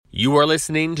You are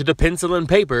listening to the Pencil and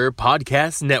Paper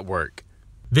Podcast Network.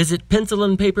 Visit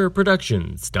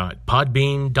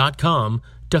pencilandpaperproductions.podbean.com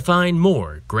to find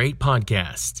more great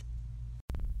podcasts.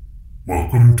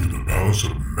 Welcome to the Palace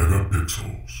of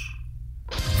Megapixels.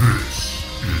 This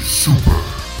is Super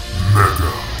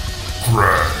Mega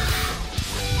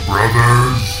Crash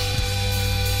Brothers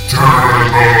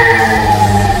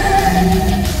Turbo!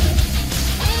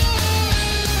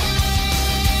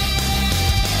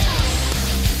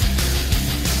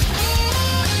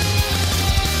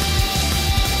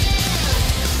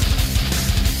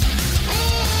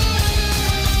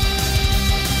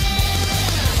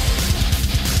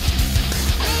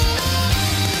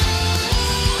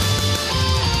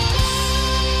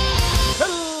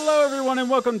 And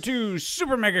welcome to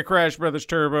Super Mega Crash Brothers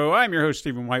Turbo. I'm your host,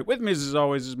 Stephen White. With me, as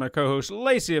always, is my co-host,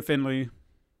 Lacey Finley.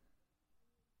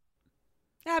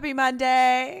 Happy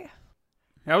Monday.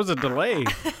 That was a delay.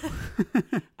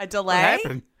 A delay? What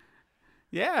happened?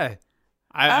 Yeah.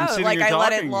 I'm sitting like here I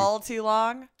talking. let it lull too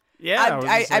long?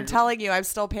 Yeah. I'm telling you, I'm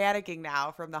still panicking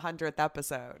now from the 100th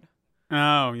episode.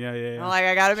 Oh, yeah. I'm like,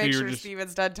 I got to make So sure just...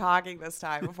 Steven's done talking this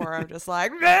time before I'm just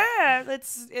like, man,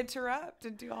 let's interrupt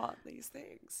and do all these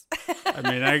things. I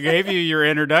mean, I gave you your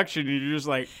introduction and you're just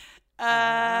like,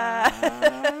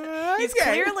 He's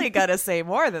clearly going to say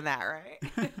more than that, right?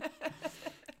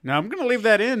 No, I'm going to leave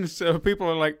that in so people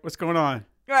are like, what's going on?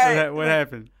 Right. What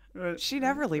happened? She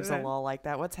never leaves a lull like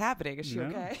that. What's happening? Is she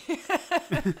okay?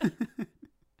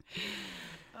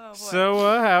 Oh, boy. So,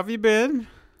 how have you been?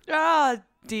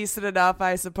 Decent enough,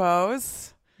 I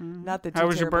suppose. Not that. How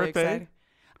was your birthday? Exciting.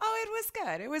 Oh, it was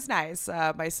good. It was nice.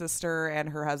 My sister and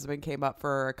her husband came up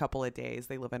for a couple of days.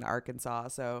 They live in Arkansas,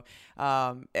 so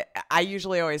I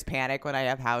usually always panic when I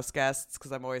have house guests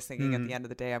because I'm always thinking at the end of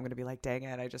the day I'm going to be like, dang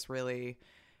it, I just really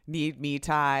need me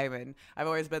time. And I've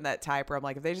always been that type where I'm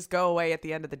like, if they just go away at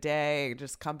the end of the day and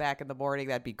just come back in the morning,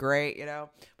 that'd be great, you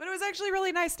know. But it was actually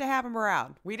really nice to have them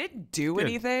around. We didn't do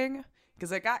anything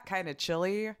because it got kind of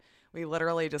chilly. We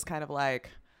literally just kind of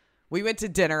like, we went to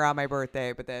dinner on my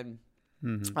birthday, but then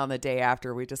on the day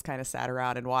after, we just kind of sat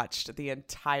around and watched the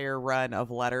entire run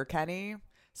of Letterkenny.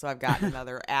 So I've gotten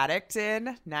another addict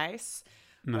in. Nice.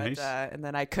 But, and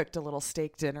then I cooked a little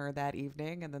steak dinner that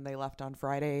evening, and then they left on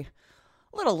Friday,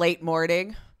 a little late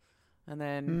morning, and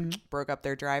then broke up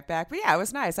their drive back. But yeah, it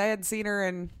was nice. I hadn't seen her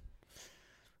in,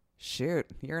 a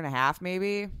year and a half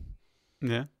maybe.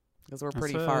 Yeah. Because we're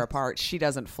pretty far apart. She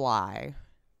doesn't fly.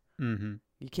 You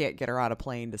can't get her on a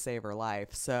plane to save her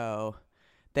life. So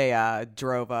they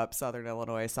drove up Southern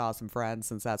Illinois, saw some friends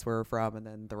since that's where we're from, and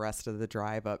then the rest of the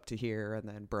drive up to here, and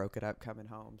then broke it up coming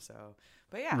home. So,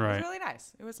 but yeah, it was really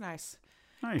nice. It was nice.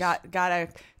 Got a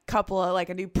couple of, like,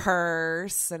 a new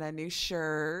purse and a new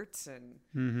shirt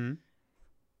and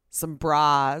some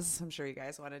bras. I'm sure you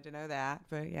guys wanted to know that,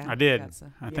 but yeah. I did.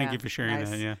 Thank you for sharing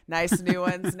that, yeah. Nice new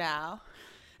ones now.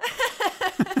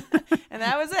 And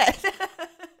that was it.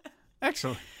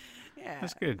 Excellent. Yeah.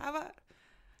 That's good. I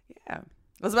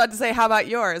was about to say, how about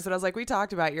yours? But I was like, we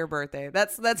talked about your birthday.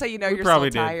 That's how you know you're still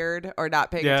tired or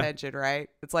not paying attention, right?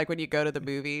 It's like when you go to the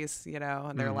movies, you know,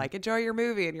 and they're like, enjoy your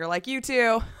movie. And you're like, you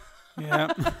too.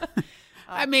 Yeah.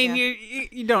 I mean,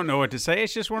 you don't know what to say.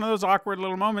 It's just one of those awkward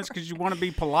little moments because you want to be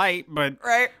polite, but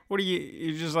what are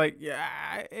you're just like,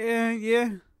 yeah.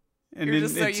 And you're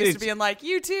just so used to being like,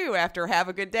 you too, after have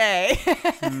a good day.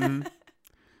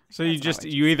 So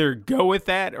you either go with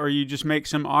that or you just make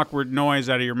some awkward noise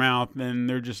out of your mouth and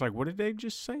they're just like, what did they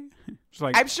just say? It's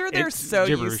like, I'm sure they're so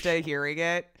gibberish. Used to hearing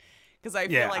it because I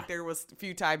feel like there was a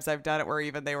few times I've done it where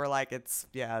even they were like, it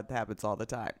happens all the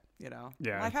time, you know?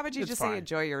 Yeah. Like, how about you just say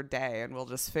enjoy your day and we'll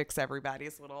just fix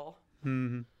everybody's little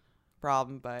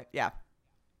problem. But yeah.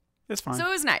 It's fine. So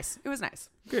it was nice. It was nice.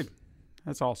 Good.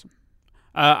 That's awesome.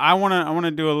 I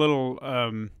wanna do a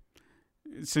little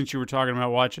since you were talking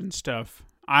about watching stuff.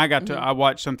 I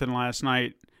watched something last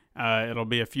night. It'll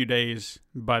be a few days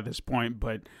by this point,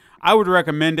 but I would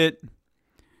recommend it.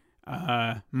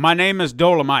 My Name is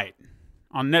Dolomite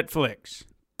on Netflix.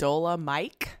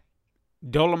 Dolomite?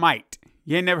 Dolomite.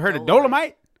 You ain't never heard of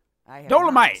Dolomite? I have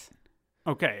Dolomite.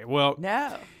 Not. Okay, well.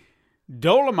 No.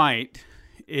 Dolomite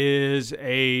is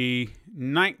a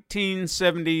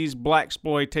 1970s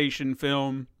blaxploitation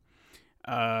film.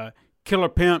 Killer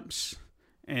pimps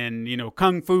and,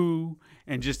 kung fu.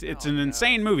 And just, it's an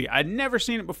insane movie. I'd never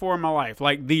seen it before in my life,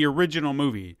 like the original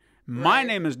movie. My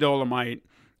Name is Dolomite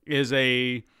is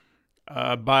a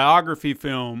biography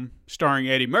film starring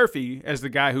Eddie Murphy as the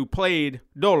guy who played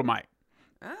Dolomite,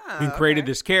 who created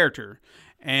this character.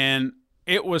 And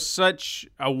it was such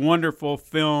a wonderful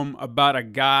film about a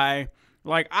guy.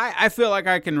 Like, I feel like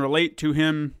I can relate to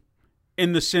him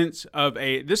in the sense of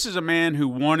this is a man who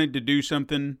wanted to do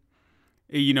something.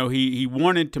 You know, he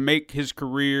wanted to make his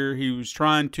career. He was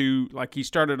trying to, like, he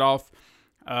started off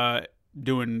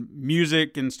doing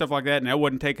music and stuff like that, and that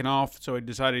wasn't taking off, so he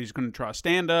decided he's going to try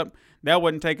stand-up. That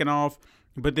wasn't taking off,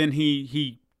 but then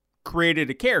he created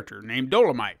a character named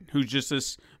Dolomite, who's just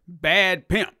this bad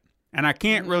pimp. And I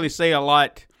can't really say a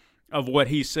lot of what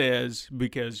he says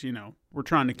because, you know, we're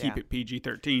trying to keep it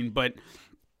PG-13, but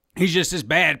he's just this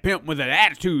bad pimp with an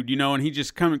attitude, you know, and he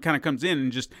just kind of comes in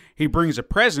and just, he brings a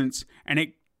presence and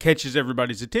it catches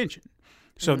everybody's attention.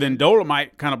 So then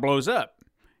Dolomite kind of blows up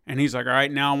and he's like, all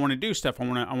right, now I want to do stuff. I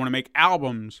want to make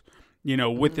albums, you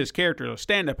know, with this character,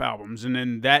 stand-up albums. And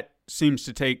then that seems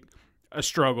to take a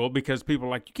struggle because people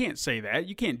are like, you can't say that.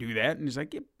 You can't do that. And he's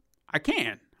like, yeah, I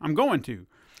can. I'm going to.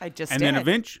 I just and did. then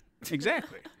eventually,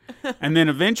 exactly. And then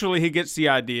eventually he gets the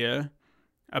idea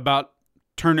about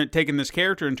taking this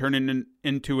character and turning it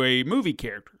into a movie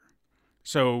character.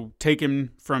 So take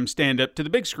him from stand-up to the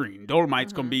big screen.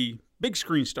 Dolomite's going to be big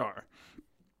screen star.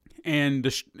 And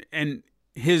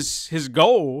his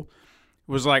goal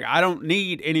was like, I don't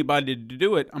need anybody to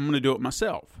do it. I'm going to do it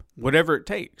myself, whatever it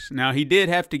takes. Now, he did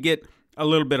have to get a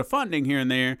little bit of funding here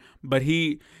and there, but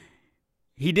he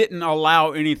didn't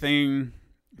allow anything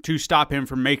to stop him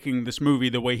from making this movie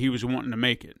the way he was wanting to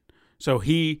make it. So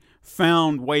he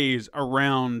found ways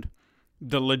around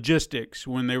the logistics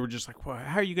when they were just like, well,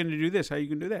 how are you going to do this? How are you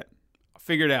going to do that? I'll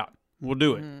figure it out. We'll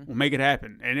do it. We'll make it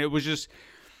happen. And it was just,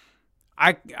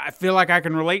 I feel like I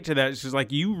can relate to that. It's just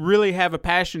like, you really have a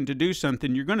passion to do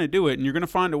something. You're going to do it, and you're going to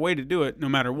find a way to do it no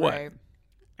matter what. Right.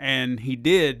 And he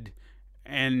did.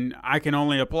 And I can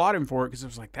only applaud him for it because it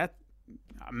was like, that's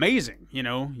amazing. You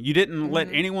know, you didn't let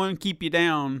anyone keep you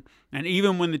down. And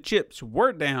even when the chips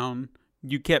were down,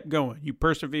 you kept going. You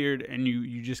persevered, and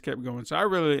you just kept going. So I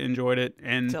really enjoyed it.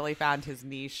 And Until he found his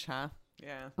niche, huh?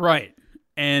 Yeah. right.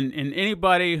 And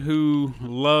anybody who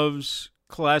loves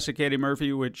classic Eddie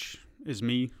Murphy, which is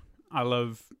me, I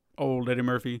love old Eddie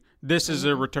Murphy. This is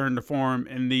a return to form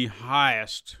in the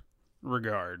highest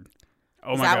regard.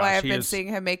 Oh Is my that gosh, why I've he been is seeing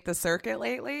him make the circuit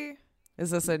lately? Is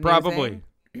this a new probably.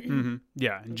 thing?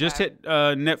 Yeah, just hit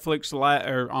Netflix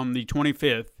on the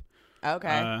 25th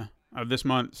Okay. of this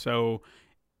month. So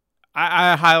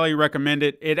I highly recommend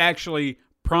it. It actually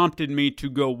prompted me to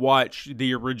go watch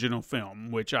the original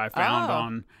film, which I found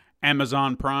on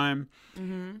Amazon Prime.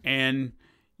 And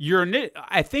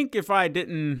I think if I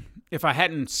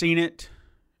hadn't seen it,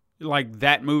 like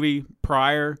that movie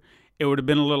prior, it would have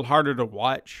been a little harder to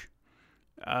watch.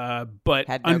 But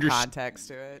Had no context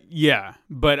to it. yeah,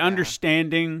 but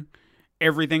understanding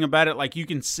everything about it, like you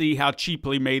can see how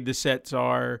cheaply made the sets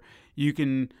are.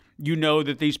 You know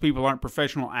that these people aren't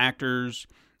professional actors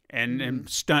and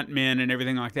stuntmen and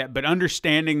everything like that. But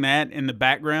understanding that in the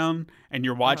background and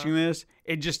you're watching this,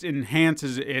 it just enhanced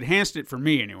it for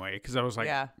me anyway. Because I was like,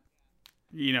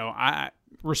 you know, I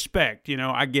respect, you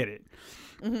know, I get it.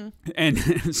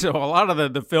 And so a lot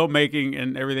of the filmmaking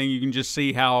and everything, you can just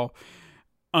see how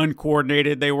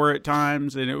uncoordinated they were at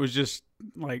times. And it was just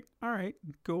like, all right,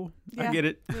 cool. Yeah. I get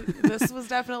it. This was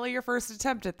definitely your first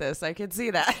attempt at this. I could see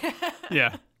that.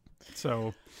 Yeah.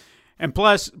 So, and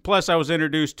plus I was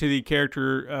introduced to the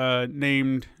character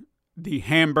named the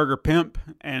Hamburger Pimp,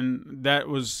 and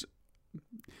that's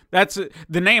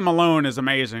the name alone is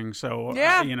amazing. So,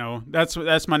 you know,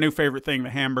 that's my new favorite thing, the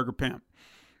Hamburger Pimp.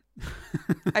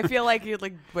 I feel like you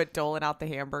doling out the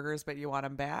hamburgers, but you want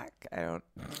them back. I don't.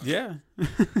 Yeah.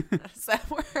 Does that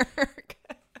work?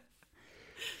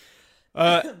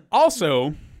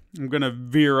 Also, I'm going to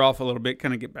veer off a little bit,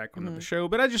 kind of get back onto the show,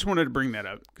 but I just wanted to bring that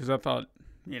up because I thought,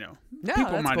 you know,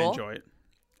 people might enjoy it.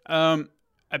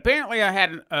 Apparently, I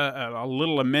had a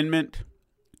little amendment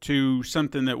to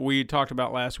something that we talked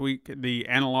about last week, the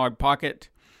Analog Pocket.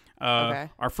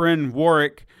 Our friend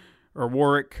Warwick,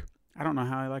 I don't know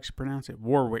how he likes to pronounce it,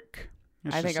 Warwick.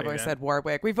 I think I've always said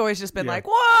Warwick. We've always just been like,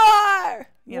 war!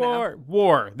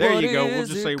 War. There you go. We'll What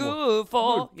just is say it war. good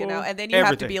for? You know, and then you have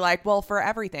to Everything. be like, well, for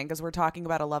everything, because we're talking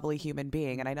about a lovely human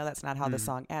being. And I know that's not how the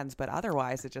song ends, but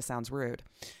otherwise it just sounds rude.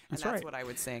 And that's right. what I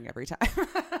would sing every time.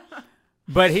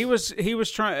 But he was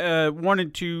trying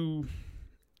to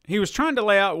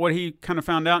lay out what he kind of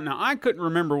found out. Now, I couldn't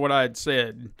remember what I had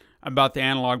said about the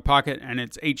Analog Pocket and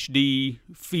its HD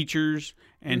features,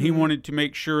 and he wanted to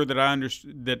make sure that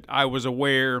I was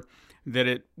aware that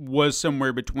it was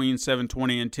somewhere between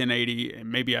 720 and 1080,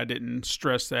 and maybe I didn't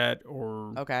stress that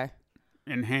or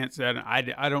enhance that.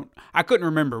 I couldn't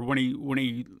remember when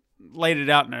he laid it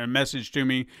out in a message to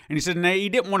me, and he said he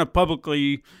didn't want to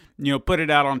publicly, you know, put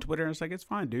it out on Twitter. I was like, it's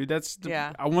fine, dude.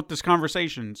 I want this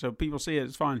conversation so people see it.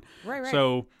 It's fine. Right.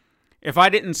 So if I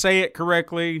didn't say it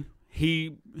correctly,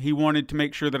 he wanted to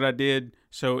make sure that I did.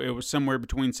 So it was somewhere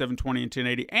between 720 and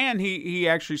 1080. And he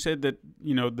actually said that,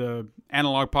 the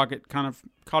Analog Pocket kind of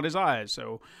caught his eyes.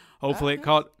 So hopefully it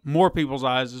caught more people's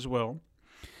eyes as well.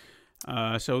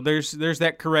 So there's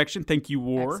that correction. Thank you,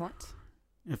 War. Excellent.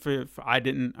 If I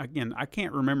didn't, again, I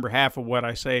can't remember half of what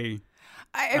I say.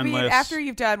 I mean, after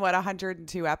you've done,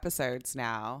 102 episodes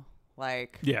now,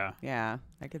 yeah,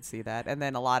 I could see that. And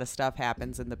then a lot of stuff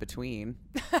happens in the between.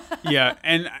 Yeah.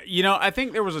 And, I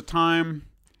think there was a time,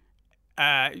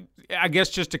 I guess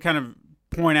just to kind of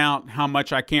point out how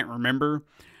much I can't remember,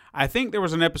 I think there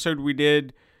was an episode we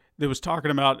did that was talking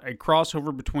about a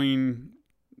crossover between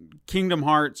Kingdom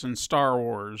Hearts and Star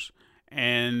Wars,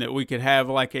 and that we could have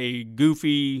like a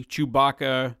goofy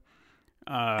Chewbacca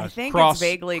I think it's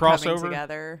vaguely crossover. Coming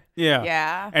together.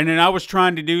 Yeah. And then I was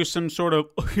trying to do some sort of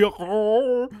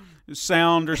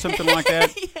sound or something like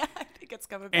that. Yeah, I think it's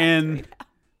coming back to me now.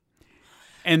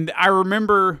 And I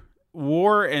remember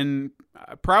War and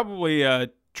probably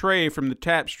Trey from the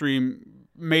Tap Stream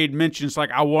made mentions like,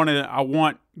 I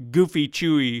want Goofy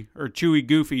Chewy or Chewy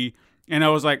Goofy. And I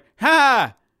was like,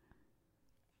 ha!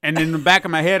 And in the back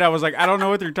of my head, I was like, I don't know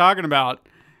what they're talking about.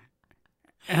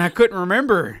 And I couldn't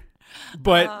remember.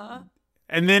 But,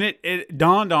 and then it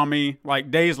dawned on me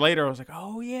like days later. I was like,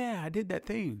 oh yeah, I did that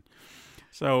thing.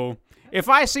 So if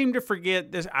I seem to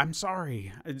forget this, I'm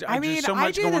sorry. I mean, so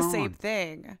much I do the going same on.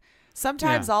 thing.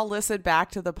 Sometimes I'll listen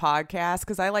back to the podcast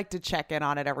because I like to check in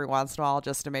on it every once in a while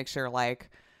just to make sure like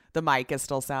the mic is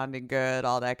still sounding good,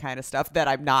 all that kind of stuff, that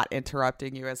I'm not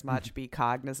interrupting you as much, be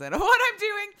cognizant of what I'm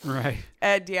doing. Right.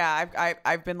 And yeah,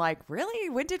 I've been like, really?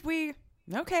 When did we?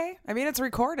 Okay. I mean, it's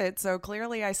recorded, so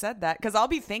clearly I said that because I'll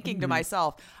be thinking to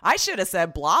myself, I should have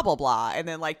said blah, blah, blah. And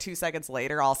then like 2 seconds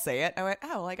later, I'll say it. I went,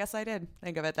 oh, well, I guess I did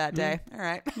think of it that day. All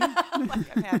right. Like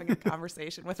I'm having a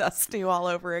conversation with us two all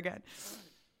over again.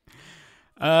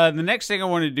 The next thing I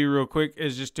want to do real quick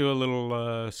is just do a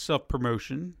little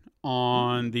self-promotion.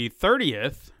 On the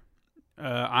 30th,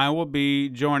 I will be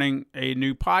joining a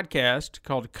new podcast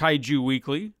called Kaiju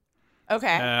Weekly.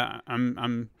 Okay.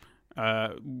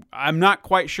 I'm not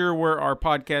quite sure where our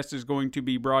podcast is going to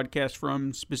be broadcast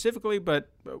from specifically, but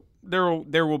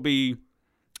there will be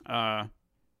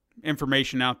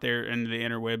information out there in the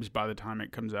interwebs by the time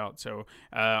it comes out. So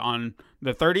on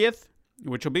the 30th,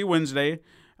 which will be Wednesday,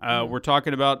 we're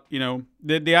talking about,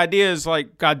 the idea is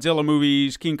like Godzilla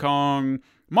movies, King Kong,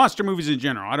 monster movies in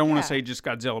general. I don't want to say just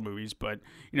Godzilla movies, but,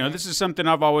 this is something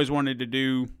I've always wanted to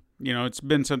do. It's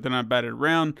been something I batted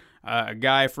around. A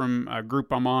guy from a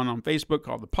group I'm on Facebook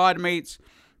called the Podmates.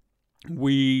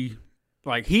 He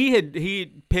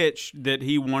pitched that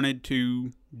he wanted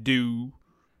to do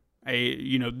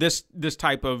this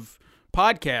type of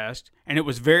podcast, and it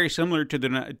was very similar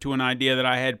to an idea that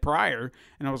I had prior.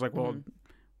 And I was like, well,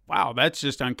 wow, that's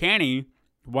just uncanny.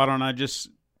 Why don't I just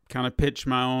kind of pitch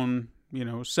my own,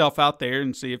 self out there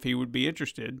and see if he would be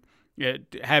interested at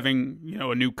having,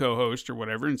 a new co-host or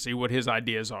whatever, and see what his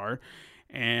ideas are.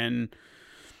 And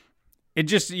it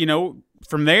just,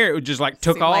 from there, it just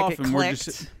took Seemed off. like and clicked. We're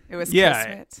just, it was yeah.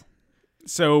 Kismet.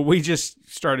 So we just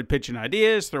started pitching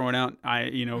ideas, throwing out,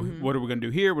 what are we going to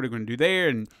do here? What are we going to do there?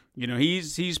 And,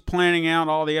 he's planning out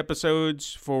all the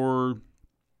episodes for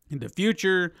the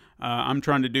future. I'm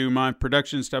trying to do my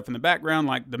production stuff in the background,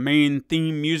 like the main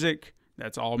theme music.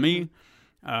 That's all me.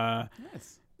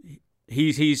 Yes.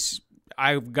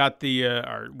 I've got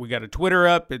we got a Twitter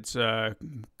up. It's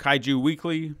Kaiju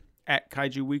Weekly, at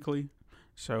Kaiju Weekly.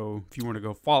 So if you want to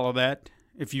go follow that,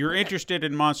 if you're interested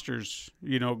in monsters,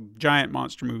 giant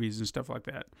monster movies and stuff like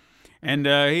that. And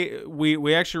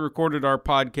we actually recorded our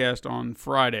podcast on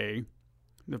Friday,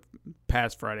 the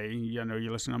past Friday. I know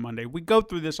you listen on Monday. We go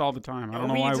through this all the time. I don't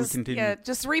know why we continue. Yeah,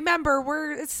 just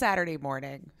remember, it's Saturday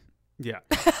morning. Yeah,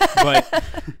 but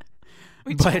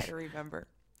we try to remember.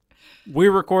 We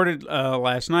recorded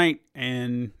last night,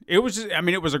 and it was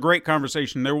a great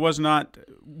conversation. There was not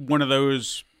one of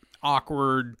those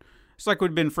awkward, it's like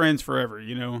we'd been friends forever,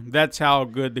 That's how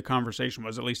good the conversation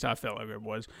was. At least I felt like it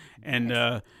was. And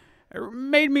it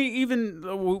made me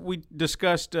we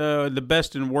discussed the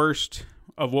best and worst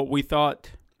of what we thought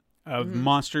of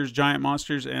monsters, giant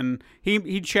monsters, and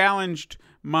he challenged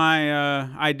my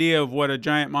idea of what a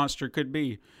giant monster could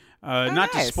be.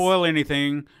 Not to spoil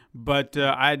anything, but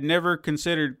I'd never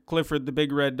considered Clifford the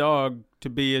Big Red Dog to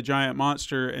be a giant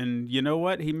monster, and you know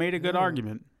what? He made a good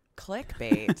argument.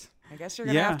 Clickbait. I guess you're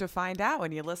going to have to find out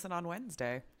when you listen on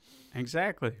Wednesday.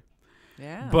 Exactly.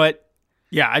 Yeah. But,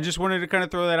 yeah, I just wanted to kind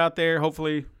of throw that out there.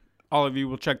 Hopefully all of you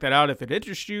will check that out if it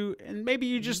interests you, and maybe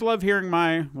you just love hearing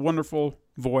my wonderful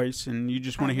voice and you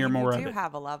just want to hear more of You it. do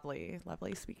have a lovely,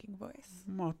 lovely speaking voice.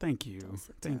 Well, thank you.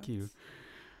 Thank you.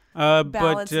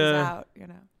 Balances out, you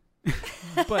know.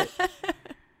 But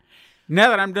now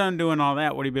that I'm done doing all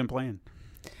that, what have you been playing?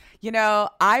 You know,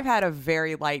 I've had a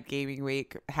very light gaming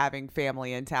week having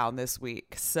family in town this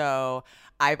week. So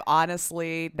I've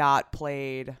honestly not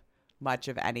played much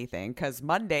of anything because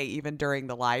Monday, even during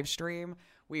the live stream,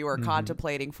 we were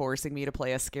contemplating forcing me to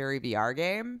play a scary VR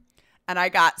game. And I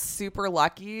got super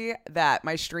lucky that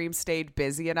my stream stayed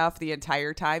busy enough the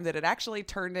entire time that it actually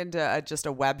turned into just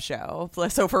a web show.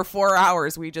 So for 4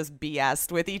 hours, we just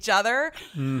BS'd with each other.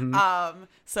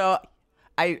 So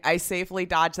I safely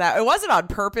dodged that. It wasn't on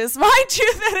purpose, mind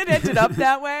you, that it ended up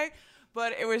that way.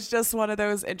 But it was just one of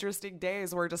those interesting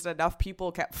days where just enough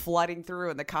people kept flooding through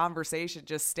and the conversation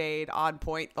just stayed on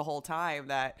point the whole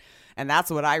time. And that's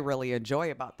what I really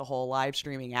enjoy about the whole live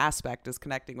streaming aspect, is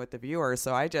connecting with the viewers.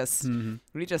 So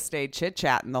we just stayed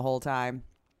chit-chatting the whole time.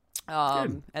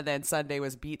 And then Sunday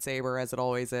was Beat Saber, as it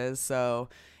always is. So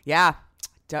yeah,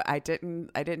 I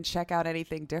didn't check out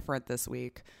anything different this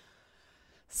week.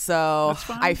 So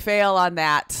I fail on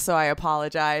that. So I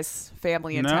apologize.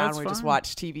 Family in town. We just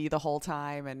watched TV the whole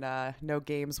time, and no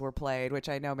games were played, which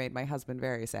I know made my husband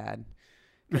very sad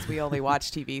because we only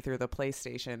watch TV through the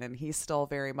PlayStation, and he's still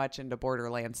very much into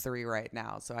Borderlands 3 right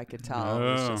now. So I could tell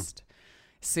it was just,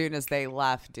 as soon as they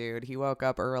left, dude, he woke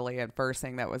up early, and first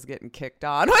thing that was getting kicked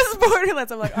on was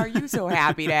Borderlands. I'm like, are you so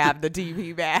happy to have the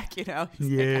TV back? You know?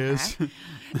 Yes.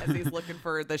 As he's looking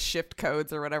for the shift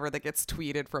codes or whatever that gets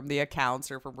tweeted from the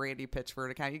accounts or from Randy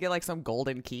Pitchford account. You get like some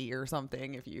golden key or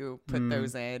something if you put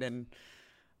those in, and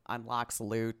unlocks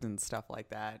loot and stuff like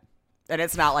that. And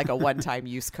it's not like a one-time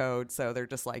use code, so they're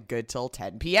just like good till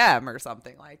 10 p.m. or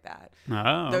something like that.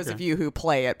 Oh, Those of you who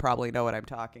play it probably know what I'm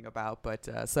talking about. But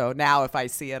so now if I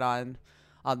see it on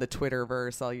the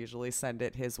Twitterverse, I'll usually send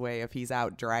it his way if he's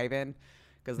out driving.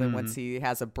 Because then once he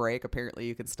has a break, apparently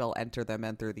you can still enter them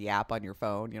in through the app on your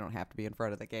phone. You don't have to be in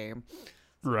front of the game.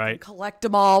 So right. Collect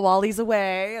them all while he's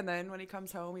away. And then when he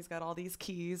comes home, he's got all these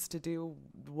keys to do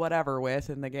whatever with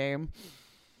in the game.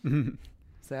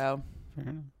 So, Fair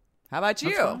enough. how about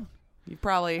you? You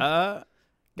probably got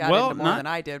into more than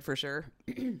I did for sure.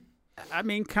 I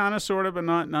mean, kind of, sort of, but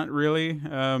not really.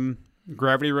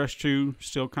 Gravity Rush 2,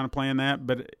 still kind of playing that.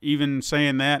 But even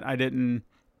saying that, I don't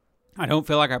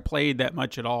feel like I played that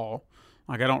much at all.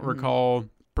 Like, I don't recall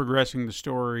progressing the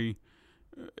story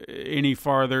any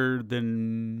farther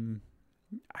than,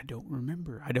 I don't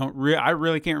remember. I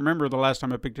really can't remember the last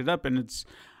time I picked it up, and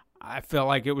I felt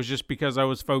like it was just because I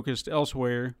was focused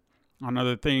elsewhere on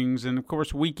other things. And of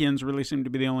course, weekends really seem to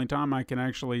be the only time I can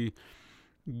actually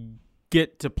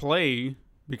get to play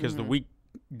because the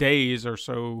weekdays are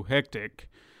so hectic.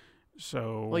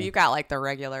 So, well, you got like the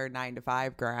regular 9 to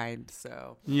 5 grind,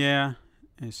 so yeah.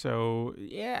 And so,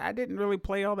 yeah, I didn't really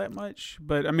play all that much,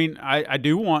 but I mean, I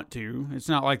do want to. It's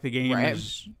not like the game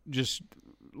is just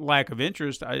lack of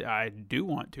interest. I do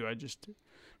want to. I just,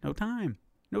 no time.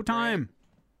 Right.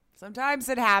 Sometimes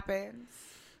it happens.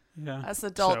 Yeah. Us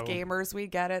adult gamers, we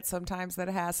get it. Sometimes that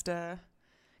has to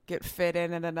get fit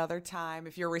in at another time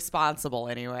if you're responsible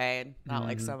anyway. And not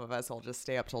like some of us will just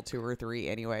stay up till 2 or 3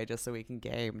 anyway, just so we can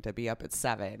game to be up at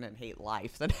 7 and hate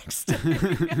life the next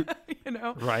day. You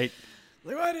know? Right.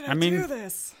 Like, why did I do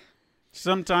this?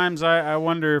 Sometimes I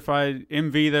wonder if I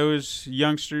envy those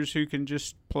youngsters who can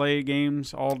just play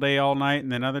games all day, all night, and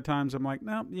then other times I'm like,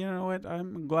 no, you know what?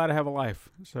 I'm glad I have a life.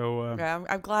 So yeah,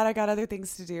 I'm glad I got other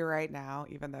things to do right now,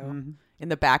 even though in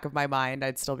the back of my mind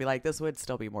I'd still be like, this would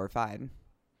still be more fun.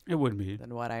 It would be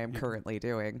than what I am currently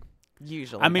doing.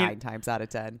 Usually 9 times out of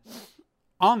 10.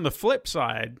 On the flip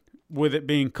side, with it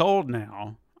being cold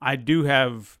now, I do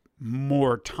have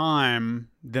more time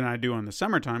than I do in the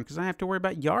summertime because I have to worry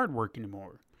about yard work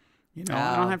anymore. You know,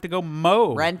 I don't have to go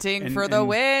mow. Renting for the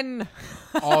win.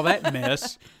 All that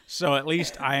mess. So at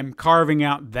least I am carving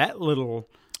out that little,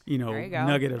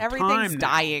 nugget of time. Everything's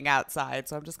dying outside,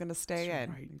 so I'm just going to stay in.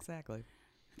 Right. Exactly.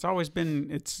 It's always been,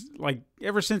 it's like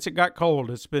ever since it got cold,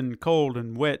 it's been cold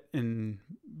and wet and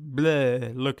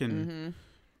bleh looking.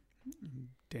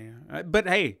 Damn. But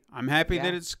hey, I'm happy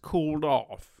that it's cooled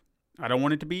off. I don't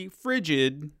want it to be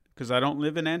frigid because I don't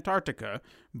live in Antarctica,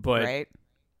 but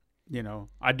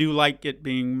I do like it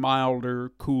being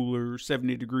milder, cooler.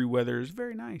 70-degree weather is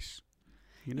very nice.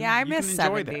 Yeah, I miss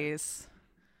 70s.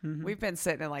 We've been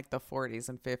sitting in like the 40s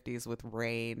and 50s with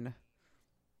rain.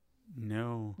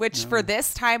 Which for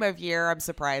this time of year, I'm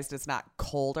surprised it's not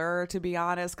colder, to be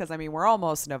honest, because I mean, we're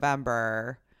almost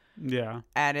November. Yeah.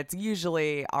 And it's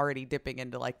usually already dipping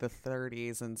into like the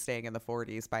 30s and staying in the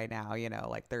 40s by now,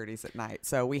 like 30s at night.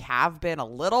 So we have been a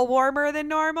little warmer than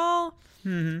normal,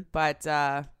 but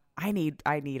I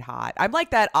need hot. I'm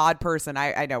like that odd person.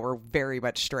 I know we're very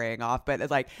much straying off, but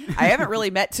it's like I haven't really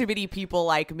met too many people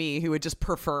like me who would just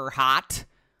prefer hot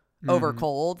over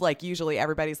cold. Like usually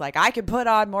everybody's like, I can put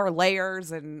on more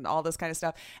layers and all this kind of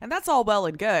stuff. And that's all well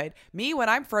and good. Me, when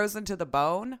I'm frozen to the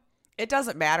bone, it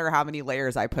doesn't matter how many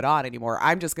layers I put on anymore.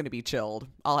 I'm just going to be chilled.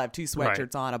 I'll have 2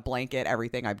 sweatshirts on, a blanket,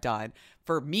 everything. I'm done.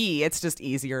 For me, it's just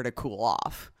easier to cool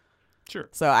off. Sure.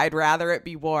 So I'd rather it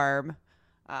be warm,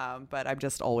 but I'm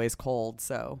just always cold.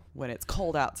 So when it's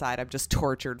cold outside, I'm just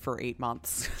tortured for 8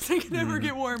 months. I can never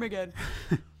get warm again.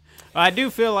 I do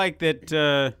feel like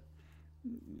that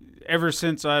ever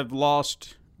since I've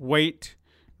lost weight,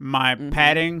 my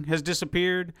padding has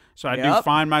disappeared. So I do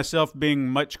find myself being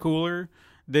much cooler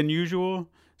than usual.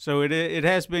 So it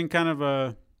has been kind of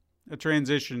a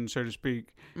transition, so to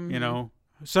speak.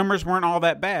 Summers weren't all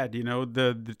that bad.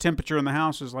 The temperature in the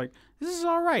house is like, this is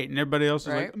all right. And everybody else is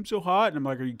like, I'm so hot. And I'm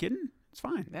like, are you kidding? It's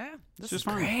fine. Yeah, this is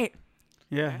fine. Great.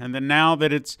 Yeah. And then now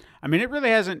that it really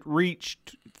hasn't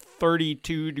reached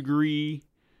 32 degree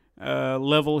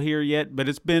level here yet, but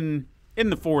it's been in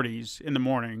the 40s in the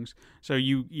mornings. So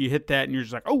you hit that and you're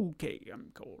just like, oh, okay, I'm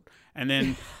cold. And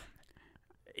then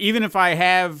even if I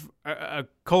have a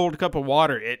cold cup of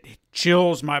water, it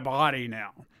chills my body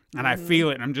now. And I feel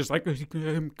it. And I'm just like,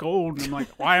 I'm cold. And I'm like,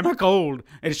 why am I cold?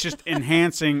 It's just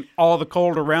enhancing all the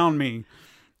cold around me.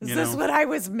 Is this what I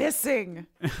was missing?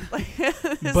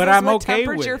 But I'm okay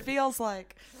with it. Temperature feels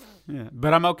like. Yeah,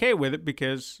 but I'm okay with it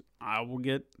because I will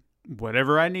get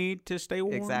whatever I need to stay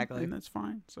warm. Exactly. And that's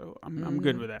fine. So I'm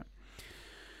good with that.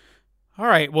 All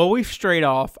right. Well, we've strayed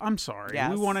off. I'm sorry. Yes.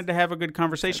 We wanted to have a good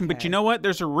conversation. Okay. But you know what?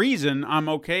 There's a reason I'm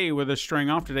okay with us straying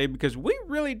off today because we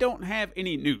really don't have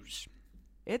any news.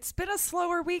 It's been a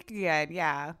slower week again.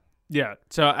 Yeah. Yeah.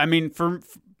 So,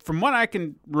 from what I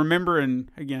can remember,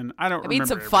 and again, I don't remember.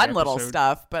 some fun little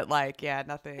stuff, but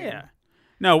nothing. Yeah.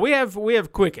 No, we have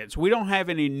quick hits. We don't have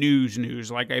any news,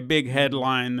 like a big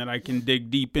headline that I can dig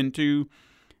deep into.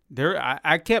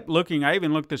 I kept looking. I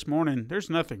even looked this morning. There's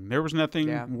nothing. There was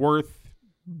nothing worth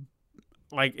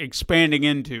like expanding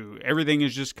into. Everything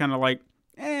is just kind of like,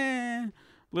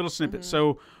 little snippets.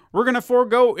 So we're going to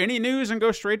forego any news and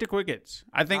go straight to quick hits.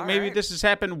 I think maybe this has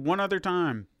happened one other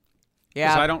time. Yeah.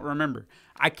 Because I don't remember.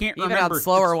 I can't remember. Even on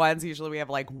slower ones, usually we have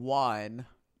like one.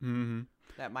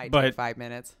 That might take 5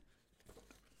 minutes.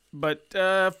 But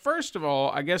first of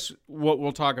all, I guess what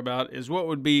we'll talk about is what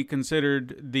would be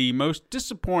considered the most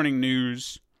disappointing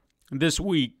news this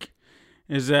week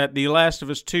is that The Last of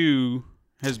Us 2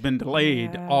 has been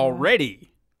delayed already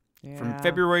from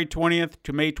February 20th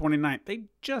to May 29th. They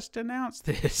just announced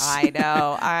this. I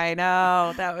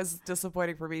know. That was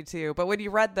disappointing for me too. But when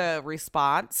you read the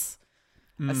response,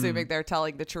 assuming they're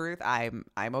telling the truth, I'm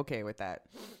okay with that.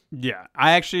 Yeah.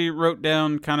 I actually wrote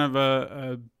down kind of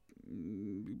a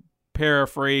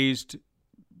paraphrased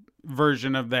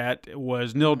version of that. It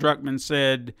was Neil Druckmann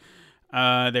said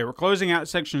they were closing out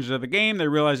sections of the game. They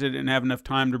realized they didn't have enough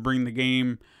time to bring the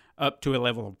game up to a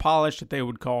level of polish that they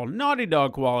would call Naughty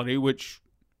Dog quality, which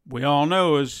we all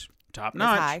know is top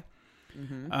notch.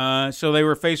 So they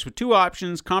were faced with two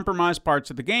options: compromise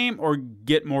parts of the game or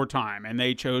get more time. And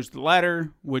they chose the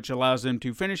latter, which allows them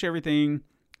to finish everything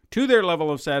to their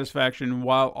level of satisfaction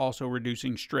while also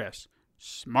reducing stress.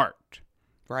 Smart.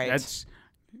 Right. That's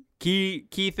key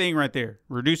thing right there.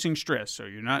 Reducing stress. So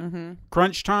you're not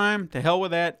crunch time. To hell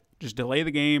with that. Just delay the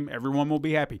game. Everyone will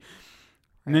be happy.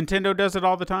 Right. Nintendo does it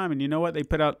all the time. And you know what? They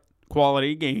put out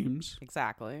quality games.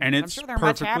 Exactly. And I'm sure they're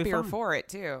much happier for it,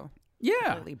 too. Yeah.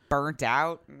 Completely burnt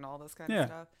out and all this kind of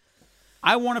stuff.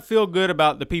 I want to feel good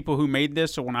about the people who made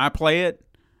this. So when I play it,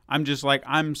 I'm just like,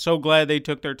 I'm so glad they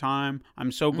took their time.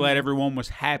 I'm so glad everyone was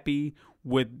happy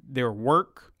with their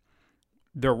work,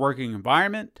 their working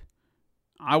environment.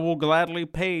 I will gladly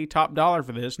pay top dollar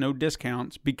for this, no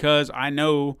discounts, because I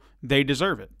know they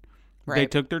deserve it. Right. They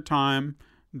took their time.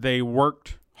 They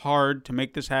worked hard to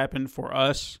make this happen for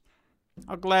us.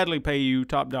 I'll gladly pay you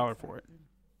top dollar for it.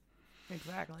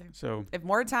 Exactly. So if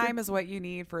more time is what you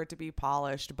need for it to be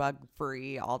polished,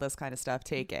 bug-free, all this kind of stuff,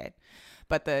 take it.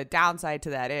 But the downside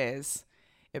to that is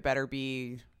it better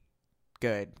be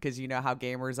good, because you know how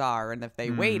gamers are. And if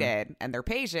they waited and they're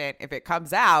patient, if it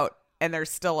comes out and there's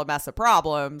still a mess of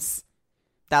problems,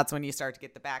 that's when you start to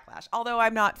get the backlash. Although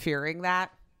I'm not fearing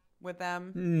that with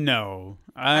them. No.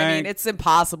 I mean, it's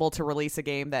impossible to release a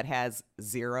game that has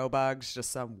 0 bugs.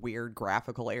 Just some weird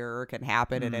graphical error can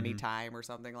happen at any time or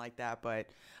something like that. But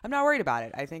I'm not worried about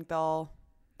it. I think they'll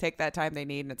take that time they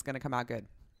need, and it's going to come out good.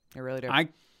 I really do. I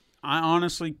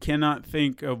honestly cannot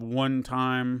think of one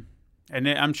time, and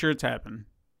I'm sure it's happened,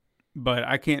 but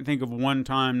I can't think of one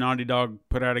time Naughty Dog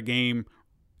put out a game,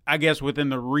 I guess within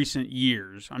the recent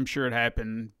years. I'm sure it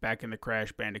happened back in the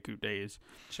Crash Bandicoot days.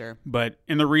 Sure. But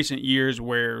in the recent years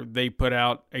where they put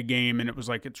out a game and it was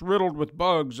like, it's riddled with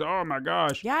bugs. Oh, my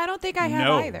gosh. Yeah, I don't think I have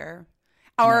No. either.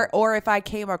 Or if I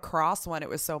came across one, it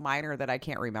was so minor that I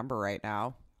can't remember right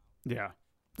now. Yeah.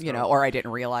 You know, or I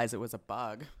didn't realize it was a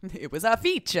bug. It was a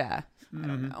feature. I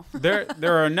don't know. There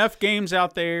are enough games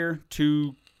out there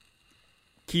to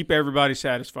keep everybody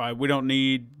satisfied. We don't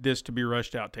need this to be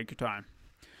rushed out. Take your time.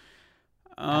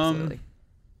 Absolutely.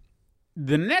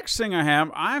 The next thing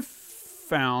I've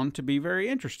found to be very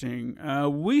interesting.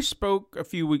 We spoke a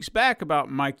few weeks back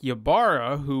about Mike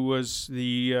Ybarra, who was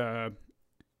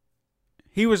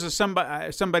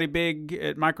somebody big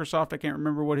at Microsoft. I can't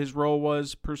remember what his role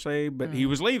was per se, but he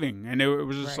was leaving, and it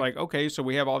was just like, okay, so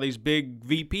we have all these big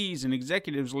VPs and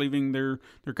executives leaving their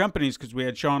companies, because we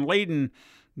had Sean Layden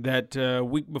that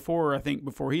week before, I think,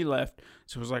 before he left.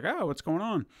 So it was like, oh, what's going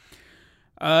on?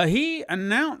 He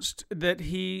announced that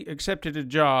he accepted a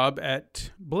job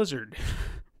at Blizzard.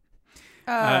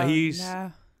 He's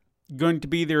going to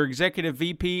be their executive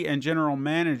VP and general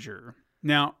manager.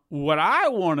 Now, what I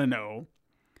want to know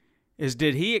is,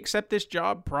 did he accept this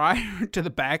job prior to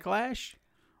the backlash?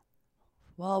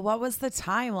 Well, what was the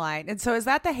timeline? And so is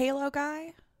that the Halo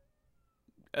guy?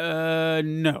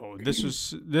 No. This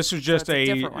was just it's a a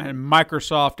different one.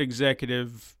 Microsoft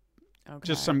executive, Okay.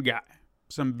 just some guy,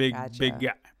 some big guy.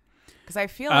 Because I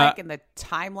feel like in the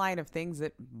timeline of things,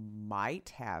 it might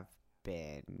have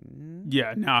been.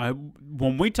 Yeah. Now,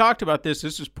 when we talked about this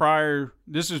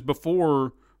is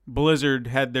before Blizzard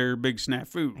had their big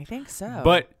snafu. I think so.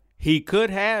 But he could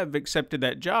have accepted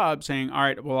that job, saying, all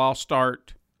right, well, I'll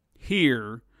start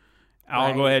here.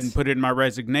 I'll go ahead and put it in my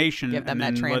resignation. Give them and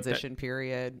that then transition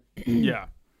period. Yeah.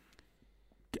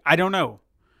 I don't know.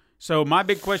 So my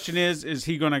big question is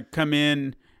he going to come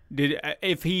in?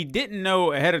 If he didn't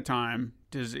know ahead of time,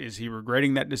 is he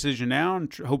regretting that decision now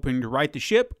and hoping to right the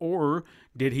ship? Or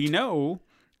did he know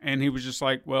and he was just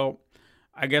like, well,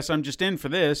 I guess I'm just in for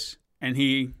this, and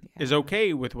he is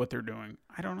okay with what they're doing?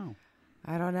 I don't know.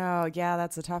 Yeah,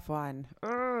 that's a tough one.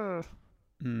 Ugh.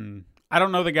 I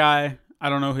don't know the guy. I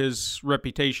don't know his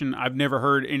reputation. I've never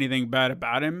heard anything bad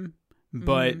about him,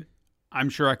 but I'm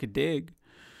sure I could dig.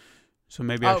 So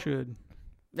maybe I should.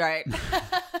 Right.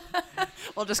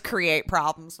 We'll just create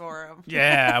problems for him.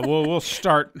 Yeah, we'll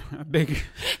start a big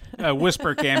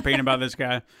whisper campaign about this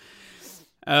guy.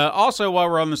 Also, while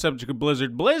we're on the subject of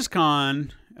Blizzard,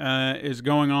 BlizzCon is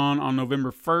going on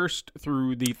November 1st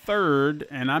through the 3rd,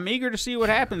 and I'm eager to see what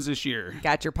happens this year.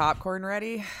 Got your popcorn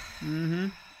ready? Mm-hmm.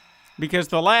 Because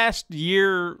the last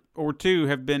year or two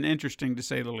have been interesting, to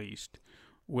say the least,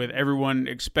 with everyone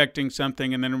expecting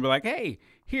something, and then we're like, hey,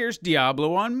 here's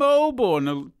Diablo on mobile. And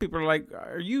the people are like,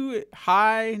 are you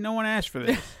high? No one asked for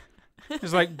this.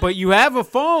 It's like, but you have a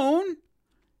phone.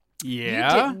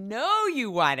 Yeah. You didn't know you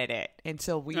wanted it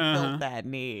until we filled that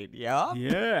need. Yup.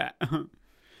 Yeah.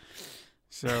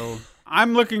 So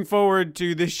I'm looking forward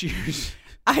to this year's.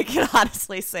 I can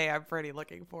honestly say I'm pretty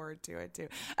looking forward to it too.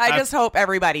 I just hope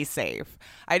everybody's safe.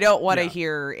 I don't want to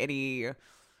hear any,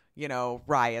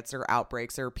 riots or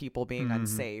outbreaks or people being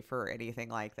unsafe or anything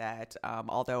like that.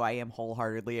 Although I am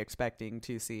wholeheartedly expecting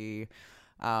to see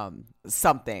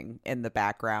something in the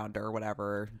background or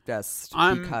whatever, just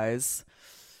because.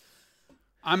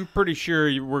 I'm pretty sure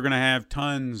we're going to have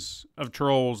tons of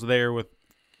trolls there with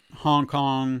Hong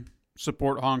Kong,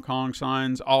 support Hong Kong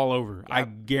signs all over. Yep. I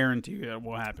guarantee you that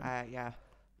will happen. Yeah.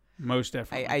 Most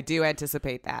definitely. I do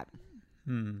anticipate that.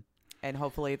 And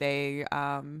hopefully they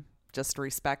just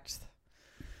respect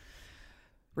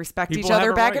each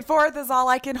other back and forth is all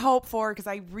I can hope for, because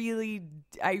I really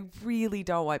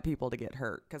don't want people to get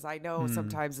hurt, because I know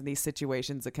sometimes in these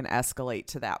situations it can escalate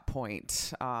to that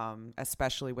point,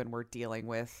 especially when we're dealing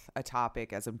with a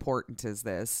topic as important as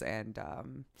this, and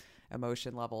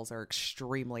emotion levels are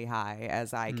extremely high,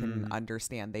 as I can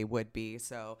understand they would be.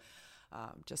 So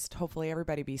just hopefully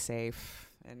everybody be safe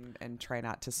and try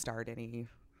not to start any.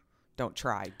 Don't.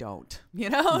 Right.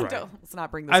 Let's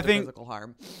not bring this to physical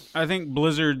harm. I think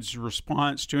Blizzard's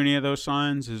response to any of those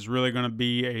signs is really going to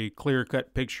be a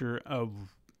clear-cut picture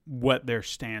of what their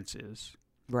stance is.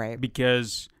 Right.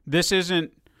 Because this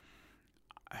isn't...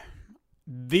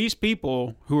 These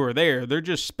people who are there, they're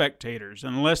just spectators.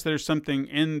 Unless there's something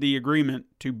in the agreement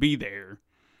to be there,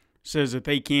 says that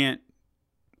they can't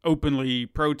openly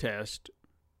protest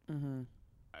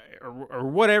or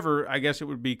whatever, I guess it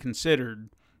would be considered.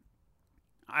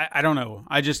 I don't know.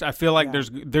 I feel like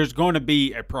there's going to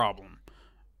be a problem.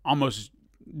 Almost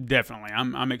definitely.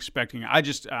 I'm expecting.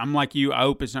 I'm like you. I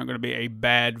hope it's not going to be a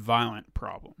bad, violent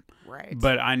problem. Right.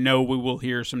 But I know we will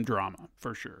hear some drama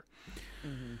for sure.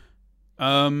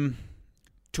 Mm-hmm.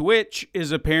 Twitch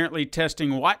is apparently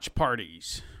testing watch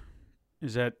parties.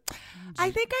 Is that?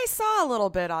 I think I saw a little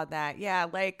bit on that. Yeah,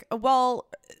 like, well,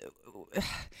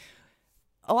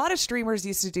 a lot of streamers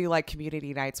used to do like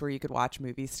community nights where you could watch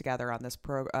movies together on this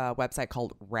website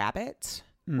called Rabbit,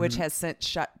 which has since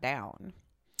shut down.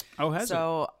 Oh, has it?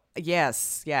 So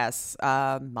yes,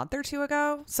 a month or two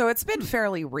ago. So it's been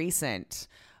fairly recent.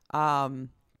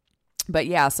 But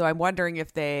yeah, so I'm wondering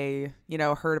if they,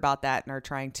 heard about that and are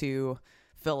trying to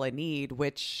fill a need,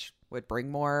 which would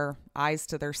bring more eyes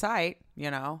to their site,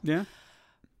 Yeah,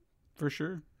 for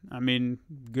sure. I mean,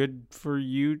 good for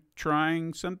you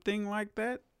trying something like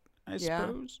that, I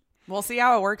suppose. We'll see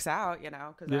how it works out,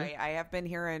 because I have been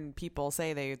hearing people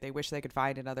say they wish they could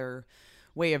find another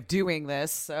way of doing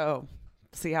this. So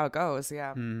see how it goes.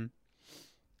 Yeah. Mm-hmm.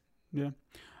 Yeah.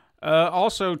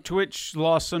 Also, Twitch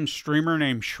lost some streamer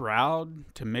named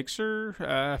Shroud to Mixer.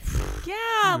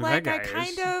 Yeah, like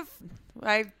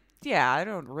I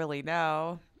don't really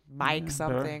know. Mike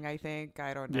something, I think.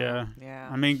 I don't know. Yeah.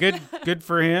 I mean, good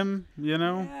for him,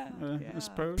 I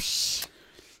suppose. Psh,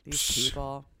 these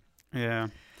people. Yeah.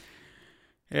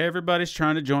 Everybody's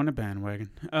trying to join the bandwagon.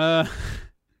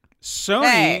 Sony.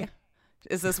 Hey,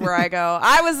 is this where I go?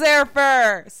 I was there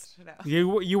first.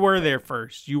 No. You were there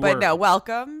first. But no,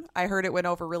 welcome. I heard it went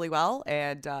over really well,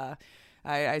 and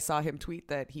I saw him tweet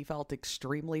that he felt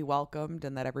extremely welcomed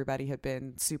and that everybody had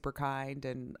been super kind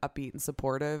and upbeat and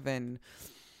supportive. And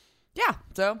yeah,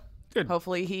 so good.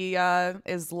 Hopefully he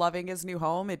is loving his new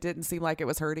home. It didn't seem like it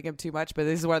was hurting him too much, but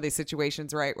this is one of these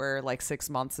situations, right, where like 6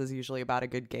 months is usually about a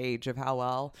good gauge of how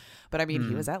well. But I mean,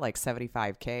 he was at like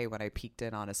 75K when I peeked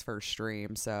in on his first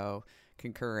stream, so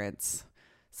concurrence.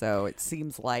 So it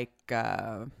seems like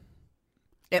at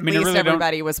least really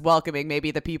everybody was welcoming.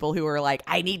 Maybe the people who were like,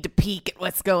 I need to peek at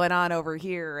what's going on over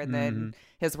here. And then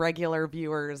his regular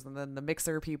viewers and then the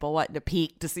Mixer people wanting to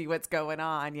peek to see what's going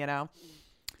on,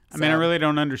 I mean, I really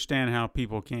don't understand how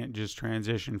people can't just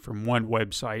transition from one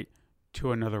website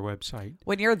to another website.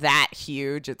 When you're that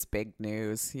huge, it's big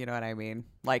news. You know what I mean?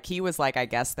 Like he was like, I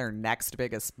guess their next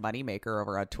biggest moneymaker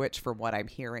over on Twitch from what I'm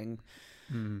hearing.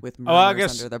 With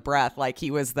murmurs under the breath, like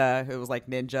it was like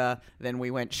Ninja, then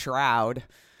we went Shroud.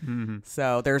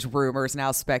 So there's rumors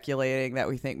now speculating that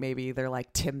we think maybe they're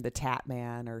like Tim the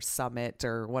Tatman or Summit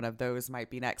or one of those might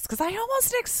be next, because I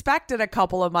almost expect in a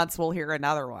couple of months we'll hear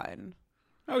another one.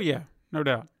 Oh yeah, no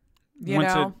doubt.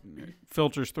 Once it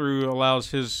filters through,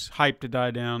 allows his hype to die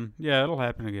down, it'll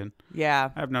happen again. Yeah,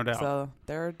 I have no doubt. So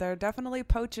they're definitely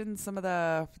poaching some of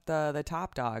the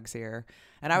top dogs here,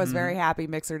 and I was very happy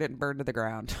Mixer didn't burn to the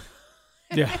ground.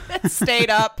 Yeah, it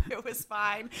stayed up. It was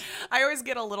fine. I always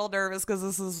get a little nervous because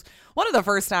this is one of the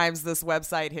first times this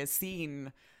website has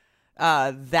seen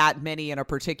that many in a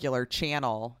particular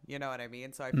channel. You know what I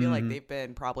mean? So I feel like they've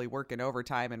been probably working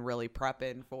overtime and really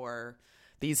prepping for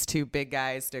these two big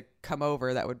guys to come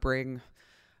over that would bring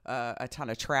a ton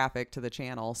of traffic to the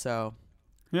channel. So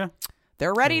yeah,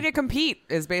 they're ready to compete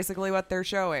is basically what they're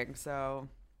showing. So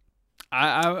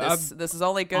this is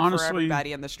only good for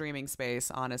everybody in the streaming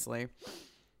space, honestly.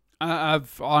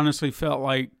 I've honestly felt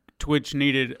like Twitch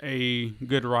needed a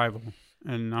good rival,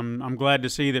 and I'm glad to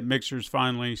see that Mixer's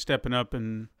finally stepping up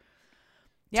and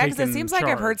because it seems like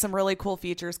I've heard some really cool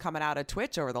features coming out of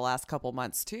Twitch over the last couple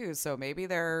months too. So maybe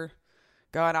they're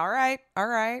going, all right.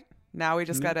 Now we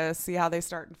just got to see how they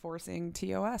start enforcing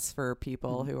TOS for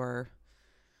people who are,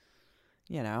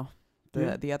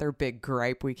 the other big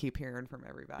gripe we keep hearing from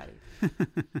everybody.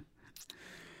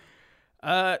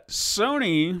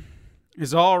 Sony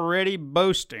is already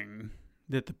boasting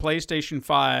that the PlayStation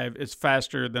 5 is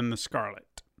faster than the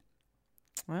Scarlett.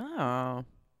 Oh.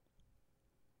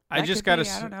 I just got to...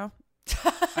 I don't know.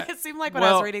 It seemed like when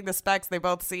I was reading the specs, they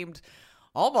both seemed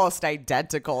almost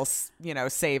identical,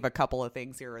 save a couple of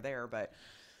things here or there, but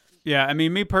yeah, I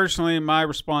mean, me personally, my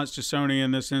response to Sony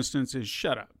in this instance is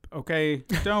shut up, okay?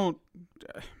 Don't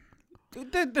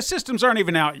the systems aren't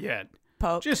even out yet.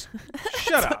 Poke. Just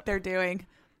shut up. What they're doing.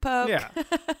 Poke. Yeah.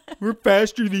 We're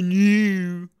faster than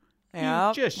you.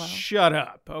 Yeah. Shut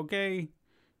up, okay?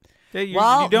 You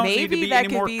don't maybe need to be that any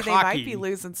could more be cocky. they might be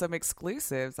losing some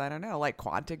exclusives. I don't know, like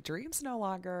Quantic Dream's no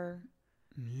longer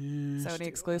Sony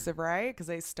exclusive, right? Because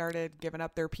they started giving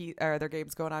up their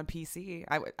games going on PC.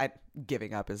 I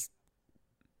giving up is,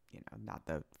 not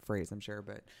the phrase, I'm sure,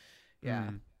 but yeah.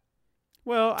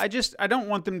 Well, I don't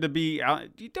want them to be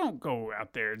out. You don't go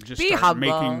out there and just be start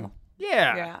humble.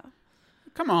 Yeah. Yeah.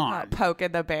 Come on.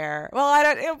 Poking the bear. Well, I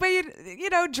don't. But you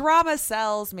know, drama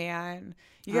sells, man.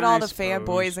 You get all the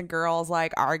fanboys and girls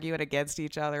like arguing against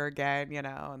each other again, you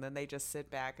know, and then they just sit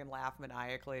back and laugh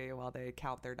maniacally while they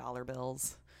count their dollar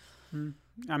bills.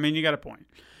 I mean, you got a point.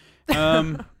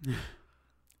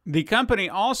 The company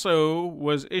also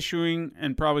was issuing,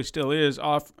 and probably still is,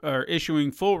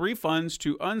 issuing full refunds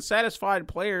to unsatisfied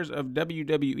players of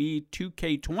WWE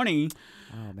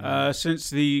 2K20 since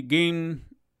the game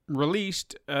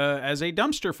released as a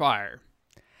dumpster fire.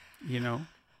 You know?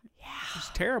 Yeah. It's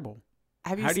terrible.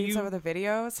 Have you seen some of the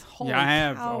videos? Holy yeah, I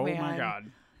have. Cow, man. My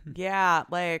God. Yeah,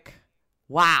 like,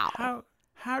 wow.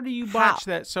 How do you botch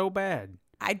that so bad?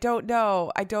 I don't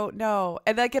know.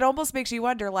 And like, it almost makes you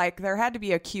wonder, like, there had to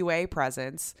be a QA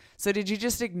presence. So did you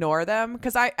just ignore them?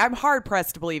 Because I'm hard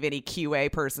pressed to believe any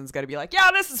QA person's going to be like, yeah,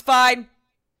 this is fine.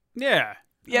 Yeah.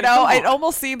 You know, it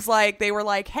almost seems like they were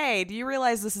like, hey, do you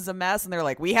realize this is a mess? And they're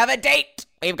like, we have a date.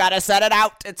 We've got to set it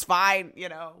out. It's fine. You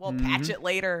know, we'll patch it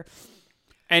later.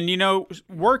 And, you know,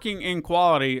 working in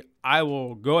quality, I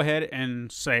will go ahead and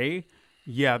say,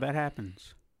 yeah, that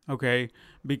happens. Okay?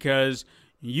 Because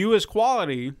you as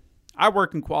quality, I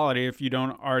work in quality if you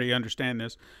don't already understand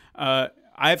this.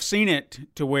 I've seen it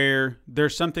to where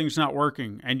there's something's not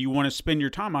working and you want to spend your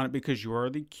time on it because you are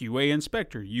the QA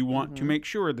inspector. You want to make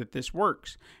sure that this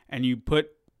works and you put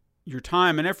your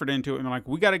time and effort into it and they're like,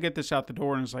 we got to get this out the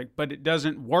door. And it's like, but it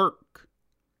doesn't work.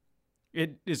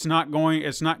 It's not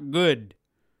good.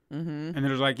 And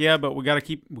they're like, yeah, but we got to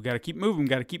keep moving.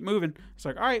 Got to keep moving. It's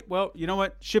like, all right, well, you know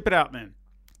what? Ship it out then.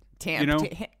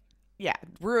 Yeah,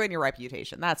 ruin your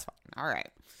reputation. That's fine. All right.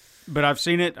 But I've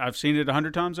seen it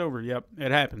 100 times over. Yep,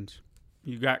 it happens.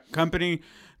 You got company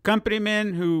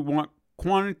men who want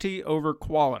quantity over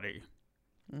quality.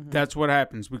 That's what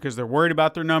happens because they're worried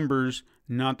about their numbers,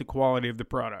 not the quality of the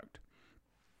product.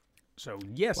 So,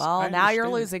 yes. Well, now you're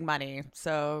losing money.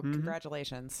 So,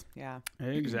 congratulations. Yeah.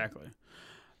 Exactly.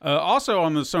 Also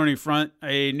on the Sony front,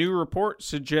 a new report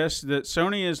suggests that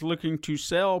Sony is looking to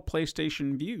sell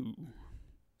PlayStation Vue.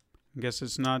 I guess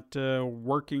it's not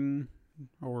working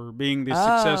or being the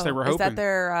success they were hoping. Is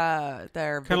that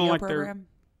their video like program?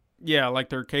 Like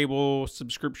their cable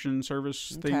subscription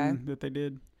service thing that they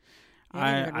did.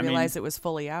 I didn't even realize it was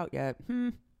fully out yet.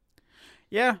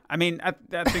 Yeah, I mean, I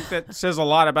think that says a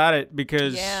lot about it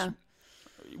because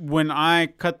when I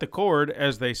cut the cord,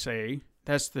 as they say,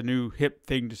 that's the new hip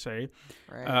thing to say.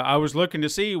 Right. I was looking to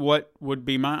see what would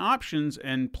be my options,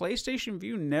 and PlayStation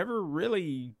Vue never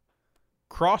really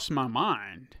crossed my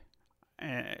mind.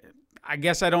 I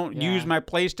guess I don't use my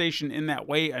PlayStation in that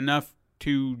way enough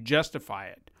to justify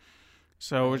it.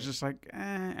 So it's just like,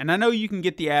 and I know you can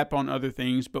get the app on other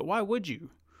things, but why would you?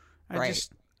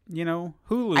 Just,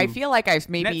 Hulu. I feel like I've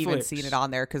maybe Netflix. even seen it on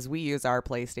there because we use our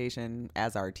PlayStation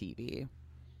as our TV.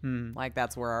 Like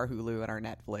that's where our Hulu and our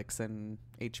Netflix and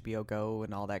HBO Go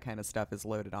and all that kind of stuff is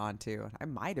loaded onto. I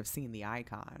might have seen the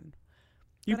icon.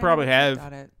 You probably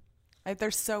have.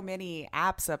 There's so many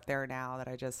apps up there now that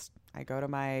I go to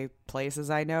my places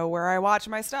I know where I watch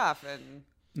my stuff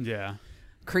and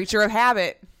creature of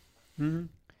habit.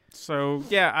 So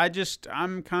yeah,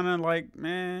 I'm kind of like,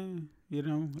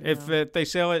 if they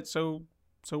sell it, so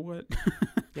what?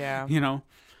 Yeah.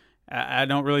 I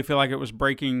don't really feel like it was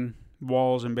breaking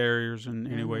walls and barriers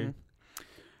in any way.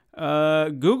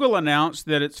 Google announced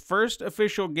that its first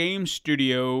official game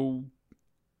studio,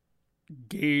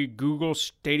 Google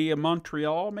Stadia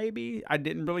Montreal, maybe? I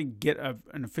didn't really get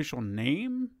an official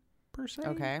name, per se.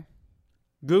 Okay.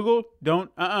 Google,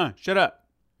 don't, shut up.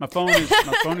 My phone is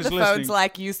the listening. Phone's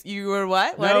like, you were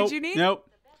what? What did you need? Nope.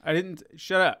 I didn't,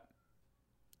 shut up.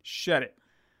 Shut it.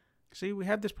 See, we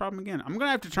have this problem again. I'm going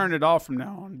to have to turn it off from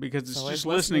now on because it's just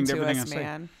listening to everything I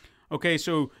say. Okay,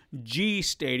 so G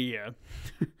Stadia,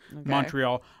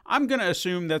 Montreal. I'm going to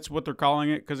assume that's what they're calling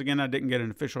it because, again, I didn't get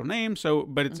an official name.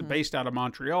 But it's based out of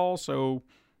Montreal, so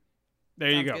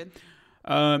there you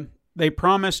go. They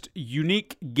promised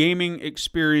unique gaming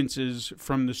experiences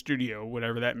from the studio,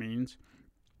 whatever that means.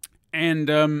 And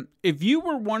if you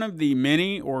were one of the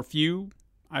many or few,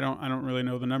 I don't really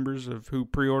know the numbers of who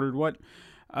pre-ordered what,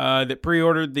 that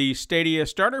pre-ordered the Stadia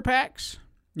starter packs,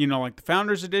 like the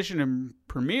Founders Edition and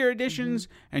Premier Editions,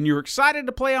 and you're excited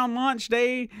to play on launch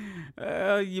day,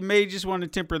 you may just want to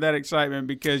temper that excitement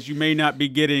because you may not be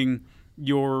getting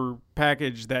your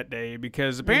package that day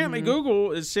because apparently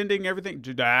Google is sending everything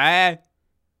to die.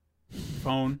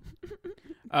 Phone.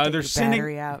 They're sending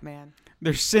battery out, man.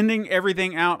 They're sending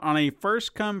everything out on a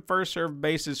first come first served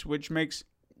basis, which makes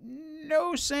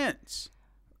no sense.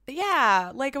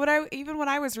 Yeah, like when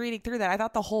I was reading through that, I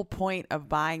thought the whole point of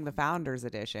buying the Founders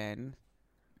Edition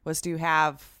was to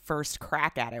have first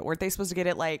crack at it. Weren't they supposed to get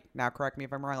it like, now correct me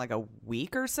if I'm wrong, like a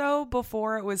week or so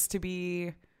before it was to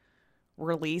be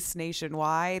released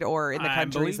nationwide or in the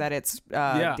countries that it's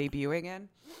debuting in?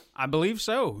 I believe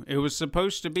so. It was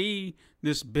supposed to be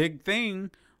this big thing,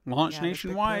 launched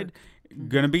nationwide,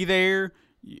 going to be there.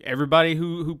 Everybody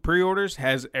who pre-orders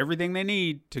has everything they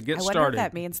need to get started. I wonder if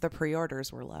that means the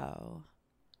pre-orders were low.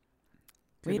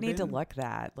 We need to look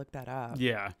that up.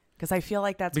 Yeah. Because I feel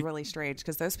like that's really strange.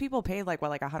 Because those people paid like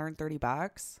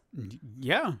 $130?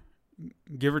 Yeah,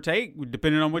 give or take,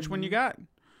 depending on which one you got.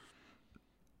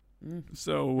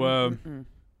 So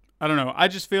I don't know. I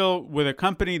just feel with a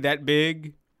company that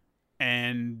big,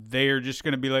 and they're just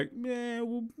going to be like, "Yeah,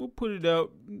 we'll put it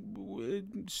out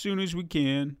as soon as we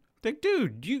can." Like,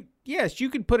 dude, you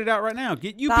can put it out right now.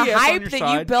 Get UPS on your side. The hype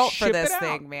that you built for this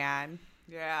thing, man.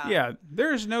 Yeah. Yeah,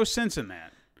 there's no sense in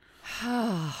that.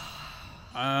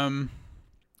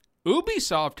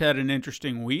 Ubisoft had an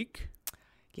interesting week.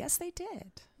 Yes, they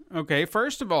did. Okay,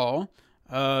 first of all,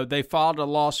 they filed a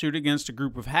lawsuit against a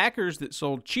group of hackers that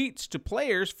sold cheats to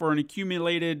players for an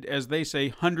accumulated, as they say,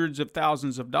 hundreds of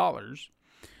thousands of dollars.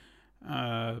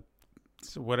 So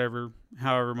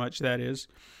however much that is.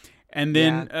 And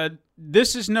then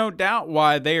this is no doubt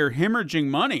why they are hemorrhaging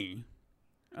money.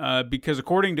 Because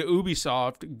according to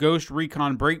Ubisoft, Ghost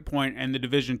Recon Breakpoint and The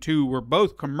Division 2 were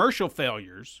both commercial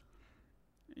failures.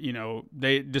 You know,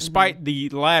 despite the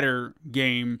latter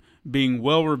game being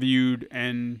well reviewed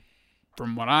and,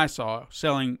 from what I saw,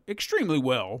 selling extremely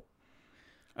well.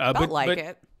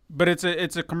 But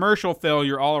it's a commercial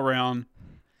failure all around.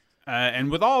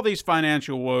 And with all these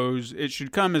financial woes, it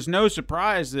should come as no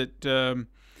surprise that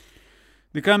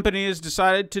the company has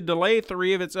decided to delay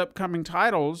 3 of its upcoming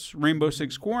titles, Rainbow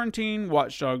Six Quarantine,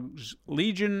 Watch Dogs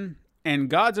Legion, and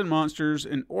Gods and Monsters,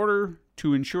 in order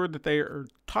to ensure that they are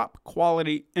top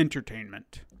quality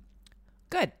entertainment.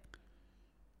 Good.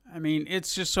 I mean,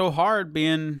 it's just so hard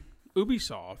being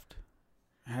Ubisoft,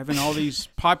 having all these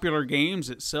popular games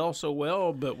that sell so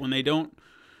well, but when they don't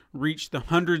reach the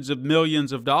hundreds of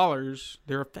millions of dollars,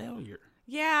 they're a failure.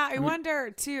 Yeah, I wonder,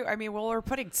 too. I mean, we're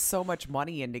putting so much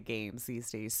money into games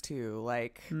these days, too.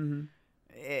 Like,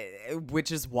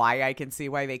 which is why I can see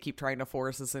why they keep trying to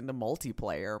force us into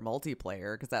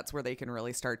multiplayer, because that's where they can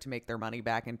really start to make their money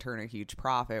back and turn a huge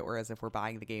profit. Whereas if we're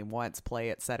buying the game once, play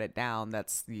it, set it down,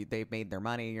 they've made their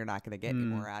money. You're not going to get any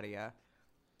more out of you.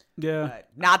 Yeah. But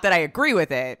not that I agree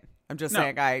with it. I'm just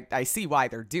saying I see why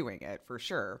they're doing it, for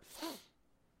sure.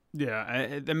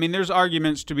 Yeah, I mean, there's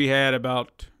arguments to be had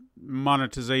about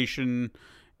monetization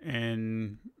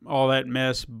and all that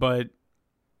mess, but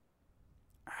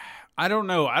I don't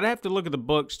know. I'd have to look at the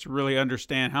books to really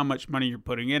understand how much money you're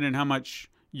putting in and how much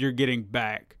you're getting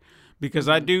back, because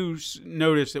I do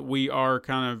notice that we are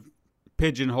kind of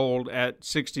pigeonholed at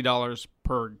 $60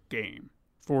 per game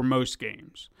for most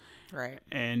games. Right.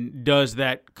 And does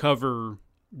that cover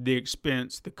the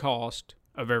expense, the cost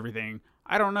of everything?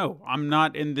 I don't know. I'm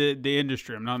not in the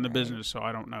industry. I'm not in the business, so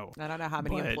I don't know. I don't know how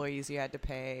many employees you had to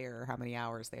pay or how many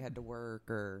hours they had to work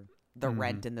or the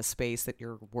rent in the space that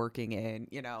you're working in.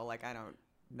 You know, like, I don't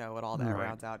know what all that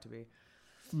rounds out to be.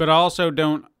 But I also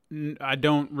don't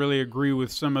really agree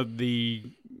with some of the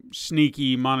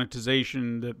sneaky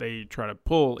monetization that they try to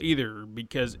pull either,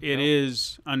 because it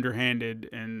is underhanded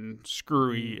and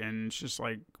screwy, and it's just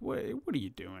like, what are you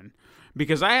doing?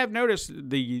 Because I have noticed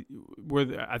I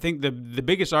think the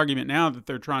biggest argument now that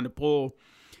they're trying to pull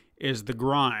is the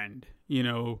grind. You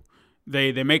know,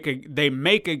 they make a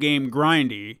game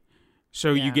grindy,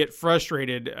 so you get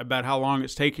frustrated about how long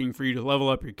it's taking for you to level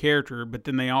up your character. But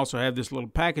then they also have this little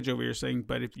package over here saying,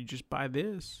 but if you just buy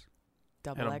this,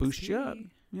 that'll boost you up.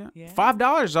 Yeah.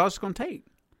 $5 is all it's going to take.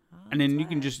 And then you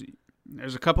can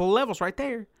there's a couple of levels right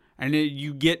there. And then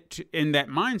you get in that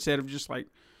mindset of just like,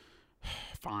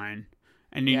 fine.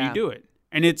 And then you do it.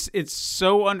 And it's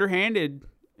so underhanded.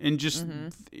 And just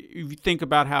if you think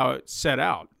about how it's set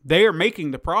out, they are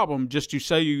making the problem just to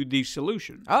sell you the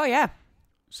solution. Oh, yeah.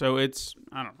 So it's,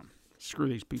 I don't know, screw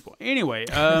these people. Anyway,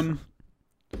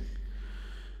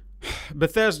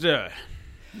 Bethesda.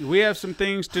 We have some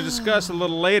things to discuss a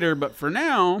little later, but for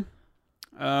now,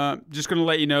 just going to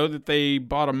let you know that they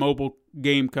bought a mobile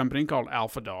game company called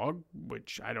AlphaDog,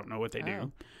 which I don't know what they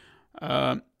do.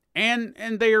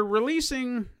 And they are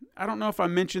releasing, I don't know if I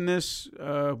mentioned this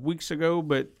weeks ago,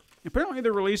 but apparently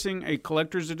they're releasing a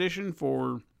collector's edition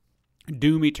for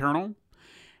Doom Eternal.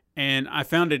 And I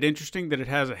found it interesting that it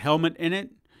has a helmet in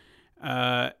it,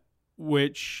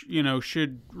 which, you know,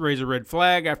 should raise a red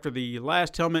flag after the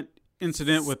last helmet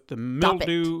incident with the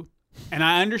mildew. And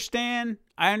I understand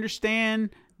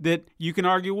that you can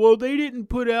argue, well, they didn't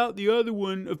put out the other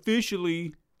one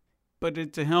officially, but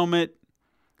it's a helmet,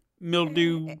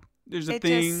 mildew, there's a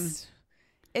thing.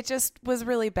 It just was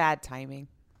really bad timing.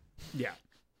 Yeah.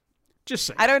 Just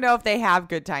saying. I don't know if they have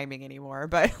good timing anymore,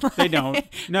 but They don't.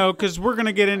 No, because we're going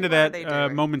to get into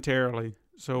that momentarily.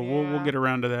 So we'll get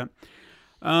around to that.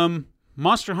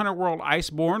 Monster Hunter World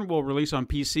Iceborne will release on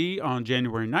PC on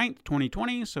January 9th,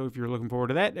 2020. So if you're looking forward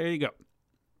to that, there you go.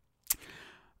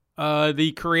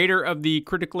 The creator of the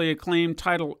critically acclaimed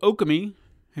title Okami.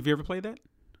 Have you ever played that?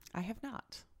 I have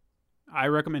not. I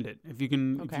recommend it. If you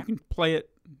can play it,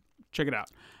 check it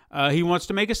out. He wants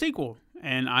to make a sequel,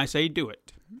 and I say do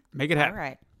it. Make it happen. All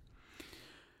right.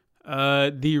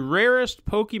 The rarest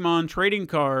Pokemon trading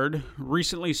card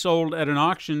recently sold at an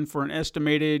auction for an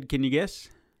estimated, can you guess?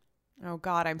 Oh,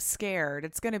 God, I'm scared.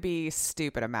 It's going to be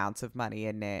stupid amounts of money,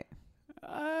 isn't it?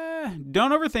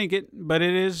 Don't overthink it, but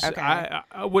it is. Okay.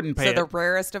 I wouldn't pay it. So the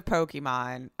rarest of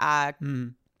Pokemon,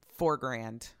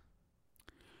 $4,000.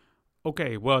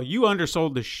 Okay, well, you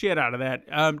undersold the shit out of that.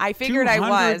 I figured I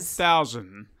was.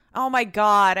 200,000. Oh, my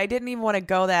God. I didn't even want to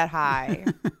go that high.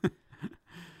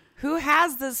 Who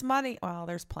has this money? Well,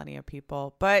 there's plenty of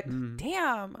people, but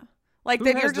damn. Like, Who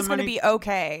then has you're the just going to money? be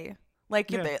okay. Like,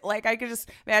 Yeah. like I could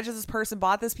just imagine this person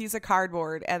bought this piece of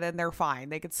cardboard and then they're fine.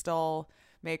 They could still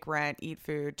make rent, eat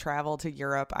food, travel to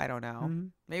Europe. I don't know.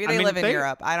 Maybe they live in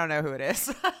Europe. I don't know who it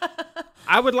is.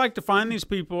 I would like to find these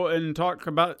people and talk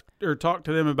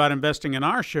to them about investing in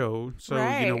our show,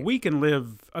 so we can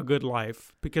live a good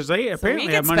life, because they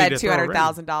apparently have money to throw around. We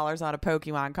can spend $200,000 on a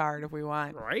Pokemon card if we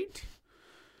want. Right.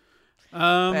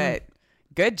 But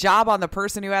good job on the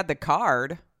person who had the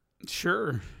card.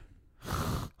 Sure.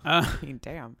 I mean,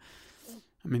 damn.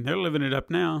 I mean, they're living it up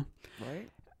now. Right.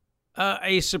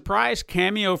 A surprise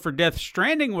cameo for Death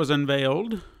Stranding was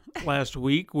unveiled last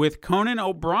week, with Conan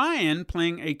O'Brien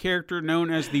playing a character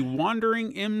known as the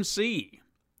Wandering MC,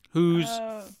 whose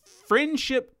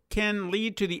friendship can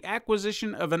lead to the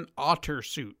acquisition of an otter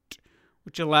suit,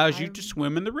 which allows you to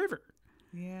swim in the river.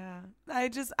 Yeah. I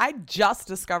just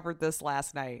discovered this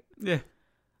last night. Yeah.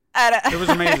 It was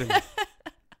amazing.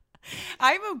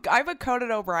 I'm a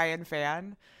Conan O'Brien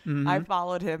fan. Mm-hmm. I've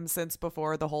followed him since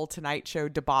before the whole Tonight Show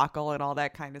debacle and all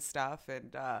that kind of stuff,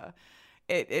 and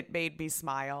it made me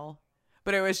smile.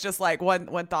 But it was just like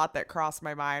one thought that crossed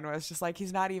my mind was just like,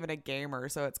 he's not even a gamer,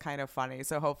 so it's kind of funny.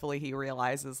 So hopefully he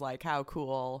realizes like how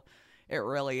cool it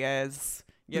really is.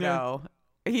 You know,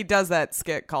 he does that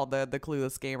skit called the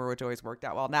Clueless Gamer, which always worked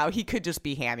out well. Now he could just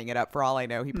be hamming it up for all I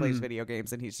know. He plays video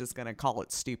games and he's just gonna call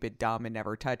it stupid, dumb, and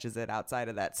never touches it outside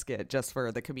of that skit just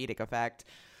for the comedic effect.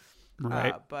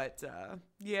 Right.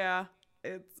 Yeah,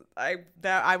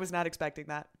 I was not expecting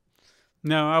that.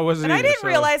 No, I wasn't. And either, I didn't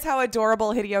realize how adorable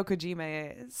Hideo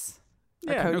Kojima is.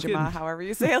 Yeah, or no Kojima, kidding. however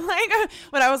you say it. Like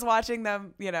when I was watching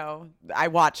them, I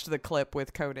watched the clip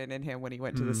with Conan and him when he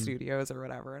went to the studios or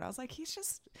whatever, and I was like, he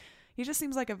just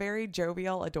seems like a very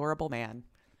jovial, adorable man.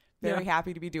 Very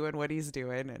happy to be doing what he's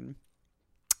doing, and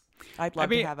I'd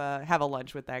love to have a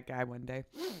lunch with that guy one day.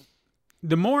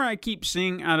 The more I keep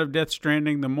seeing out of Death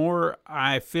Stranding, the more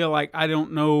I feel like I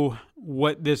don't know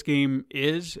what this game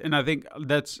is. And I think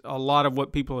that's a lot of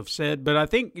what people have said. But I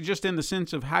think just in the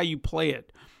sense of how you play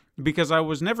it. Because I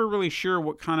was never really sure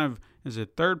what kind of, is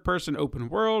it third-person open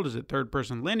world? Is it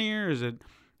third-person linear? Is it,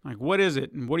 like, what is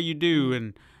it? And what do you do?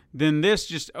 And then this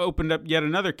just opened up yet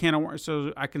another can of worms.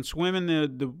 So I can swim in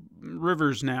the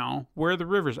rivers now. Where are the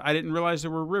rivers? I didn't realize there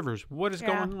were rivers. What is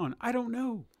going on? I don't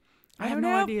know. I have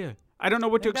no idea. I don't know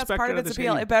what to expect that's part out of of its this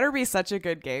appeal. game. It better be such a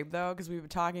good game, though, because we've been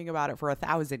talking about it for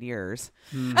 1,000 years.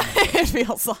 It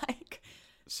feels like.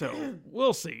 So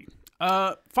we'll see.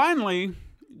 Finally,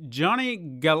 Johnny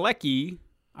Galecki,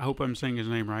 I hope I'm saying his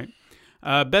name right,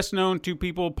 best known to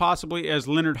people possibly as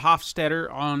Leonard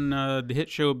Hofstadter on the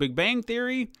hit show Big Bang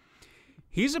Theory.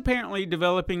 He's apparently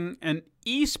developing an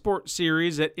esports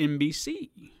series at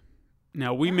NBC.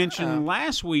 Now, we mentioned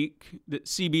last week that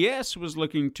CBS was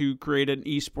looking to create an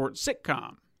esports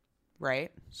sitcom.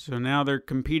 Right. So now they're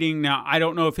competing. Now, I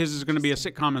don't know if his is going to be a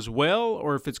sitcom as well,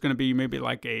 or if it's going to be maybe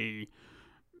like a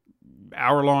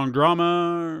hour-long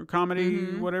drama,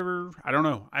 comedy, whatever. I don't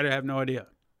know. I have no idea.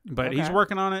 But he's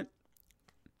working on it.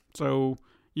 So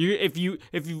if you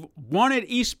wanted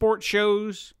esports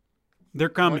shows, they're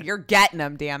coming. Well, you're getting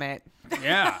them, damn it.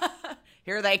 Yeah.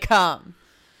 Here they come.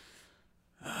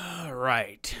 All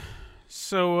right.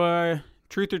 So,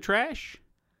 truth or trash?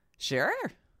 Sure.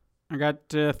 I got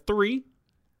 3.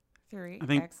 3.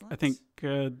 I think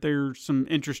there's some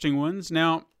interesting ones.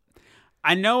 Now,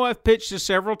 I know I've pitched this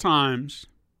several times,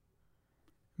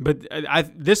 but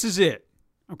this is it.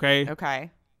 Okay.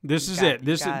 Okay. This is it.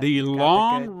 This is the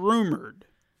long rumored,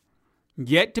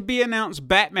 yet to be announced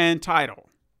Batman title.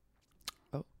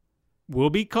 Will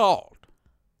be called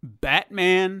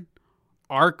Batman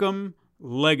Arkham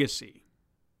Legacy.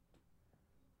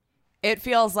 It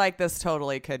feels like this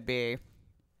totally could be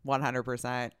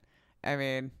 100%. I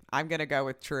mean, I'm going to go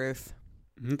with truth.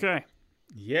 Okay.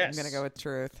 Yes. I'm going to go with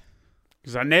truth.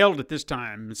 Because I nailed it this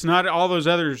time. It's not all those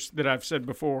others that I've said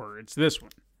before. It's this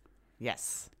one.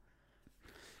 Yes.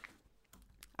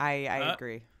 I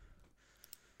agree.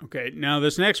 Okay. Now,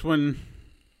 this next one,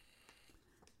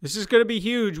 this is going to be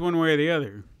huge one way or the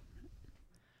other.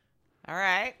 All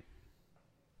right.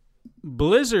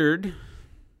 Blizzard.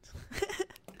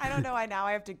 I don't know why now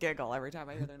I have to giggle every time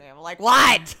I hear their name. I'm like,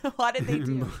 what? What did they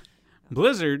do?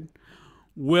 Blizzard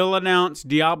will announce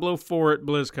Diablo 4 at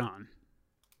BlizzCon.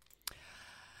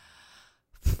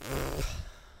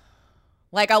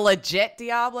 Like a legit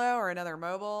Diablo or another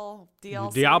mobile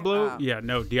DLC? Diablo? Yeah,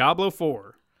 no, Diablo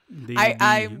 4.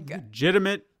 The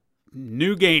legitimate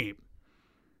new game.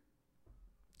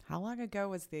 How long ago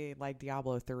was the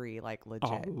Diablo 3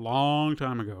 legit? A long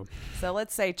time ago. So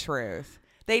let's say truth.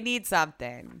 They need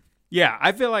something. Yeah,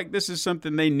 I feel like this is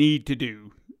something they need to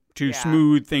do to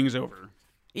smooth things over.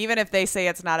 Even if they say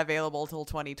it's not available till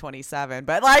 2027,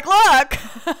 but look,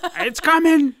 it's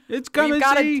coming. It's coming.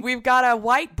 We've got a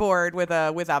whiteboard with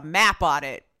a map on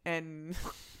it, and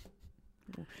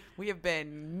we have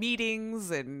been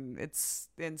meetings, and it's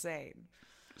insane.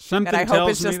 Something and I hope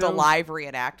it's tells just me, a live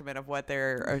reenactment of what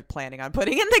they're planning on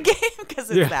putting in the game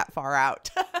because it's that far out.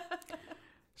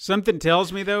 Something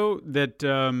tells me though that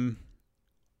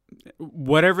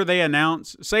whatever they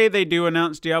announce, say they do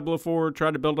announce Diablo 4,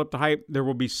 try to build up the hype, there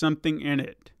will be something in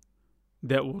it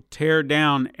that will tear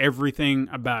down everything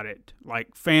about it.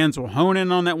 Like fans will hone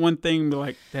in on that one thing and be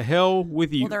like, the hell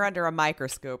with you. Well, they're under a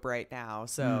microscope right now,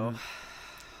 so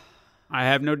I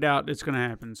have no doubt it's going to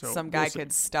happen. So some guy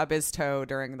could stub his toe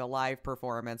during the live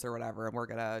performance or whatever, and we're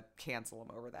going to cancel him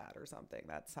over that or something.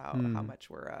 That's how much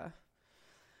we're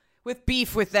with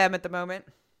beef with them at the moment.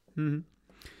 Mm-hmm.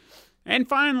 And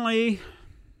finally,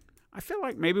 I feel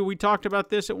like maybe we talked about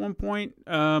this at one point,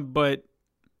 but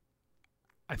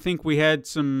I think we had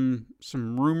some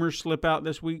rumors slip out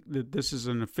this week that this is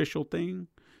an official thing.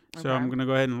 So I'm going to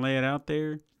go ahead and lay it out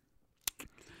there.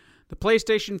 The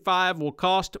PlayStation 5 will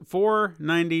cost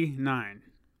 $499.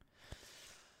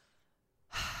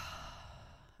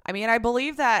 I mean, I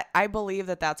believe that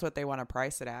that's what they want to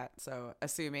price it at. So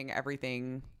assuming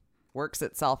everything works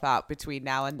itself out between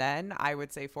now and then, I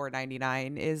would say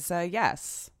 $499 is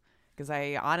yes, because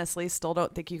I honestly still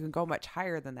don't think you can go much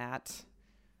higher than that.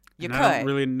 You could. I don't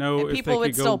really know and if people they would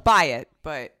could still go... buy it,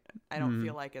 but I don't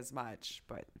feel like as much.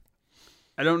 But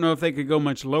I don't know if they could go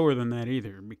much lower than that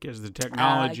either, because the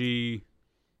technology.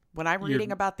 When I'm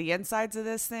reading about the insides of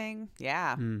this thing,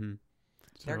 Mm-hmm.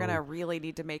 They're gonna really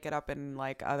need to make it up in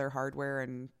other hardware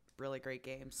and really great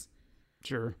games.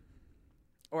 Sure.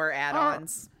 Or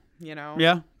add-ons. You know?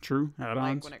 Yeah, true.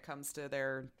 Add-ons. When it comes to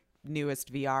their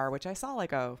newest VR, which I saw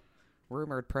a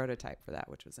rumored prototype for that,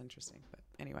 which was interesting. But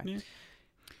anyway.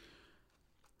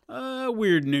 Yeah.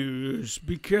 Weird news,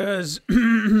 because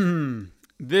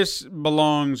this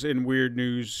belongs in weird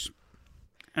news.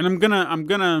 And I'm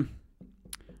gonna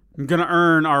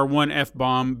earn our one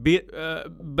F-bomb.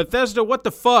 Bethesda, what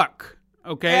the fuck?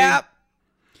 Okay? Yep.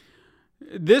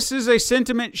 This is a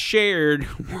sentiment shared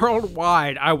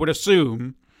worldwide, I would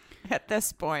assume. At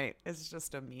this point, it's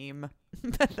just a meme.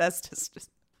 That's just...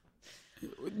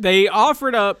 They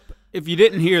offered up, if you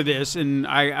didn't hear this, and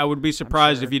I would be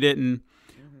surprised if you didn't,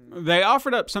 they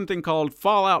offered up something called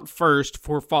Fallout First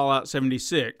for Fallout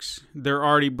 76, their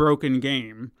already broken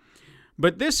game.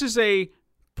 But this is a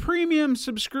premium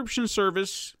subscription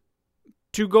service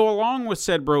to go along with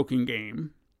said broken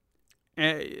game.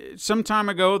 Some time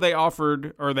ago, they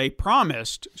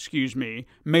promised,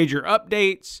 major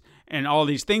updates and all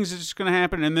these things that's going to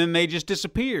happen, and then they just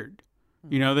disappeared.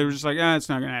 You know, they were just like, it's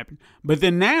not going to happen. But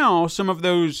then now, some of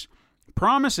those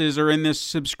promises are in this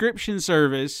subscription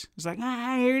service. It's like,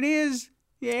 here it is.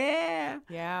 Yeah.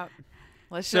 Yeah.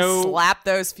 Let's just slap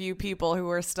those few people who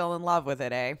are still in love with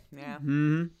it, eh? Yeah.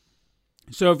 Mm-hmm.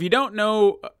 So if you don't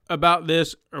know about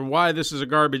this or why this is a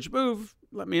garbage move,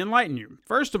 let me enlighten you.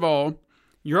 First of all,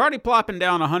 you're already plopping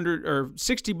down $100 or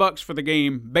 $60 for the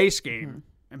game, base game,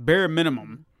 bare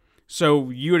minimum. So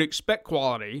you would expect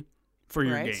quality for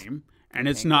your game, and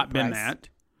it's not been that.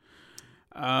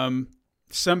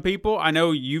 Some people, I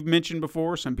know you've mentioned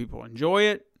before, some people enjoy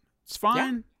it. It's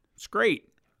fine. Yeah. It's great.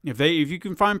 If you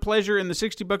can find pleasure in the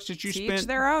 $60 that you spent, each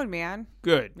their own, man.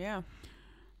 Good. Yeah.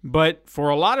 But for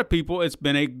a lot of people, it's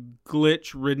been a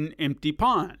glitch-ridden empty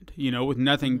pond, with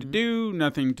nothing to do,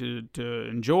 nothing to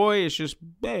enjoy. It's just,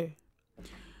 bleh.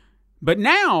 But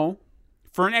now,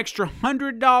 for an extra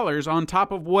 $100 on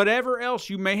top of whatever else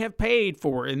you may have paid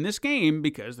for in this game,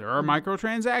 because there are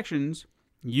microtransactions,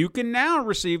 you can now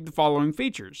receive the following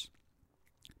features.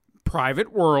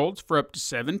 Private worlds for up to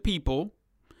 7 people,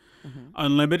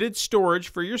 unlimited storage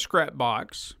for your scrap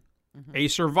box, a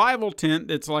survival tent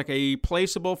that's like a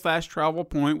placeable fast travel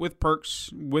point with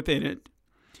perks within it,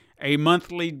 a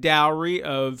monthly dowry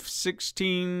of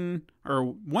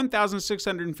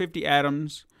 1,650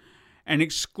 atoms, an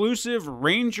exclusive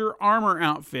Ranger armor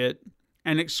outfit,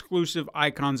 and exclusive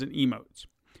icons and emotes.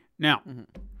 Now,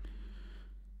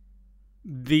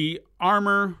 the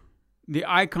armor, the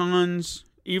icons,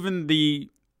 even the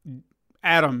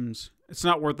atoms, it's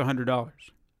not worth $100.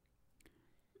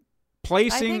 I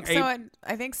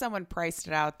think someone priced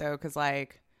it out though, because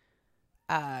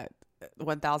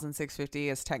 1,650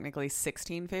 is technically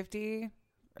 1,650.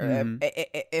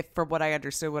 If from what I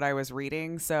understood, what I was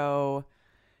reading, so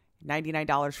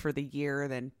 $99 for the year,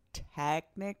 then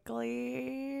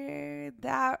technically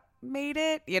that made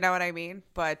it. You know what I mean?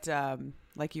 But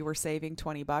you were saving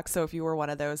 $20. So if you were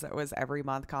one of those that was every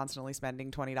month constantly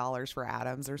spending $20 for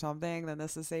atoms or something, then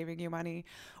this is saving you money,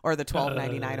 or the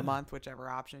 $12.99 a month, whichever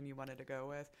option you wanted to go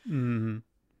with.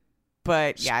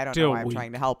 But yeah, I don't know why I'm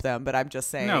trying to help them, but I'm just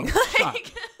saying. No,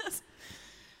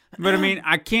 but I mean,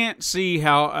 I can't see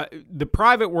how the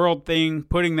private world thing,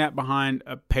 putting that behind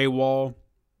a paywall,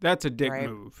 that's a dick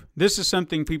move. This is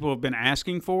something people have been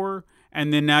asking for,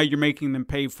 and then now you're making them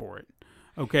pay for it.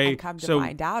 Okay, and come to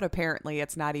find out, apparently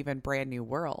it's not even brand new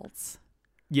worlds.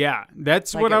 Yeah,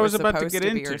 that's what I was about to get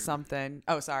into. Or something.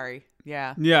 Oh, sorry.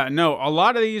 Yeah. Yeah, no, a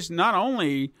lot of these, not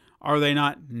only are they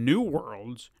not new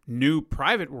worlds, new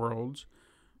private worlds,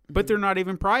 but they're not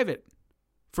even private.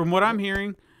 From what I'm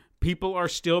hearing, people are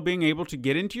still being able to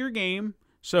get into your game,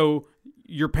 so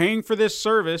you're paying for this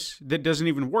service that doesn't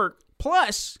even work.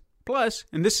 Plus,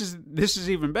 and this is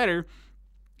even better,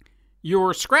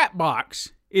 your scrap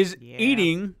box is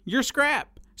eating your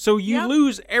scrap. So you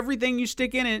lose everything you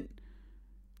stick in it.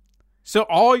 So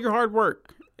all your hard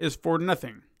work is for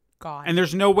nothing. Gone. And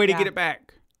there's no way to get it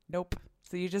back. Nope.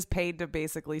 So you just paid to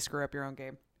basically screw up your own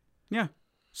game. Yeah.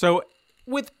 So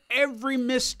with every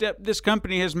misstep this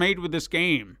company has made with this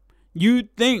game,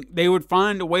 you'd think they would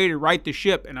find a way to right the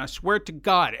ship. And I swear to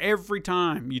God, every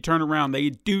time you turn around,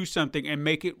 they do something and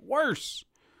make it worse.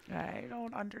 I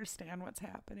don't understand what's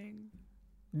happening.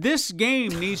 This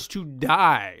game needs to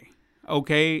die.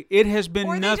 Okay, it has been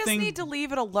nothing. Or they just need to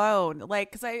leave it alone.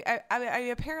 Because I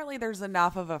apparently there's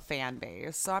enough of a fan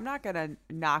base, so I'm not gonna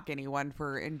knock anyone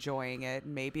for enjoying it.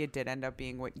 Maybe it did end up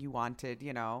being what you wanted.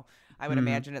 I would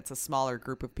imagine it's a smaller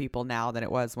group of people now than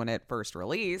it was when it first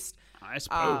released. I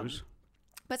suppose.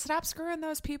 But stop screwing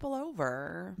those people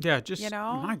over. Yeah, just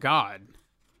my God.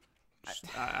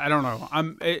 I don't know.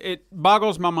 It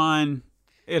boggles my mind.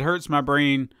 It hurts my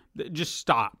brain. Just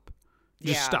stop.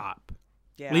 Just stop.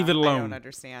 Yeah, leave it alone. I don't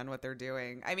understand what they're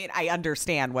doing. I mean, I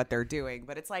understand what they're doing,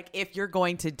 but it's like, if you're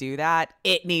going to do that,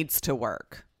 it needs to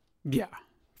work. Yeah,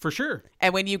 for sure.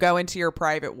 And when you go into your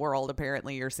private world,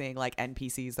 apparently you're seeing like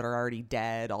NPCs that are already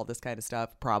dead, all this kind of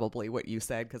stuff. Probably what you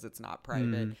said, because it's not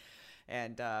private.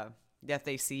 And if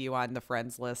they see you on the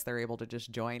friends list, they're able to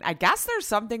just join. I guess there's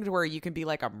something to where you can be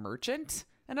like a merchant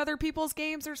in other people's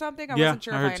games or something. I wasn't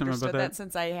sure if I understood that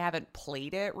since I haven't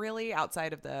played it really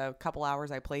outside of the couple hours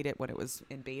I played it when it was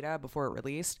in beta before it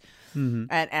released.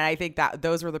 And I think that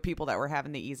those were the people that were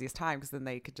having the easiest time, because then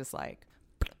they could just like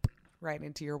right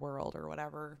into your world or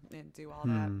whatever and do all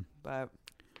that. But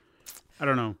I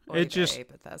don't know. It just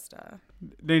Bethesda.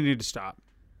 They need to stop.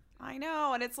 I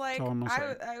know, and it's like I'm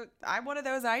one of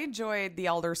those. I enjoyed the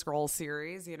Elder Scrolls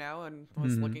series, and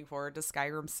was looking forward to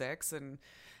Skyrim 6. And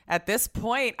at this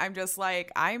point, I'm just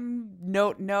like, I'm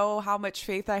know how much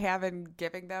faith I have in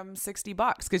giving them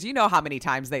 $60, because you know how many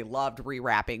times they loved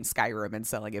rewrapping Skyrim and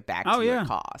selling it back to your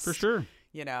cost. For sure.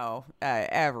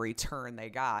 Every turn they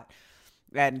got,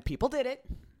 and people did it.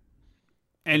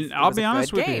 And I'll be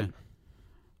honest with you,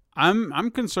 I'm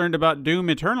concerned about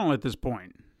Doom Eternal at this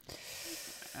point.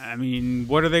 I mean,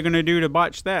 what are they going to do to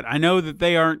botch that? I know that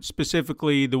they aren't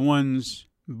specifically the ones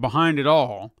behind it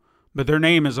all, but their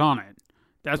name is on it.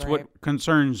 That's what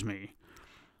concerns me.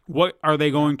 What are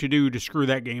they going to do to screw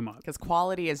that game up? Because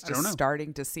quality is just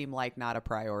starting to seem like not a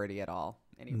priority at all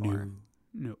anymore.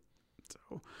 No.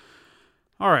 So,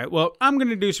 all right. Well, I'm going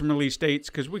to do some release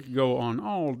dates because we could go on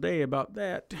all day about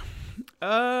that.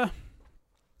 On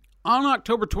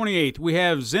October 28th, we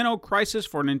have Xeno Crisis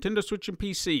for Nintendo Switch and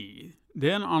PC.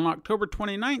 Then on October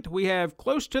 29th, we have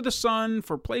Close to the Sun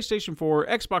for PlayStation 4,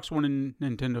 Xbox One, and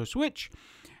Nintendo Switch.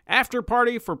 After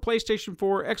Party for PlayStation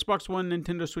 4, Xbox One,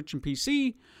 Nintendo Switch, and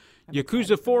PC.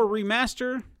 Yakuza 4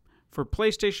 Remaster for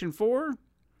PlayStation 4.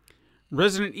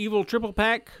 Resident Evil Triple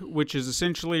Pack, which is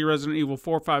essentially Resident Evil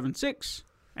 4, 5, and 6.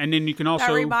 And then you can also...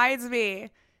 That reminds me.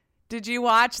 Did you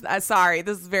watch... sorry,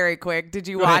 this is very quick. Did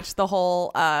you watch the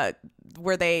whole...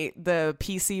 where the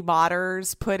PC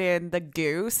modders put in the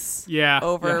goose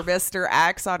over Mr.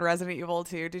 X on Resident Evil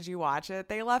 2? Did you watch it?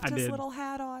 They left his little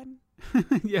hat on.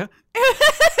 Yeah.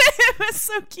 It was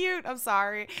so cute. I'm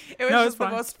sorry. It was just the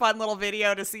fine. most fun little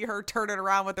video to see her turning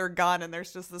around with her gun, and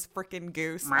there's just this freaking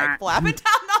goose like flapping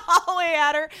down the hallway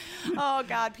at her. Oh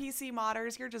God, PC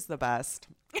modders, you're just the best.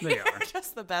 They You're are.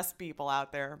 just the best people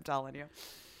out there. I'm telling you.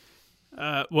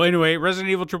 Well, anyway,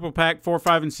 Resident Evil Triple Pack 4,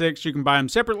 5, and 6. You can buy them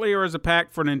separately or as a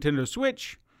pack for Nintendo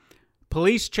Switch.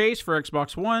 Police Chase for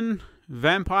Xbox One.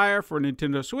 Vampire for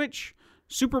Nintendo Switch.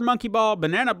 Super Monkey Ball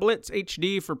Banana Blitz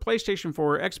HD for PlayStation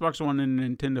 4, Xbox One, and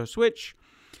Nintendo Switch.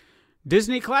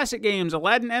 Disney Classic Games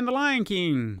Aladdin and the Lion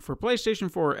King for PlayStation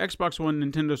 4, Xbox One,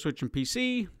 Nintendo Switch, and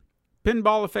PC.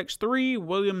 Pinball Effects 3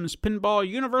 Williams Pinball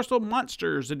Universal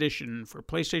Monsters Edition for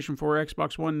PlayStation 4,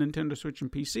 Xbox One, Nintendo Switch,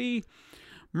 and PC.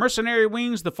 Mercenary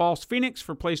Wings The False Phoenix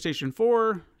for PlayStation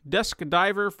 4. Dusk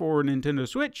Diver for Nintendo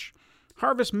Switch.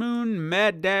 Harvest Moon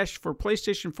Mad Dash for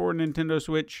PlayStation 4 and Nintendo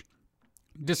Switch.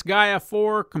 Disgaea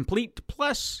 4 Complete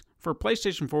Plus for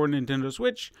PlayStation 4 and Nintendo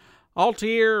Switch.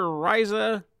 Altair,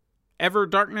 Ryza, Ever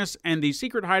Darkness, and The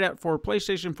Secret Hideout for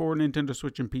PlayStation 4, Nintendo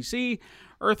Switch, and PC.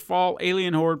 Earthfall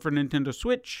Alien Horde for Nintendo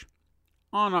Switch.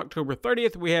 On October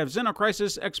 30th, we have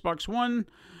Xenocrisis Xbox One.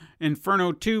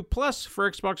 Inferno 2 Plus for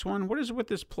Xbox One. What is it with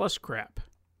this Plus crap?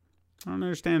 I don't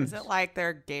understand. Is it like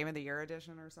their Game of the Year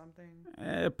edition or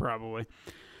something? Probably.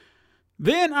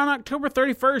 Then on October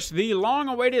 31st, the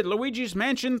long-awaited Luigi's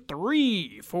Mansion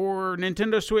 3 for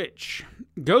Nintendo Switch.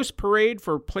 Ghost Parade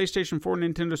for PlayStation 4,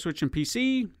 Nintendo Switch, and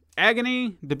PC.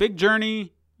 Agony, The Big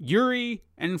Journey, Yuri,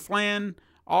 and Flan,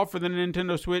 all for the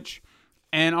Nintendo Switch.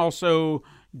 And also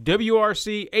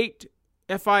WRC 8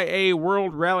 FIA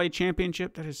World Rally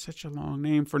Championship. That is such a long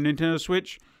name for Nintendo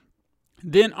Switch.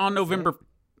 Then on November...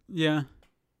 Yeah.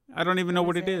 I don't even know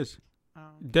what it is.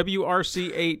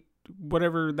 WRC 8,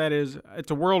 whatever that is.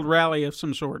 It's a world rally of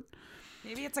some sort.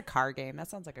 Maybe it's a car game. That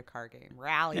sounds like a car game.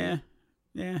 Rally.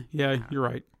 Yeah, you're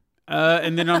right.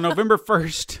 And then on November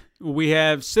 1st, we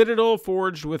have Citadel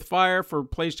Forged with Fire for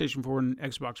PlayStation 4 and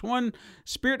Xbox One.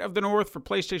 Spirit of the North for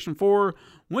PlayStation 4.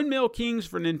 Windmill Kings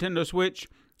for Nintendo Switch.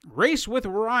 Race with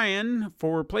Ryan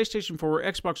for PlayStation 4,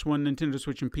 Xbox One, Nintendo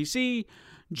Switch, and PC.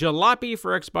 Jalopy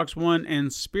for Xbox One,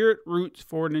 and Spirit Roots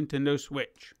for Nintendo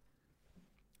Switch.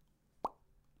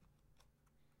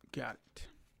 Got it.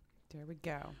 There we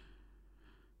go.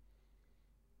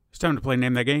 It's time to play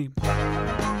Name That Game.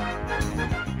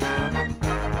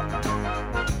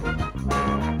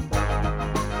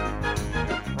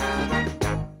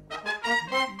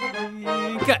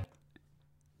 Cut.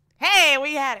 Hey,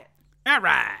 we had it. All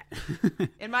right.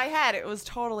 In my head, it was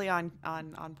totally on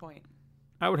point.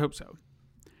 I would hope so.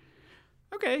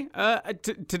 Okay.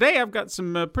 Today I've got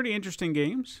some pretty interesting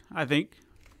games, I think.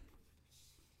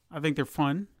 I think they're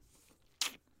fun.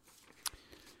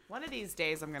 One of these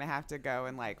days, I'm going to have to go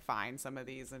and find some of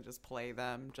these and just play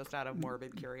them just out of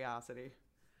morbid curiosity.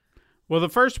 Well, the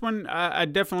first one I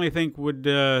definitely think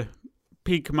would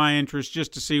pique my interest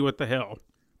just to see what the hell.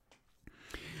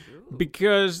 Ooh.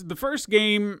 Because the first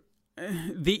game,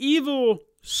 the evil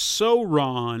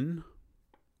Sauron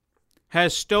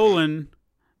has stolen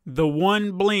the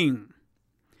one bling.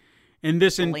 In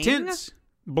this intense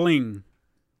bling.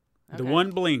 The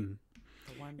one bling.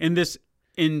 In this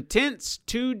intense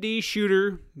 2D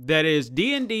shooter that is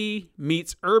D&D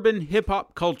meets urban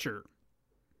hip-hop culture.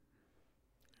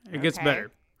 It gets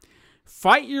better.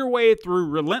 Fight your way through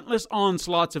relentless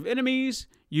onslaughts of enemies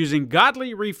using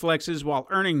godly reflexes while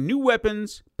earning new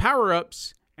weapons,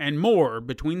 power-ups, and more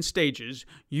between stages,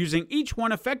 using each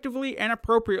one effectively and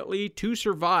appropriately to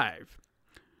survive.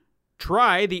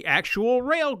 Try the actual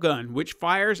railgun, which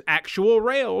fires actual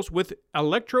rails with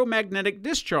electromagnetic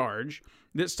discharge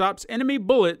that stops enemy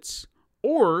bullets,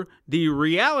 or the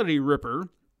Reality Ripper,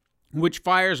 which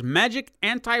fires magic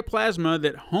anti-plasma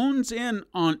that hones in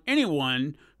on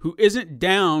anyone who isn't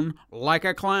down like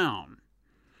a clown.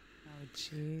 Oh,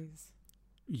 jeez.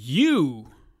 You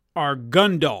are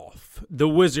Gundalf, the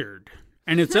wizard,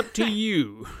 and it's up to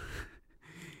you.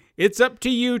 It's up to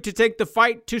you to take the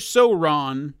fight to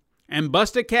Sauron and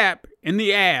bust a cap in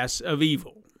the ass of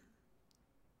evil.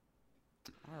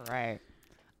 All right.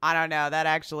 I don't know. That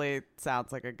actually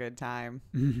sounds like a good time.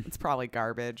 It's probably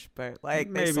garbage, but like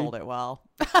Maybe. they sold it well.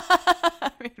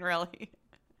 I mean, really.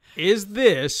 Is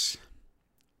this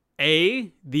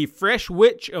A, the Fresh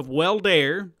Witch of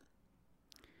Weldair,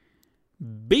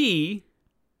 B,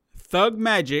 Thug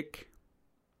Magic,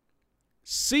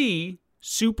 C,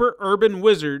 Super Urban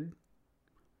Wizard,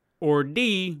 or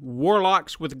D,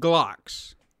 Warlocks with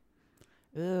Glocks?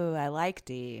 Ooh, I like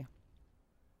D.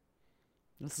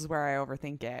 This is where I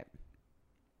overthink it.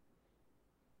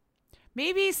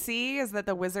 Maybe C, is that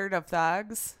the Wizard of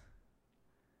Thugs?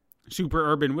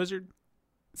 Super Urban Wizard?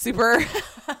 Super.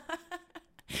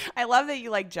 I love that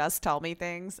you like just tell me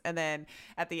things and then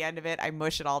at the end of it I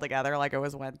mush it all together like it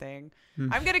was one thing.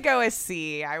 I'm gonna go with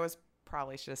C. I was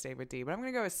probably should have stayed with D, but I'm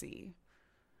gonna go with C.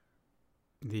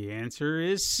 The answer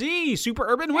is C, Super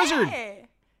Urban Wizard. Hey.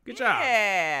 Good job.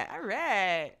 Yeah, all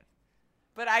right.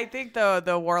 But I think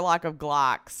the Warlock of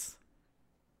Glocks,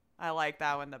 I like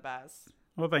that one the best.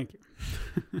 Well, thank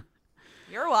you.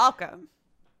 You're welcome.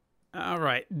 All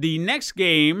right. The next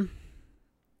game.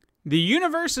 The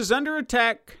universe is under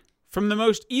attack from the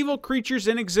most evil creatures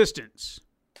in existence.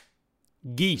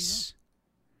 Geese.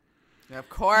 Of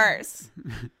course.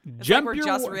 It's Jump like we're your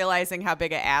just wa- realizing how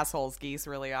big of assholes geese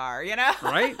really are, you know?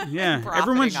 Right? Yeah. Profiting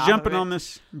Everyone's off jumping of it. on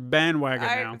this bandwagon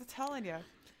now. I'm telling you.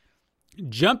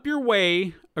 Jump your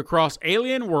way across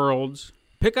alien worlds,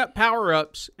 pick up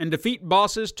power-ups, and defeat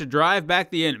bosses to drive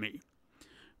back the enemy.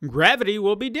 Gravity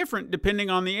will be different depending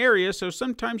on the area, so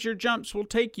sometimes your jumps will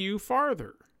take you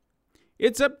farther.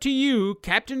 It's up to you,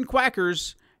 Captain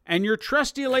Quackers, and your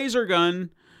trusty laser gun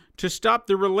to stop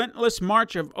the relentless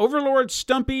march of Overlord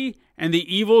Stumpy and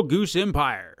the evil Goose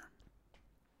Empire.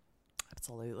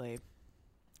 Absolutely.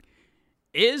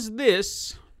 Is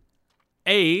this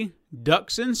A,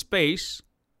 Ducks in Space,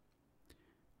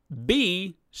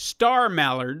 B, Star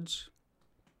Mallards,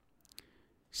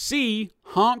 C,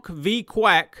 Honk v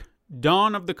Quack,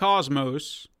 Dawn of the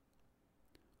Cosmos,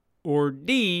 or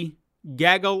D,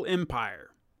 Gaggle Empire?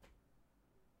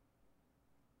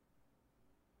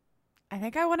 I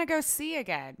think I want to go C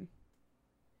again.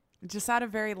 It just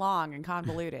sounded very long and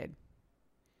convoluted.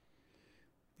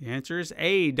 The answer is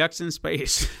A, Ducks in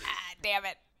Space. Damn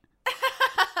it.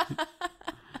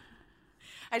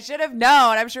 I should have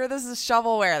known. I'm sure this is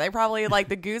shovelware. They probably, like,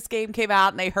 the Goose Game came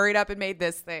out and they hurried up and made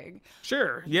this thing.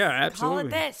 Sure, yeah, absolutely. Call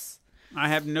it this. I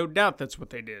have no doubt that's what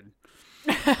they did.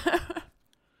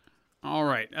 All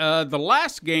right. The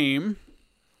last game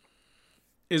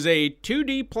is a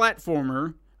 2D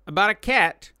platformer about a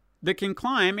cat that can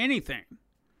climb anything.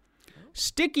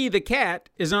 Sticky the cat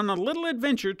is on a little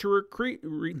adventure to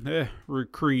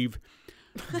retrieve.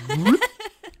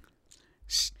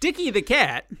 Sticky the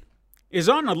cat is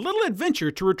on a little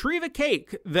adventure to retrieve a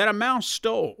cake that a mouse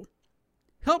stole.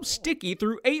 Help Sticky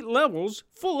through 8 levels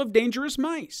full of dangerous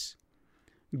mice.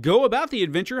 Go about the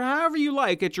adventure however you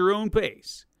like at your own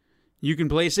pace. You can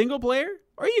play single player,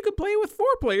 or you can play with 4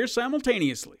 players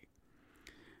simultaneously.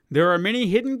 There are many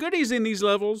hidden goodies in these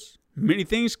levels. Many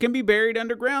things can be buried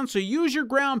underground, so use your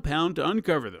ground pound to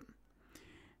uncover them.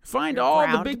 Find all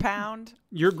the big pound.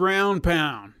 Your ground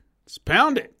pound. Just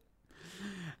pound it.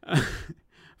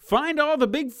 Find all the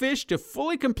big fish to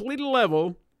fully complete a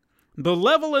level. The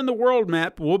level in the world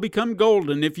map will become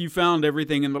golden if you found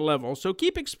everything in the level, so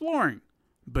keep exploring.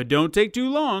 But don't take too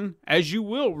long, as you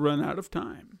will run out of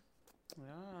time.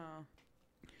 Oh.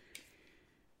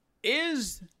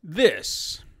 Is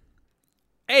this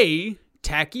A,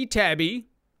 Tacky Tabby,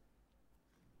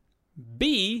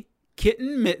 B,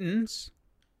 Kitten Mittens,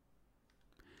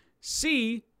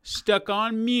 C, Stuck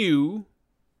on Mew,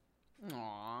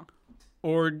 Aw.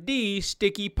 or D,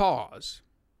 Sticky Paws?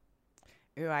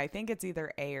 Ooh, I think it's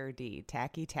either A or D.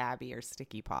 Tacky Tabby or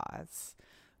Sticky Paws.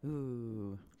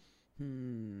 Ooh.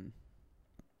 And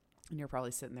you're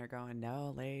probably sitting there going,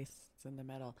 no, Lace, it's in the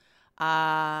middle.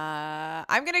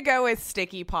 I'm going to go with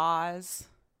Sticky Paws.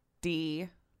 D.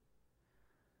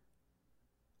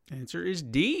 Answer is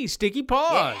D, Sticky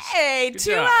Paws. Hey, Good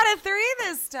 2 job. out of 3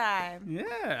 this time.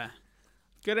 Yeah.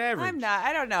 Good average.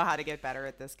 I don't know how to get better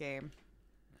at this game.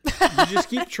 You just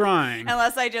keep trying.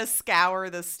 Unless I just scour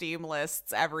the Steam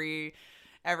lists every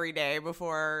day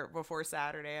before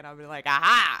Saturday, and I'll be like,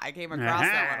 aha, I came across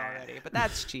that one already. But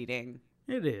that's cheating.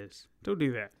 It is. Don't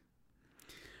do that.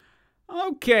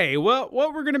 Okay, well,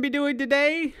 what we're going to be doing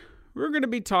today, we're going to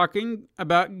be talking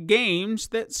about games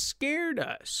that scared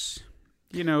us.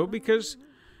 You know, because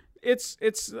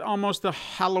it's almost the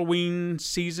Halloween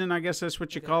season, I guess that's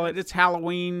what you call it. It's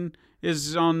Halloween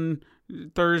is on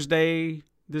Thursday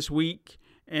this week.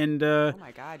 And Oh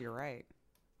my God, you're right.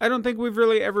 I don't think we've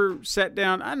really ever sat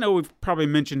down. I know we've probably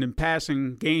mentioned in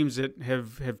passing games that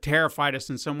have terrified us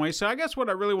in some way. So I guess what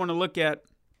I really want to look at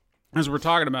as we're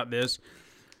talking about this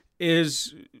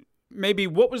is maybe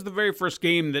what was the very first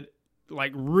game that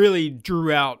like really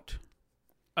drew out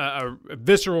a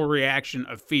visceral reaction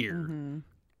of fear,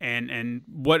 and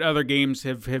what other games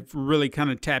have really kind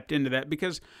of tapped into that.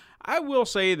 Because I will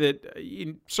say that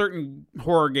in certain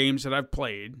horror games that I've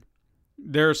played,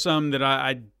 there are some that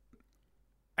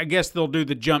I guess they'll do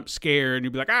the jump scare, and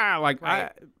you'll be like,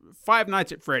 Five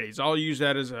Nights at Freddy's. I'll use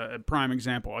that as a prime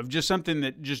example of just something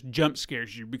that just jump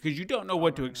scares you because you don't know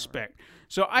what to expect.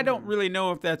 So I don't really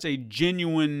know if that's a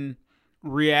genuine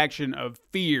reaction of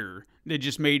fear that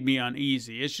just made me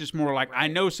uneasy. It's just more like, I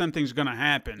know something's going to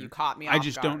happen. You caught me off I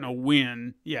just guard. don't know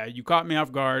when. Yeah, you caught me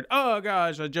off guard. Oh,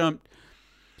 gosh, I jumped.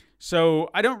 So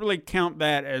I don't really count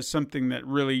that as something that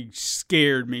really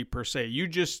scared me per se.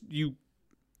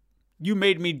 You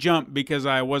made me jump because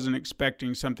I wasn't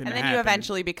expecting something to happen. And then you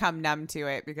eventually become numb to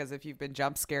it because if you've been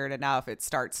jump scared enough, it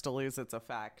starts to lose its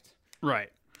effect.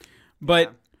 Right.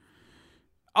 But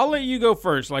I'll let you go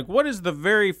first. Like, what is the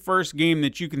very first game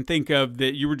that you can think of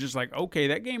that you were just like, okay,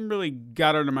 that game really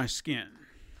got under my skin?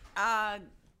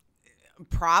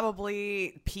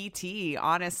 Probably PT,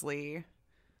 honestly.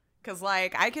 Because,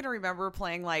 like, I can remember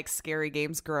playing, like, scary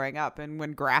games growing up, and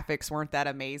when graphics weren't that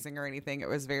amazing or anything, it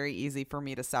was very easy for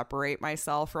me to separate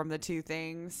myself from the two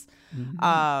things.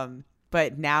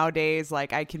 But nowadays,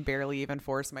 like, I can barely even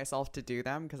force myself to do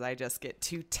them because I just get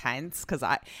too tense. Because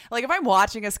if I'm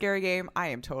watching a scary game, I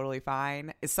am totally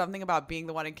fine. It's something about being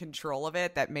the one in control of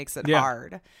it that makes it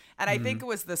hard. And I think it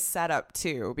was the setup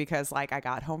too, because like I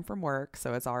got home from work,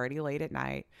 so it's already late at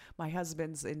night. My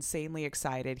husband's insanely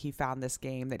excited. He found this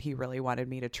game that he really wanted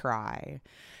me to try.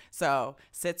 So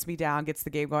sits me down, gets the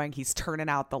game going. He's turning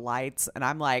out the lights, and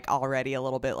I'm like already a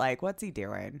little bit like, what's he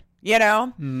doing? You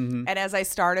know? And as I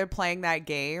started playing that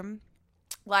game,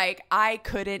 like I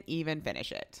couldn't even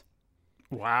finish it.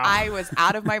 Wow. I was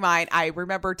out of my mind. I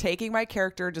remember taking my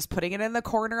character, just putting it in the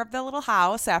corner of the little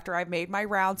house after I've made my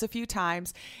rounds a few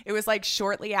times. It was like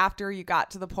shortly after you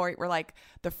got to the point where like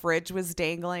the fridge was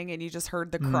dangling and you just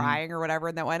heard the crying or whatever.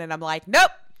 And that went, and I'm like,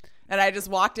 nope. And I just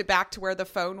walked it back to where the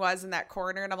phone was in that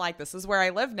corner. And I'm like, this is where I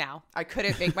live now. I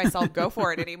couldn't make myself go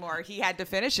for it anymore. He had to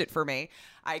finish it for me.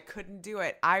 I couldn't do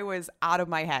it. I was out of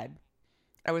my head.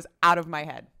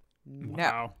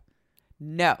 Wow.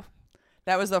 No.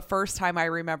 That was the first time I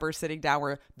remember sitting down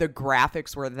where the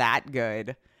graphics were that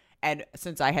good. And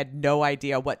since I had no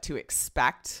idea what to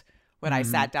expect when I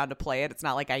sat down to play it, it's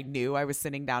not like I knew I was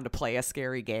sitting down to play a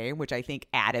scary game, which I think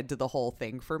added to the whole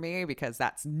thing for me because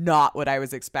that's not what I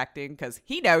was expecting because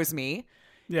he knows me.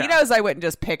 Yeah. He knows I wouldn't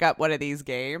just pick up one of these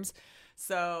games.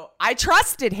 So I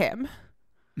trusted him.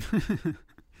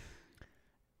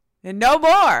 And no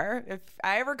more. If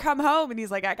I ever come home and he's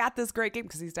like, I got this great game,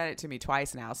 because he's done it to me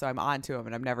twice now, so I'm on to him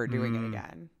and I'm never doing it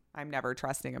again. I'm never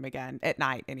trusting him again. At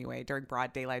night, anyway, during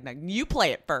broad daylight. Like, you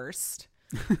play it first.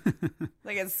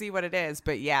 Like, and see what it is.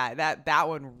 But yeah, that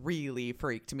one really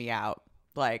freaked me out.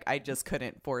 Like, I just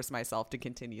couldn't force myself to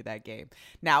continue that game.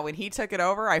 Now, when he took it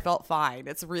over, I felt fine.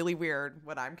 It's really weird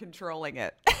when I'm controlling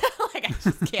it. Like, I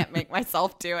just can't make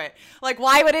myself do it. Like,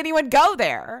 why would anyone go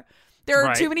there? There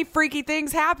are too many freaky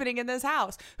things happening in this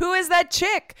house. Who is that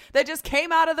chick that just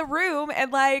came out of the room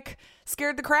and like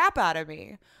scared the crap out of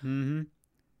me?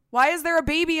 Why is there a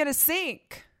baby in a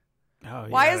sink?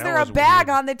 Why is there a bag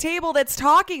on the table that's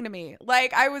talking to me?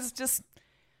 Like, I was just,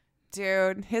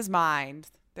 dude, his mind.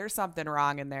 There's something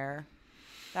wrong in there.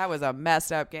 That was a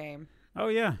messed up game. Oh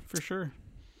yeah, for sure.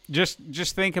 Just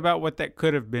think about what that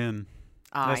could have been.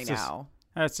 I know.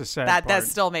 That's the sad part. That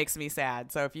still makes me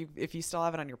sad. So if you still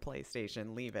have it on your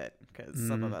PlayStation, leave it, because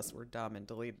some of us were dumb and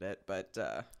deleted it. But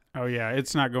oh yeah,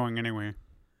 it's not going anywhere.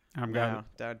 Don't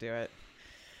do it.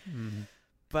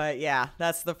 But yeah,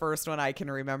 that's the first one I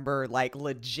can remember, like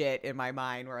legit in my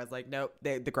mind, where I was like, nope,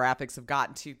 the graphics have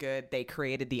gotten too good. They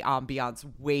created the ambiance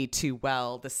way too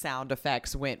well. The sound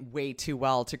effects went way too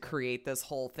well to create this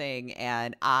whole thing,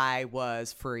 and I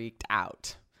was freaked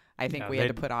out. I think we had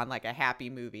to put on like a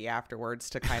happy movie afterwards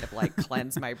to kind of like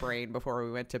cleanse my brain before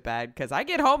we went to bed. Cause I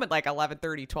get home at like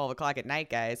 11:30, 12 o'clock at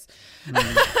night, guys.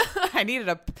 I needed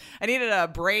a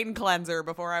brain cleanser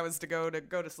before I was to go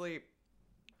to sleep.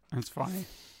 That's funny.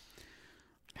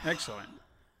 Excellent.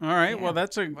 All right. Yeah. Well,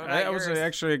 that was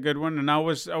actually a good one. And I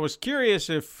was curious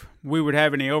if we would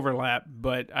have any overlap,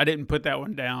 but I didn't put that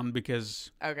one down because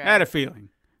I had a feeling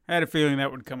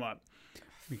that would come up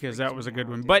because that was a good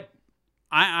one. But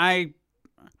I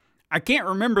I can't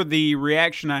remember the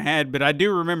reaction I had, but I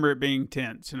do remember it being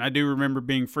tense, and I do remember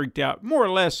being freaked out, more or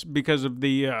less because of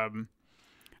the,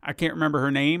 I can't remember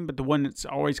her name, but the one that's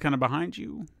always kind of behind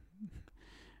you,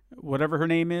 whatever her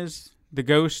name is, the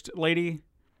ghost lady.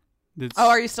 Oh,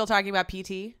 are you still talking about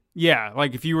PT? Yeah,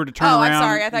 like if you were to turn around. Oh, I'm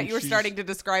sorry. I thought you were starting to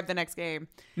describe the next game.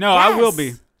 No, yes. I will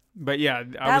be. But yeah,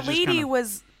 that lady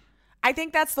was. I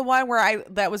think that's the one where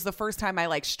that was the first time I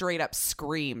like straight up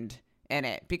screamed in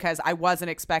it because I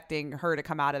wasn't expecting her to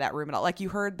come out of that room at all. Like you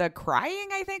heard the crying,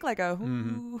 I think, like a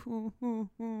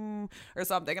hoo, or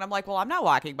something. And I'm like, well, I'm not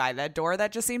walking by that door.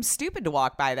 That just seems stupid to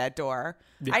walk by that door.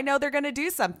 Yeah. I know they're going to do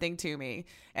something to me.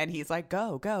 And he's like,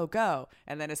 go, go, go.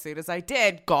 And then as soon as I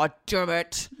did, God damn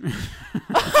it.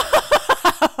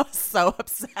 I was so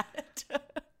upset.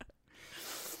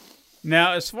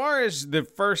 Now, as far as the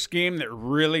first game that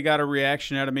really got a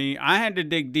reaction out of me, I had to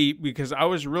dig deep because I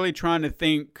was really trying to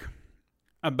think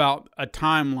about a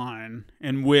timeline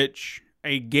in which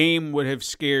a game would have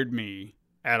scared me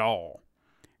at all.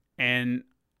 And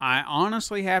I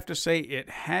honestly have to say it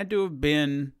had to have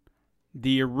been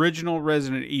the original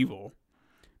Resident Evil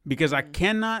because I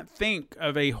cannot think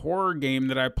of a horror game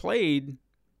that I played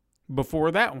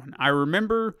before that one. I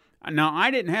remember, now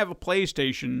I didn't have a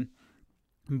PlayStation,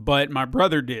 but my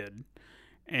brother did.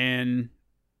 And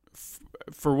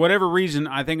for whatever reason,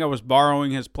 I think I was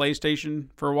borrowing his PlayStation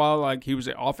for a while. Like he was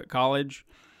off at college.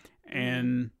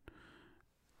 And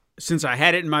since I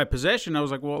had it in my possession, I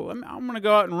was like, well, I'm going to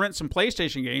go out and rent some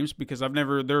PlayStation games because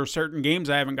there are certain games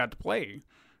I haven't got to play.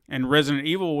 And Resident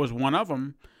Evil was one of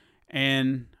them.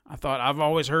 And I thought, I've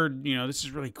always heard, this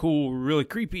is really cool, really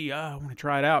creepy. I want to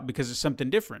try it out because it's something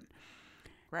different.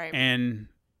 Right. And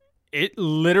it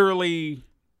literally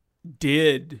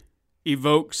did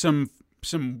evoke some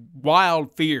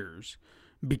wild fears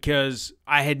because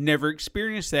I had never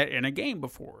experienced that in a game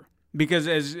before. Because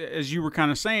as you were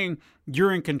kind of saying,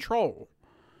 you're in control.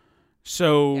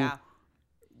 So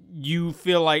you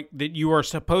feel like that you are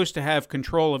supposed to have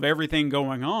control of everything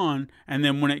going on. And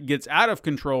then when it gets out of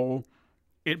control,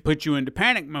 it puts you into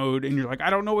panic mode. And you're like, I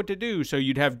don't know what to do. So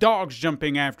you'd have dogs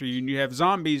jumping after you and you have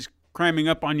zombies climbing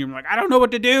up on you. I'm like, I don't know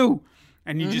what to do.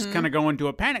 And you just kind of go into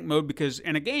a panic mode because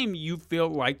in a game, you feel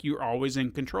like you're always in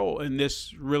control. And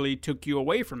this really took you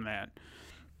away from that.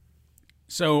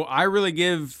 So I really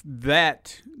give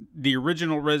the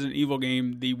original Resident Evil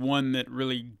game, the one that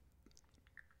really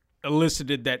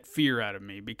elicited that fear out of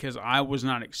me because I was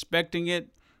not expecting it.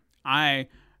 I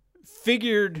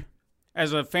figured,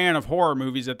 as a fan of horror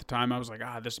movies at the time, I was like,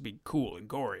 this would be cool and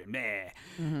gory and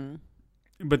meh.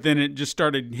 But then it just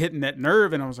started hitting that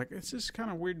nerve, and I was like, this is kind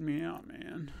of weirding me out,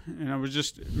 man. And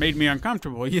it made me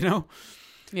uncomfortable,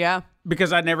 Yeah.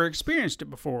 Because I'd never experienced it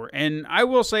before. And I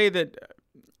will say that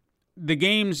the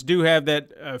games do have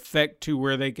that effect to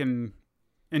where they can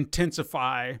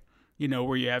intensify,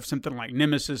 where you have something like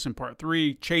Nemesis in Part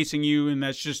 3 chasing you, and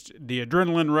that's just the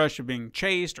adrenaline rush of being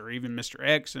chased, or even Mr.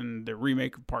 X in the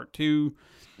remake of Part 2,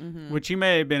 which he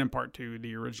may have been in Part 2,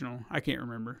 the original. I can't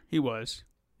remember. He was.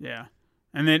 Yeah.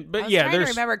 And then, but I was trying to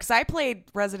remember because I played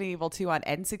Resident Evil 2 on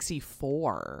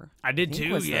N64. I did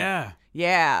too, yeah.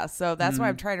 Yeah, so that's why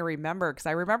I'm trying to remember because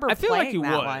I remember playing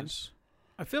that one.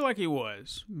 I feel like he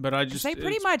was, but I just... They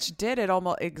pretty much did it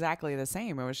almost exactly the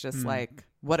same. It was just like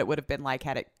what it would have been like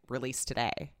had it released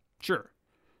today. Sure.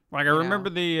 Like I remember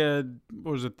the,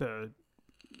 what was it, the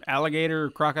alligator or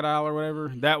crocodile or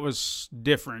whatever? That was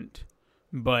different,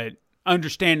 but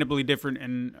understandably different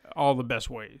in all the best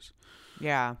ways.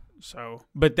 Yeah. So,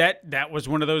 but that was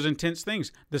one of those intense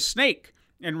things. The snake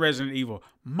in Resident Evil.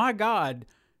 My God,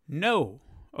 no.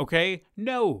 Okay?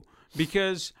 No.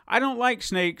 Because I don't like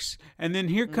snakes. And then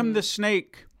here come the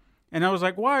snake. And I was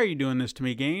like, why are you doing this to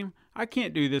me, game? I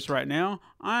can't do this right now.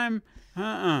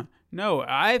 No,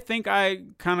 I think I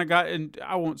kind of got,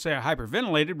 I won't say I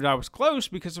hyperventilated, but I was close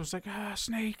because I was like,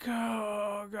 snake,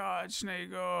 oh, God, snake,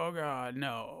 oh, God,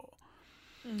 no.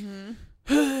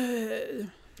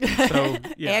 So,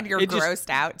 yeah. And you're grossed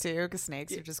out, too, because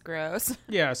snakes are just gross.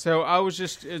 Yeah, so I was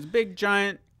just, it's a big,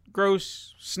 giant,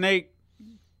 gross snake.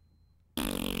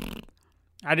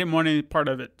 I didn't want any part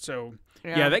of it, so,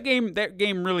 yeah, that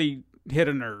game really hit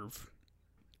a nerve.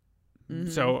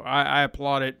 So I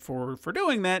applaud it for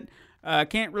doing that. I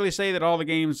can't really say that all the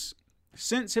games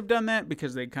since have done that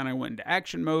because they kind of went into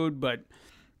action mode. But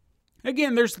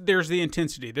again, there's the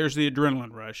intensity. There's the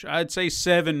adrenaline rush. I'd say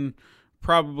 7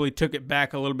 probably took it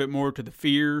back a little bit more to the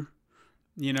fear,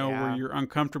 where you're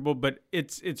uncomfortable. But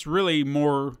it's really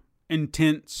more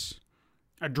intense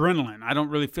adrenaline. I don't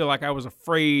really feel like I was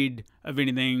afraid of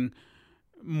anything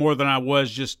more than I was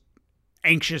just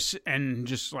anxious and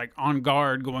just like on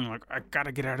guard, going like, I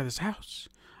gotta get out of this house.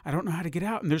 I don't know how to get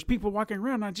out, and there's people walking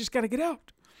around. I just gotta get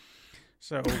out.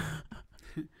 So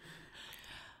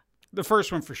the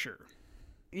first one for sure.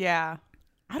 Yeah.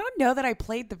 I don't know that I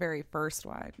played the very first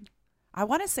one. I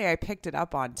want to say I picked it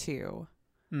up on 2.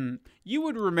 You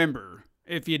would remember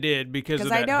if you did because of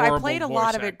that I know horrible I played a voice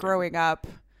lot of it acting. growing up,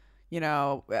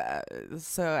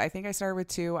 so I think I started with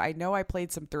 2. I know I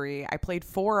played some 3. I played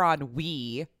 4 on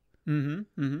Wii,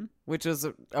 which was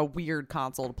a weird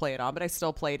console to play it on, but I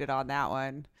still played it on that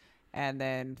one. And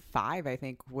then 5, I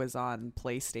think, was on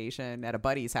PlayStation at a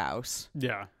buddy's house.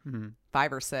 Yeah.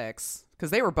 5 or 6,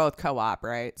 because they were both co-op,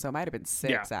 right? So it might have been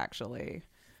 6 actually.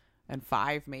 And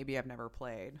 5, maybe I've never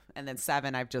played. And then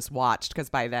 7, I've just watched because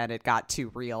by then it got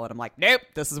too real. And I'm like, nope,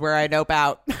 this is where I nope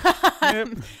out.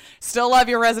 Yep. Still love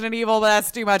your Resident Evil, but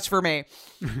that's too much for me.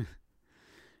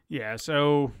 Yeah.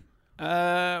 So,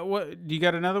 what? You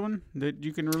got another one that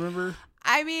you can remember?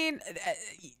 I mean,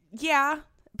 yeah.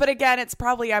 But again, it's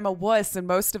probably I'm a wuss, and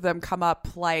most of them come up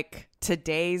like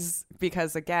today's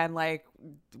because, again, like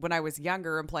when I was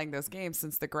younger and playing those games,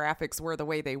 since the graphics were the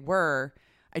way they were,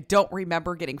 I don't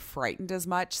remember getting frightened as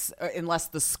much unless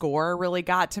the score really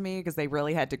got to me because they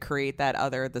really had to create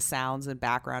the sounds and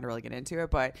background to really get into it.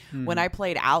 But when I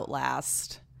played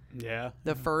Outlast,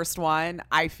 the first one,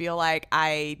 I feel like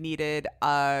I needed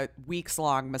a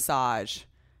weeks-long massage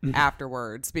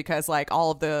afterwards because like all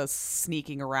of the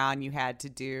sneaking around you had to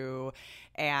do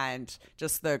and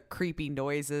just the creepy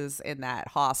noises in that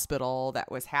hospital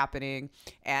that was happening.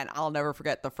 And I'll never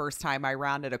forget the first time I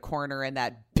rounded a corner and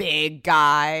that big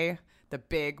guy, the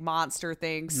big monster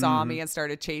thing, saw me and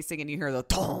started chasing, and you hear the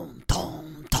tom,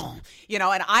 tom, tom,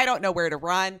 and I don't know where to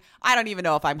run. I don't even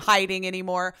know if I'm hiding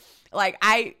anymore. Like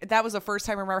that was the first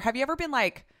time I remember. Have you ever been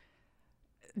like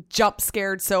jump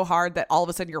scared so hard that all of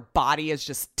a sudden your body is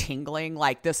just tingling?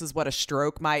 Like this is what a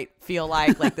stroke might feel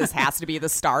like this has to be the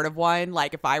start of one.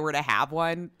 Like if I were to have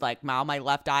one, like now my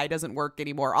left eye doesn't work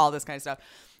anymore, all this kind of stuff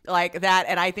like that.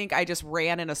 And I think I just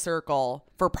ran in a circle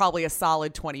for probably a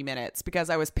solid 20 minutes because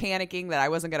I was panicking that I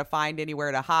wasn't going to find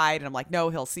anywhere to hide. And I'm like,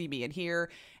 no, he'll see me in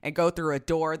here and go through a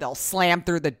door. They'll slam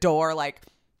through the door. Like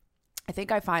I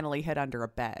think I finally hid under a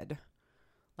bed.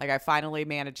 Like I finally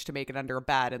managed to make it under a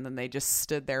bed, and then they just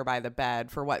stood there by the bed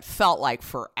for what felt like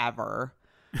forever.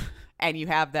 And you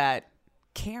have that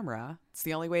camera. It's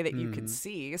the only way that you can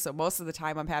see. So most of the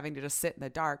time I'm having to just sit in the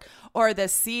dark. Or the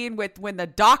scene with when the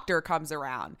doctor comes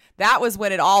around. That was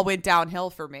when it all went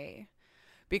downhill for me.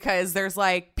 Because there's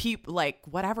like people, like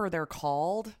whatever they're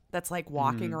called, that's like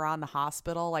walking around the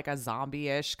hospital, like a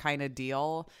zombie-ish kind of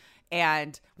deal.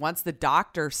 And once the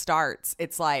doctor starts,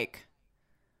 it's like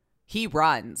he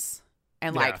runs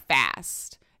and like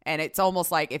fast. And it's almost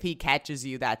like if he catches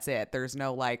you, that's it. There's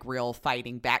no like real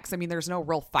fighting back. I mean, there's no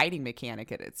real fighting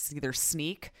mechanic. It's either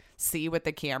sneak, see with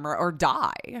the camera, or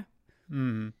die.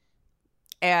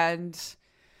 And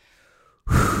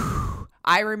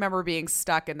I remember being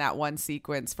stuck in that one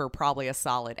sequence for probably a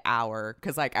solid hour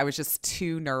because like I was just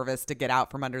too nervous to get out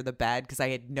from under the bed because I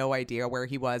had no idea where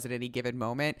he was at any given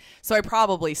moment. So I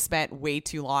probably spent way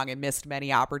too long and missed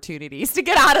many opportunities to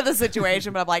get out of the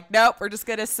situation. But I'm like, nope, we're just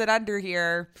gonna sit under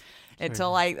here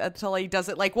until he does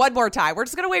it like one more time. We're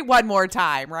just gonna wait one more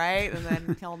time, right? And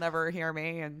then he'll never hear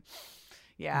me. And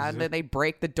and then they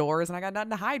break the doors and I got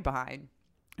nothing to hide behind.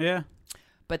 Yeah.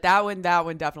 But that one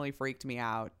definitely freaked me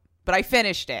out. But I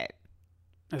finished it.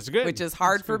 That's good. Which is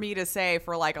hard for me to say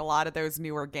for like a lot of those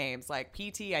newer games. Like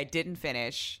PT, I didn't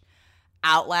finish.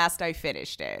 Outlast, I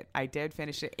finished it. I did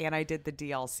finish it, and I did the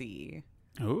DLC.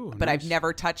 Oh, but nice. I've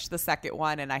never touched the second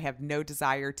one, and I have no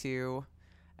desire to,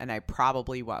 and I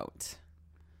probably won't.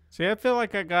 See, I feel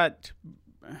like I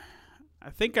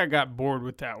think I got bored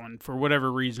with that one for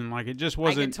whatever reason. Like it just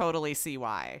wasn't. I can totally see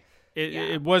why.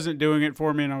 It wasn't doing it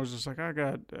for me, and I was just like,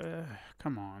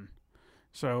 come on.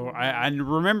 So I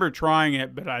remember trying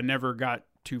it, but I never got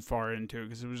too far into it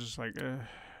because it was just like,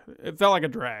 it felt like a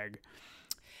drag.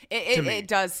 It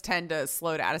does tend to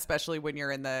slow down, especially when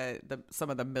you're in the some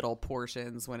of the middle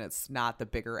portions when it's not the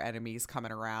bigger enemies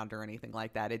coming around or anything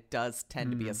like that. It does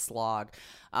tend to be a slog,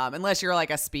 unless you're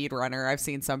like a speed runner. I've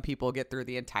seen some people get through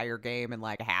the entire game in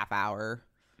like a half hour.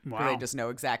 Wow. They just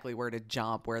know exactly where to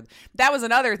jump. That was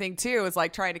another thing too. Is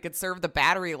like trying to conserve the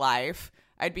battery life.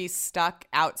 I'd be stuck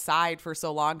outside for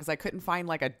so long because I couldn't find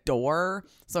like a door.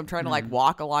 So I'm trying to like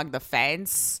walk along the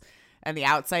fence and the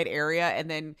outside area. And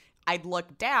then I'd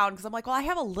look down because I'm like, well, I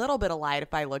have a little bit of light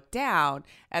if I look down.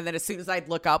 And then as soon as I'd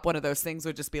look up, one of those things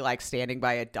would just be like standing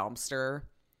by a dumpster,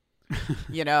 And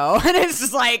it's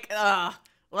just like, ugh.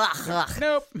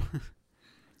 Nope.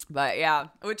 But yeah,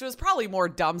 which was probably more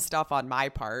dumb stuff on my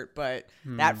part, but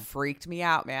that freaked me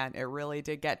out, man. It really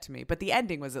did get to me. But the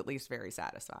ending was at least very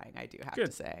satisfying, I do have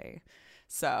to say.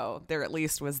 So there at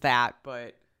least was that,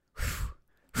 but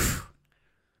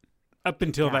up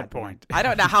until that point. I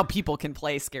don't know how people can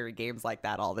play scary games like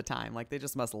that all the time. Like, they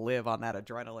just must live on that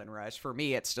adrenaline rush. For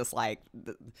me, it's just like,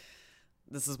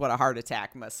 this is what a heart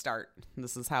attack must start.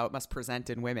 This is how it must present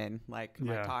in women. Like, am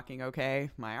I talking okay?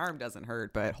 My arm doesn't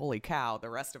hurt, but holy cow, the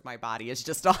rest of my body is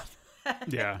just on.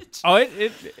 Yeah. Oh,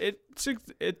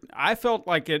 I felt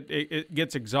like it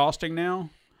gets exhausting now,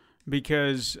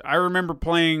 because I remember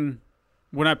playing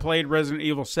when I played Resident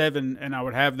Evil 7 and I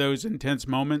would have those intense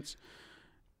moments.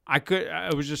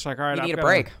 I was just like, all right, you need a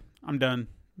break. I'm done,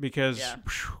 because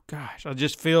whew, gosh, I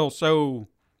just feel so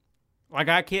like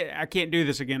I can't do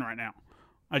this again right now.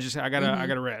 I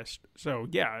gotta rest. So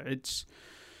yeah, it's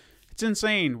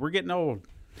insane. We're getting old.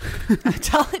 I'm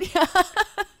telling you.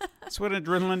 That's what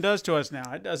adrenaline does to us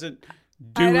now. It doesn't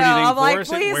do I know. anything I'm for like, us.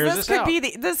 please, It wears this us could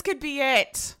out. this could be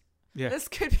it. Yeah. This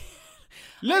could be.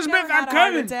 Elizabeth, I've never I'm had a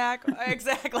heart coming. attack.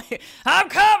 Exactly. I'm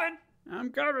coming. I'm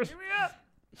coming. Give me up.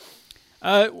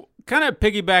 Kind of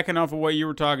piggybacking off of what you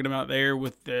were talking about there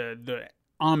with the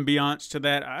ambiance to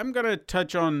that, I'm going to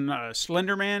touch on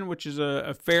Slender Man, which is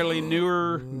a fairly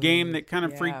newer game that kind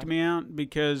of freaked me out,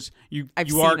 because I've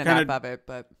you seen are enough kind of it,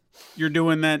 but you're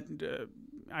doing that,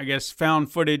 I guess,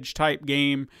 found footage type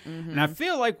game. And I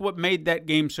feel like what made that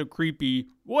game so creepy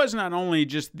was not only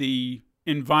just the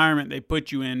environment they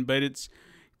put you in, but it's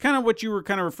kind of what you were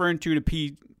kind of referring to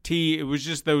PT. It was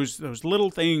just those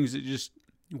little things that just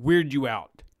weird you out.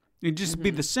 It'd just be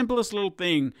the simplest little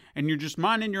thing, and you're just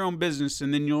minding your own business,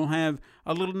 and then you'll have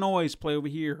a little noise play over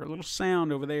here, a little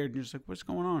sound over there, and you're just like, what's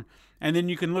going on? And then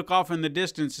you can look off in the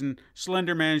distance, and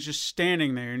Slender Man is just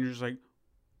standing there, and you're just like,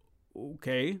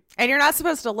 okay. And you're not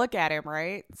supposed to look at him,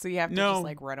 right? So you have to just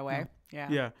like run away. Yeah.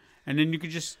 Yeah. And then you could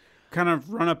just kind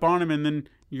of run up on him, and then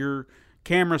your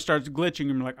camera starts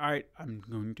glitching, and you're like, all right, I'm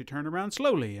going to turn around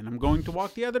slowly, and I'm going to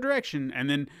walk the other direction. And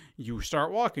then you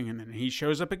start walking, and then he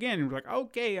shows up again, and you're like,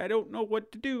 okay, I don't know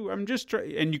what to do. I'm just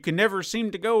and you can never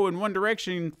seem to go in one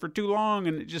direction for too long,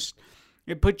 and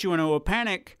it puts you in a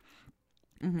panic.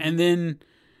 And then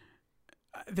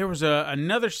there was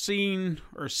another scene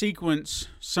or sequence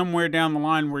somewhere down the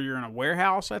line where you're in a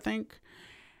warehouse, I think.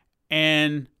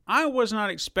 And I was not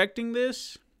expecting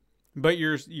this, but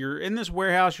you're in this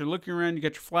warehouse, you're looking around, you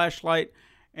got your flashlight,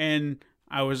 and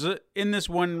I was in this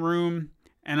one room,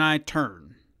 and I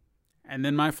turn, and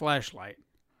then my flashlight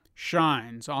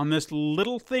shines on this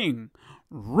little thing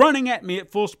running at me at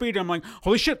full speed. I'm like,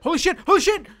 holy shit, holy shit, holy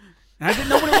shit! And I didn't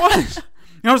know what it was.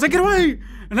 And I was like, get away!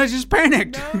 And I just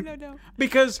panicked. No.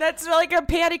 Because that's like I'm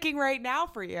panicking right now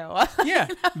for you. Yeah,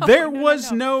 there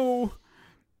was no.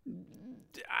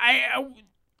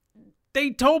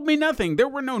 They told me nothing. There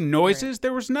were no noises. Right.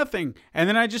 There was nothing. And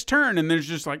then I just turned, and there's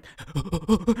just like,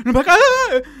 and I'm like,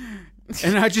 ah!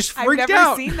 And I just freaked out. I've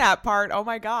never seen that part. Oh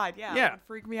my God. Yeah. It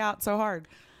freaked me out so hard.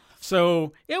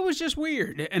 So it was just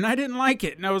weird, and I didn't like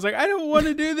it. And I was like, I don't want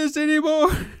to do this anymore.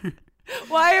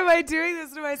 Why am I doing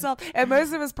this to myself? And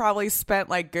most of us probably spent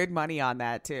like good money on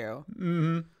that too.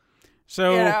 Mm-hmm.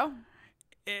 So, you know?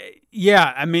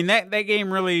 Yeah, I mean, that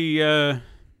game really, ooh,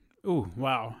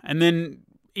 wow. And then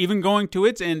even going to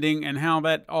its ending and how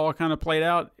that all kind of played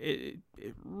out, it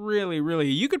really,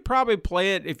 you could probably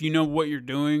play it if you know what you're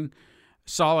doing.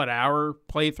 Solid hour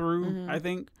playthrough, I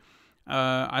think.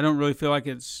 I don't really feel like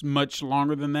it's much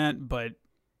longer than that, but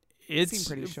it seemed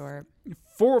pretty short.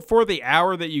 For the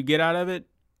hour that you get out of it,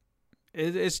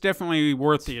 it's definitely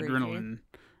worth the adrenaline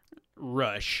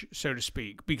rush, so to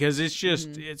speak, because it's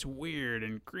just it's weird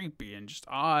and creepy and just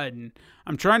odd. And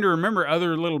I'm trying to remember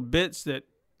other little bits that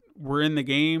were in the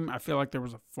game. I feel like there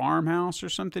was a farmhouse or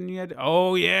something you had.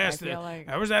 Oh yes,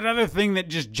 that was that other thing that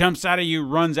just jumps out of you,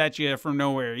 runs at you from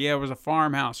nowhere. Yeah, it was a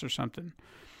farmhouse or something.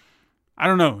 I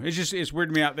don't know. It's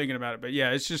weirded me out thinking about it. But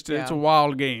yeah, it's a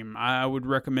wild game. I would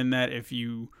recommend that if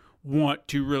you want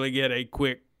to really get a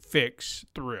quick fix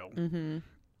thrill. You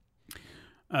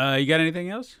got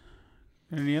anything else?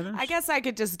 Any others? I guess I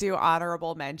could just do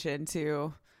honorable mention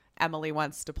to Emily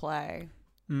Wants to Play.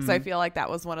 So I feel like that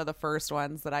was one of the first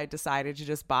ones that I decided to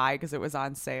just buy because it was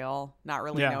on sale, not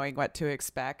really knowing what to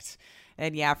expect.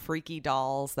 And yeah, freaky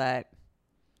dolls that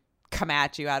come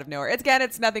at you out of nowhere.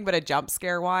 It's nothing but a jump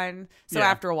scare one. So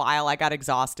after a while, I got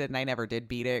exhausted and I never did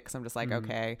beat it because I'm just like,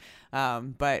 okay.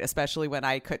 But especially when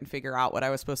I couldn't figure out what I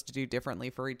was supposed to do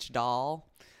differently for each doll.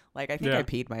 Like, I think I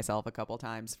peed myself a couple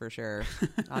times for sure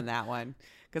on that one.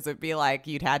 Because it'd be like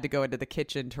you'd had to go into the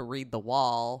kitchen to read the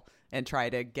wall. and try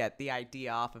to get the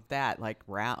idea off of that. Like,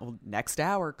 next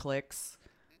hour clicks.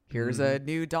 Here's a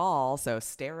new doll. So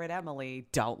stare at Emily.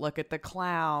 Don't look at the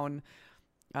clown.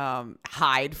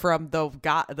 Hide from the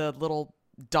little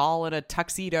doll in a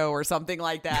tuxedo or something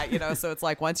like that, you know? So it's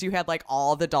like, once you had like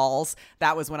all the dolls,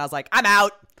 that was when I was like, I'm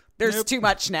out. There's too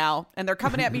much now. And they're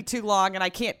coming at me too long. And I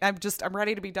can't, I'm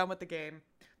ready to be done with the game.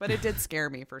 But it did scare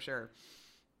me for sure.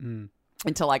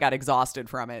 Until I got exhausted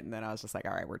from it. And then I was just like,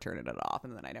 all right, we're turning it off.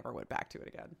 And then I never went back to it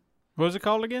again. What was it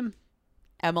called again?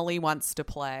 Emily Wants to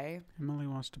Play. Emily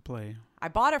Wants to Play. I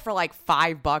bought it for like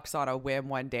 $5 on a whim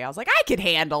one day. I was like, I could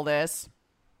handle this.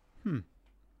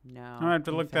 No. I have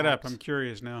to look that up. I'm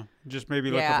curious now. Just maybe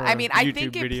look up a I mean, I YouTube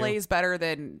think it video. plays better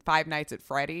than Five Nights at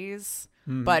Freddy's,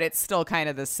 but it's still kind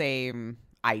of the same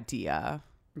idea.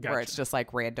 Gotcha. Where it's just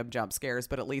like random jump scares,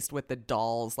 but at least with the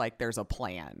dolls, like there's a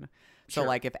plan. So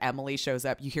like if Emily shows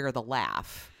up, you hear the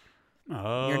laugh.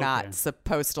 Oh, You're not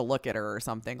supposed to look at her or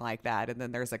something like that. And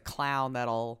then there's a clown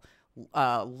that'll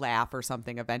laugh or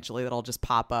something eventually that'll just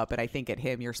pop up. And I think at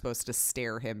him, you're supposed to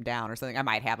stare him down or something. I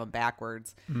might have him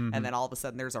backwards. And then all of a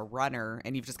sudden there's a runner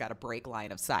and you've just got a break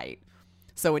line of sight.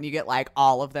 So when you get like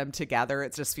all of them together,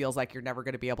 it just feels like you're never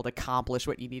going to be able to accomplish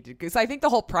what you need to do. Because I think the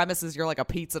whole premise is you're like a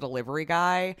pizza delivery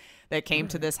guy that came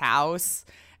to this house.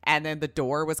 And then the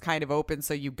door was kind of open,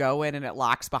 so you go in and it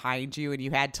locks behind you, and you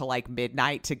had to like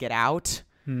midnight to get out.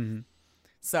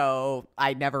 So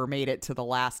I never made it to the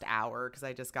last hour because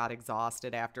I just got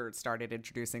exhausted after it started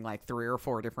introducing like 3 or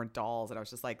 4 different dolls. And I was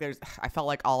just like, I felt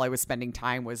like all I was spending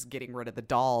time was getting rid of the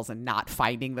dolls and not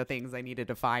finding the things I needed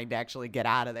to find to actually get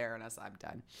out of there. And I'm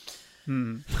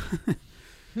done.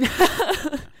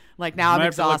 Like now I'm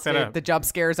exhausted. The jump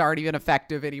scares aren't even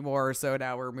effective anymore. So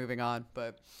now we're moving on.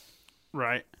 But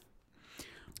right.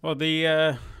 Well,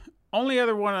 the only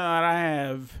other one that I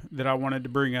have that I wanted to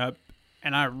bring up,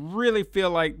 and I really feel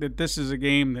like that this is a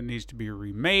game that needs to be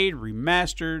remade,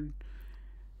 remastered.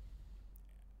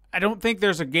 I don't think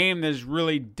there's a game that's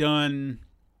really done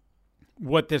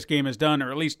what this game has done, or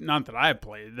at least not that I've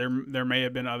played. There may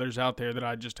have been others out there that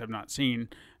I just have not seen.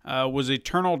 Was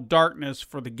Eternal Darkness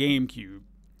for the GameCube.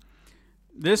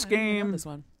 This game,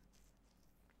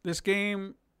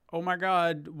 oh my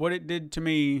God, what it did to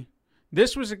me.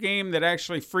 This was a game that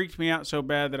actually freaked me out so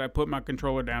bad that I put my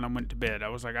controller down and went to bed. I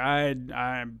was like,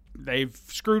 they've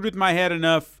screwed with my head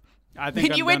enough. I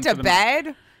think you went to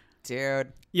bed,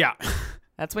 dude. Yeah,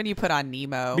 that's when you put on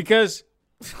Nemo. Because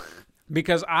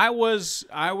I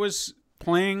was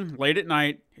playing late at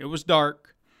night. It was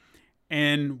dark,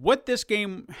 and what this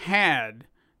game had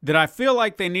that I feel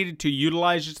like they needed to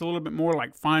utilize just a little bit more,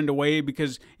 like find a way.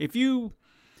 Because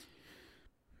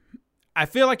I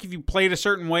feel like if you played a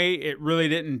certain way, it really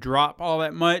didn't drop all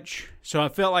that much. So I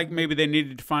felt like maybe they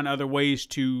needed to find other ways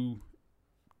to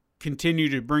continue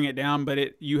to bring it down.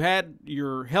 But you had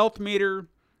your health meter,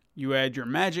 you had your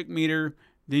magic meter,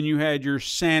 then you had your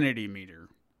sanity meter.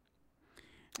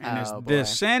 And as the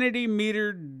sanity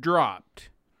meter dropped,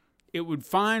 it would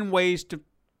find ways to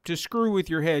screw with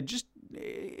your head just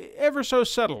ever so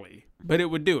subtly, but it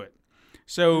would do it.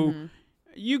 So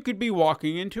you could be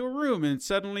walking into a room and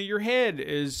suddenly your head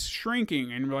is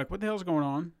shrinking and you're like, what the hell's going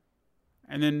on?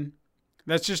 And then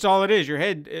that's just all it is. Your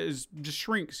head just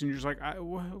shrinks and you're just like,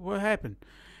 what happened?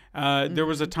 There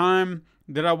was a time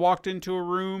that I walked into a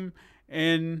room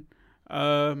and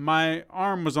my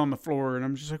arm was on the floor and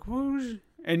I'm just like, what was it?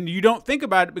 And you don't think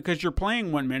about it because you're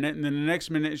playing 1 minute and then the next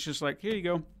minute it's just like, here you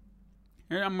go.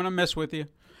 Here, I'm going to mess with you.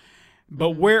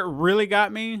 But where it really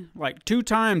got me, like 2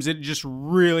 times, it just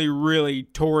really, really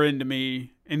tore into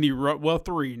me in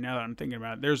 3 now that I'm thinking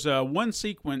about it. There's one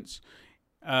sequence.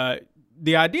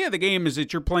 The idea of the game is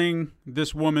that you're playing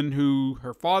this woman who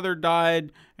her father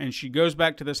died, and she goes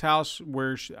back to this house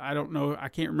where I don't know, I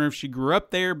can't remember if she grew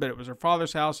up there, but it was her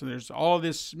father's house, and there's all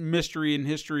this mystery and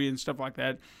history and stuff like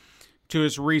that to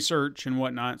his research and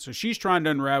whatnot. So she's trying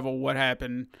to unravel what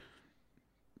happened.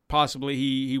 Possibly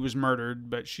he was murdered,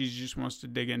 but she just wants to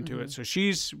dig into it. So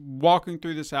she's walking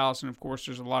through this house, and of course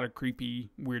there's a lot of creepy,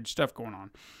 weird stuff going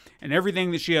on. And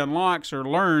everything that she unlocks or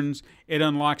learns, it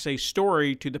unlocks a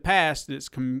story to the past that's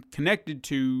connected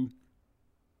to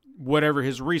whatever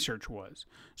his research was.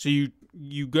 So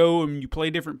you go and you play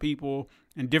different people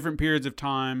in different periods of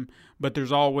time, but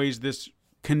there's always this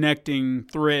connecting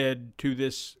thread to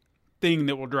this thing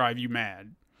that will drive you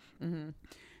mad.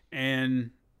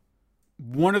 And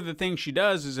one of the things she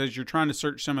does is as you're trying to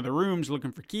search some of the rooms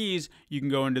looking for keys, you can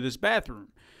go into this bathroom.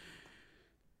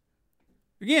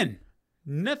 Again,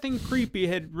 nothing creepy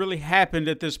had really happened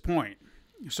at this point.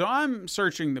 So I'm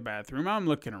searching the bathroom. I'm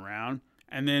looking around.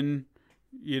 And then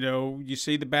you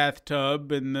see the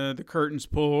bathtub and the curtains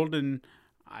pulled, and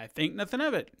I think nothing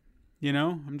of it.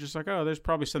 I'm just like, oh, there's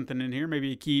probably something in here,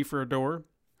 maybe a key for a door.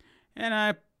 And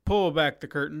I pull back the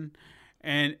curtain,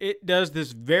 and it does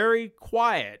this very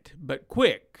quiet but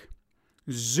quick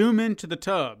zoom into the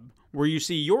tub where you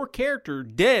see your character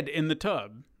dead in the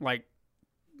tub, like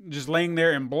just laying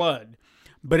there in blood.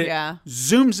 But it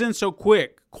zooms in so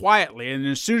quietly, and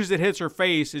as soon as it hits her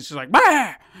face, it's just like,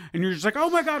 bah! And you're just like, oh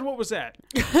my God, what was that?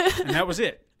 And that was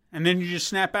it. And then you just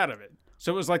snap out of it.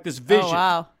 So it was like this vision. Oh,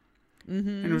 wow. Mm-hmm.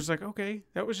 And it was like, okay,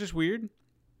 that was just weird.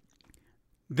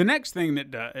 The next thing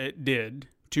that it did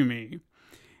to me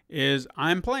is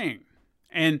I'm playing.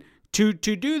 And to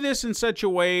do this in such a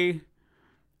way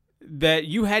that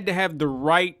you had to have the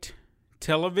right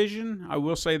television, I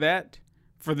will say that,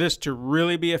 for this to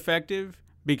really be effective,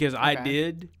 because I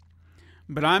did.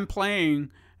 But I'm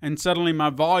playing, and suddenly my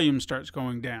volume starts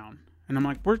going down. And I'm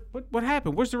like, what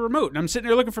happened? Where's the remote? And I'm sitting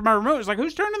there looking for my remote. It's like,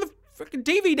 who's turning the freaking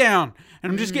TV down?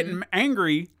 And I'm just getting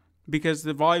angry because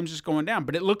the volume's just going down.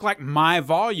 But it looked like my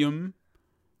volume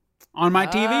on my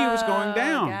TV was going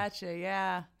down. Gotcha,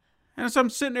 yeah. And so I'm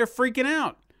sitting there freaking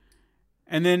out.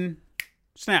 And then,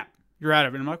 snap, you're out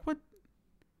of it. And I'm like, what?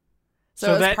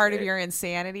 So it was part of your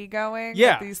insanity going?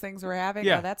 Yeah. These things were having?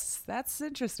 Yeah. Oh, that's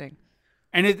interesting.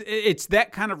 And it's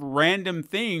that kind of random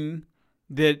thing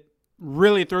that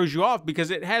really throws you off, because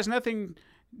it has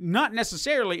not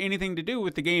necessarily anything to do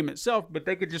with the game itself, but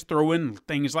they could just throw in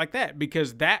things like that,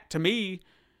 because that, to me,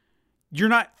 you're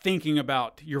not thinking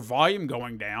about your volume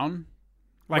going down,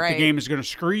 like the game is going to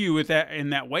screw you with that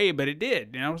in that way, but it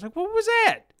did. And I was like, what was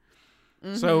that?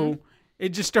 Mm-hmm. So it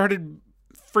just started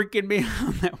freaking me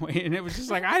out that way, and it was just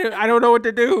like, I don't know what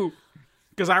to do,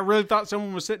 because I really thought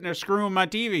someone was sitting there screwing my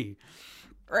TV.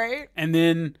 Right. And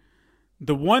then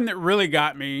the one that really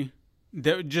got me,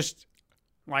 that just,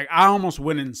 like, I almost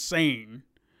went insane,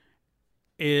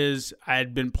 is I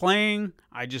had been playing,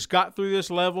 I just got through this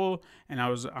level, and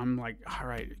I'm like, all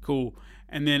right, cool.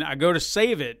 And then I go to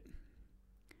save it,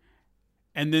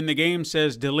 and then the game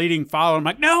says deleting file. I'm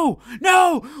like, no,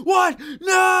 what?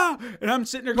 No! And I'm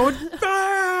sitting there going,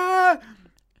 ah!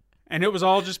 And it was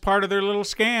all just part of their little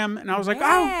scam. And I was like,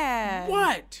 oh,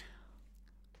 what?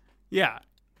 Yeah.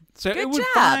 So Good it would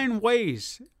job. find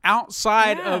ways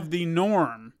outside of the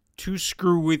norm to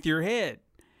screw with your head.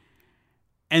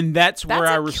 And that's where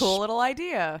That's a cool little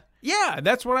idea. Yeah,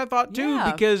 that's what I thought too,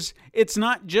 because it's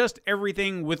not just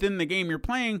everything within the game you're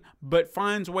playing, but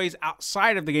finds ways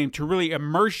outside of the game to really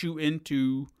immerse you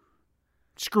into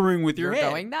screwing with your head. You're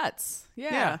going nuts.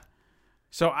 Yeah.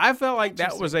 So I felt like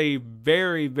that was a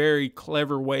very, very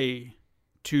clever way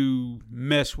to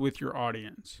mess with your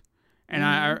audience. And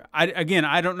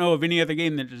I don't know of any other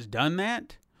game that has done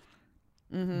that,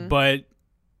 but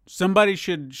somebody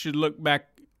should look back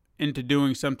into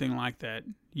doing something like that.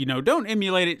 Don't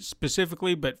emulate it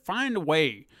specifically, but find a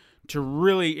way to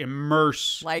really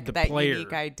immerse the player. Like that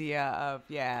unique idea of,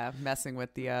 messing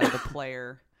with the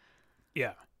player.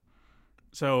 Yeah.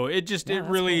 So it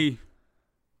Cool.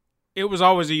 It was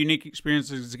always a unique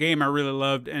experience. It's a game I really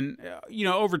loved. And,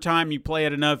 over time you play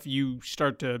it enough, you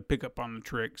start to pick up on the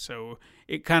trick. So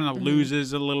it kind of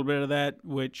loses a little bit of that,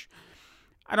 which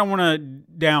I don't want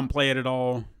to downplay it at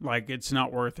all. Like, it's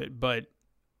not worth it. But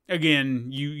again,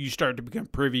 you start to become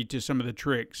privy to some of the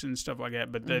tricks and stuff like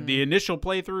that. But the initial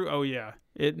playthrough, oh yeah,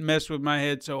 it messed with my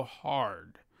head so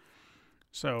hard.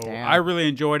 So I really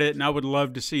enjoyed it, and I would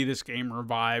love to see this game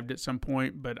revived at some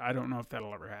point, but I don't know if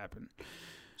that'll ever happen,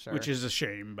 which is a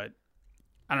shame. But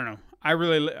I don't know. I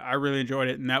really enjoyed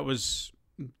it, and that was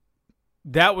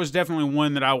definitely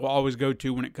one that I will always go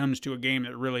to when it comes to a game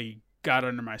that really got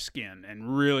under my skin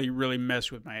and really, really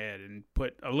messed with my head and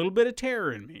put a little bit of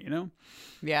terror in me,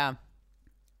 Yeah.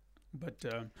 But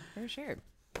for sure.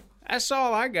 That's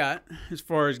all I got as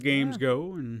far as games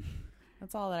go, and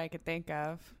that's all that I could think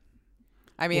of.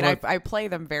 I mean, I play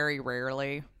them very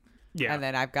rarely. Yeah. And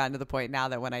then I've gotten to the point now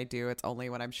that when I do, it's only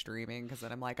when I'm streaming, because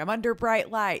then I'm like, I'm under bright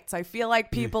lights. I feel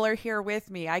like people are here with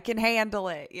me. I can handle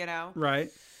it, Right.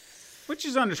 Which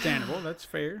is understandable. That's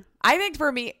fair. I think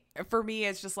for me,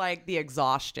 it's just like the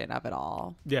exhaustion of it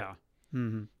all. Yeah.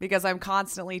 Mm-hmm. Because I'm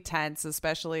constantly tense,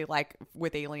 especially like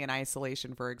with Alien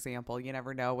Isolation, for example. You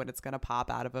never know when it's going to pop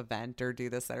out of a vent or do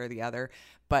this, that, or the other.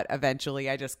 But eventually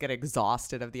I just get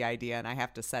exhausted of the idea, and I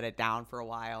have to set it down for a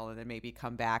while and then maybe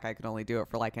come back. I can only do it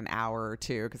for like an hour or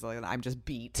two because I'm just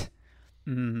beat.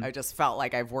 Mm-hmm. I just felt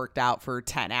like I've worked out for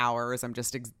 10 hours. I'm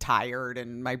just tired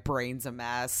and my brain's a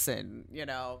mess and,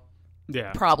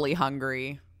 probably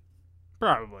hungry.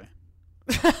 Probably.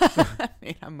 I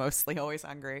mean, I'm mostly always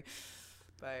hungry.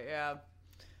 But yeah.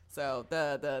 So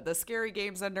the scary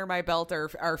games under my belt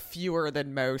are fewer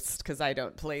than most because I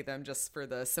don't play them just for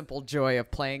the simple joy of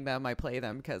playing them. I play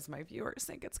them because my viewers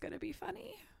think it's going to be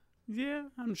funny. Yeah,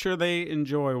 I'm sure they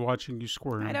enjoy watching you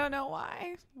squirm. I don't know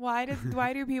why. Why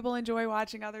do people enjoy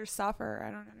watching others suffer?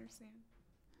 I don't understand.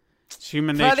 It's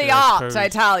human nature. For the art, I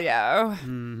tell you.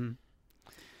 Mm-hmm.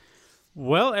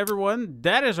 Well, everyone,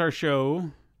 that is our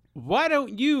show. Why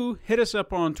don't you hit us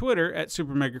up on Twitter at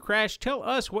Super Mega Crash? Tell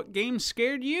us what games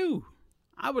scared you.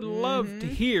 I would love to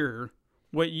hear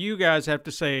what you guys have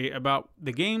to say about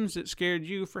the games that scared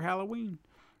you for Halloween.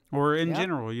 Or in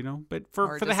general, you know. But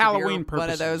for the Halloween purposes. One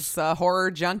of those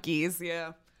horror junkies,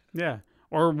 yeah. Yeah.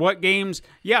 Or what games.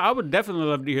 Yeah, I would definitely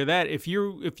love to hear that. If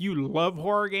you love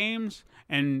horror games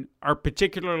and are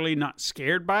particularly not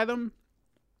scared by them,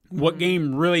 what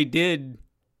game really did...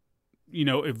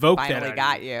 evoke that. Finally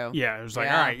got you. Yeah, it was like,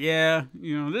 all right, yeah,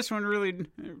 this one really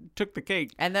took the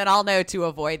cake. And then I'll know to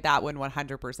avoid that one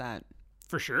 100%.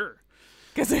 For sure.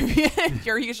 Because if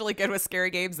you're usually good with scary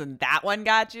games and that one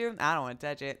got you, I don't want to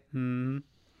touch it. Mm-hmm.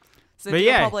 So do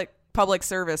a public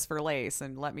service for Lace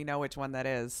and let me know which one that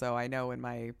is so I know when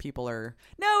my people are,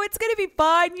 no, it's going to be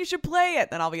fine, you should play it.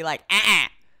 Then I'll be like, I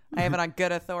have it on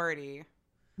good authority.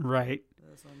 Right.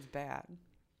 This one's bad.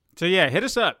 So yeah, hit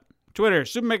us up. Twitter,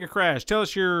 Super Mega Crash. Tell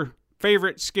us your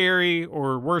favorite scary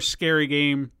or worst scary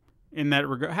game in that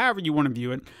regard, however you want to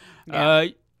view it. Yeah.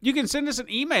 You can send us an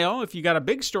email if you got a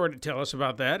big story to tell us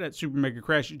about that at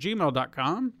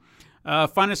supermegacrash@gmail.com.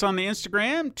 Find us on the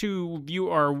Instagram to view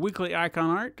our weekly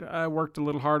icon art. I worked a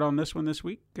little hard on this one this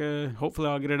week. Hopefully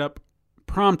I'll get it up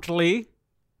promptly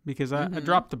because I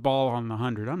dropped the ball on the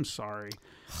 100. I'm sorry.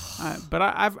 But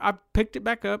I picked it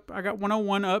back up. I got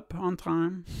 101 up on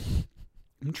time.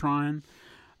 I'm trying.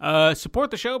 Support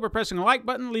the show by pressing the like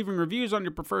button, leaving reviews on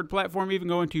your preferred platform, even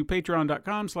going to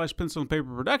patreon.com/Pencil and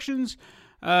Paper Productions.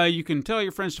 You can tell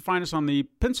your friends to find us on the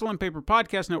Pencil and Paper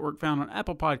Podcast Network found on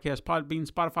Apple Podcasts, Podbean,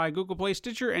 Spotify, Google Play,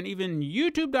 Stitcher, and even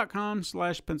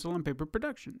youtube.com/Pencil and Paper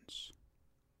Productions.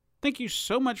 Thank you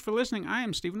so much for listening. I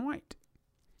am Stephen White.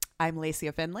 I'm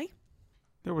Lacey Finley.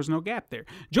 There was no gap there.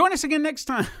 Join us again next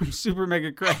time, Super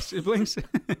Mega Crash siblings.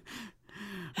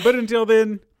 But until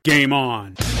then, game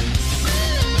on.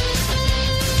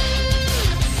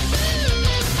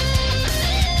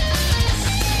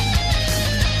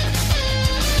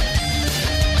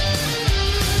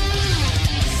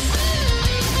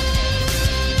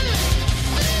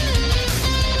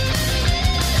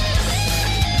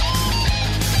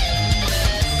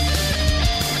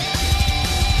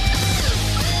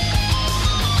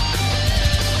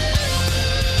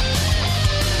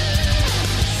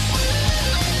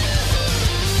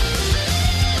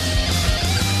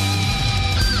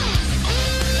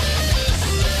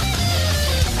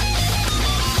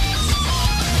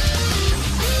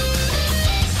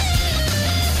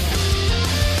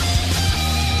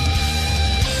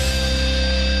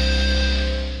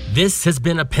 This has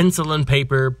been a Pencil and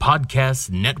Paper Podcast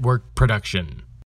Network production.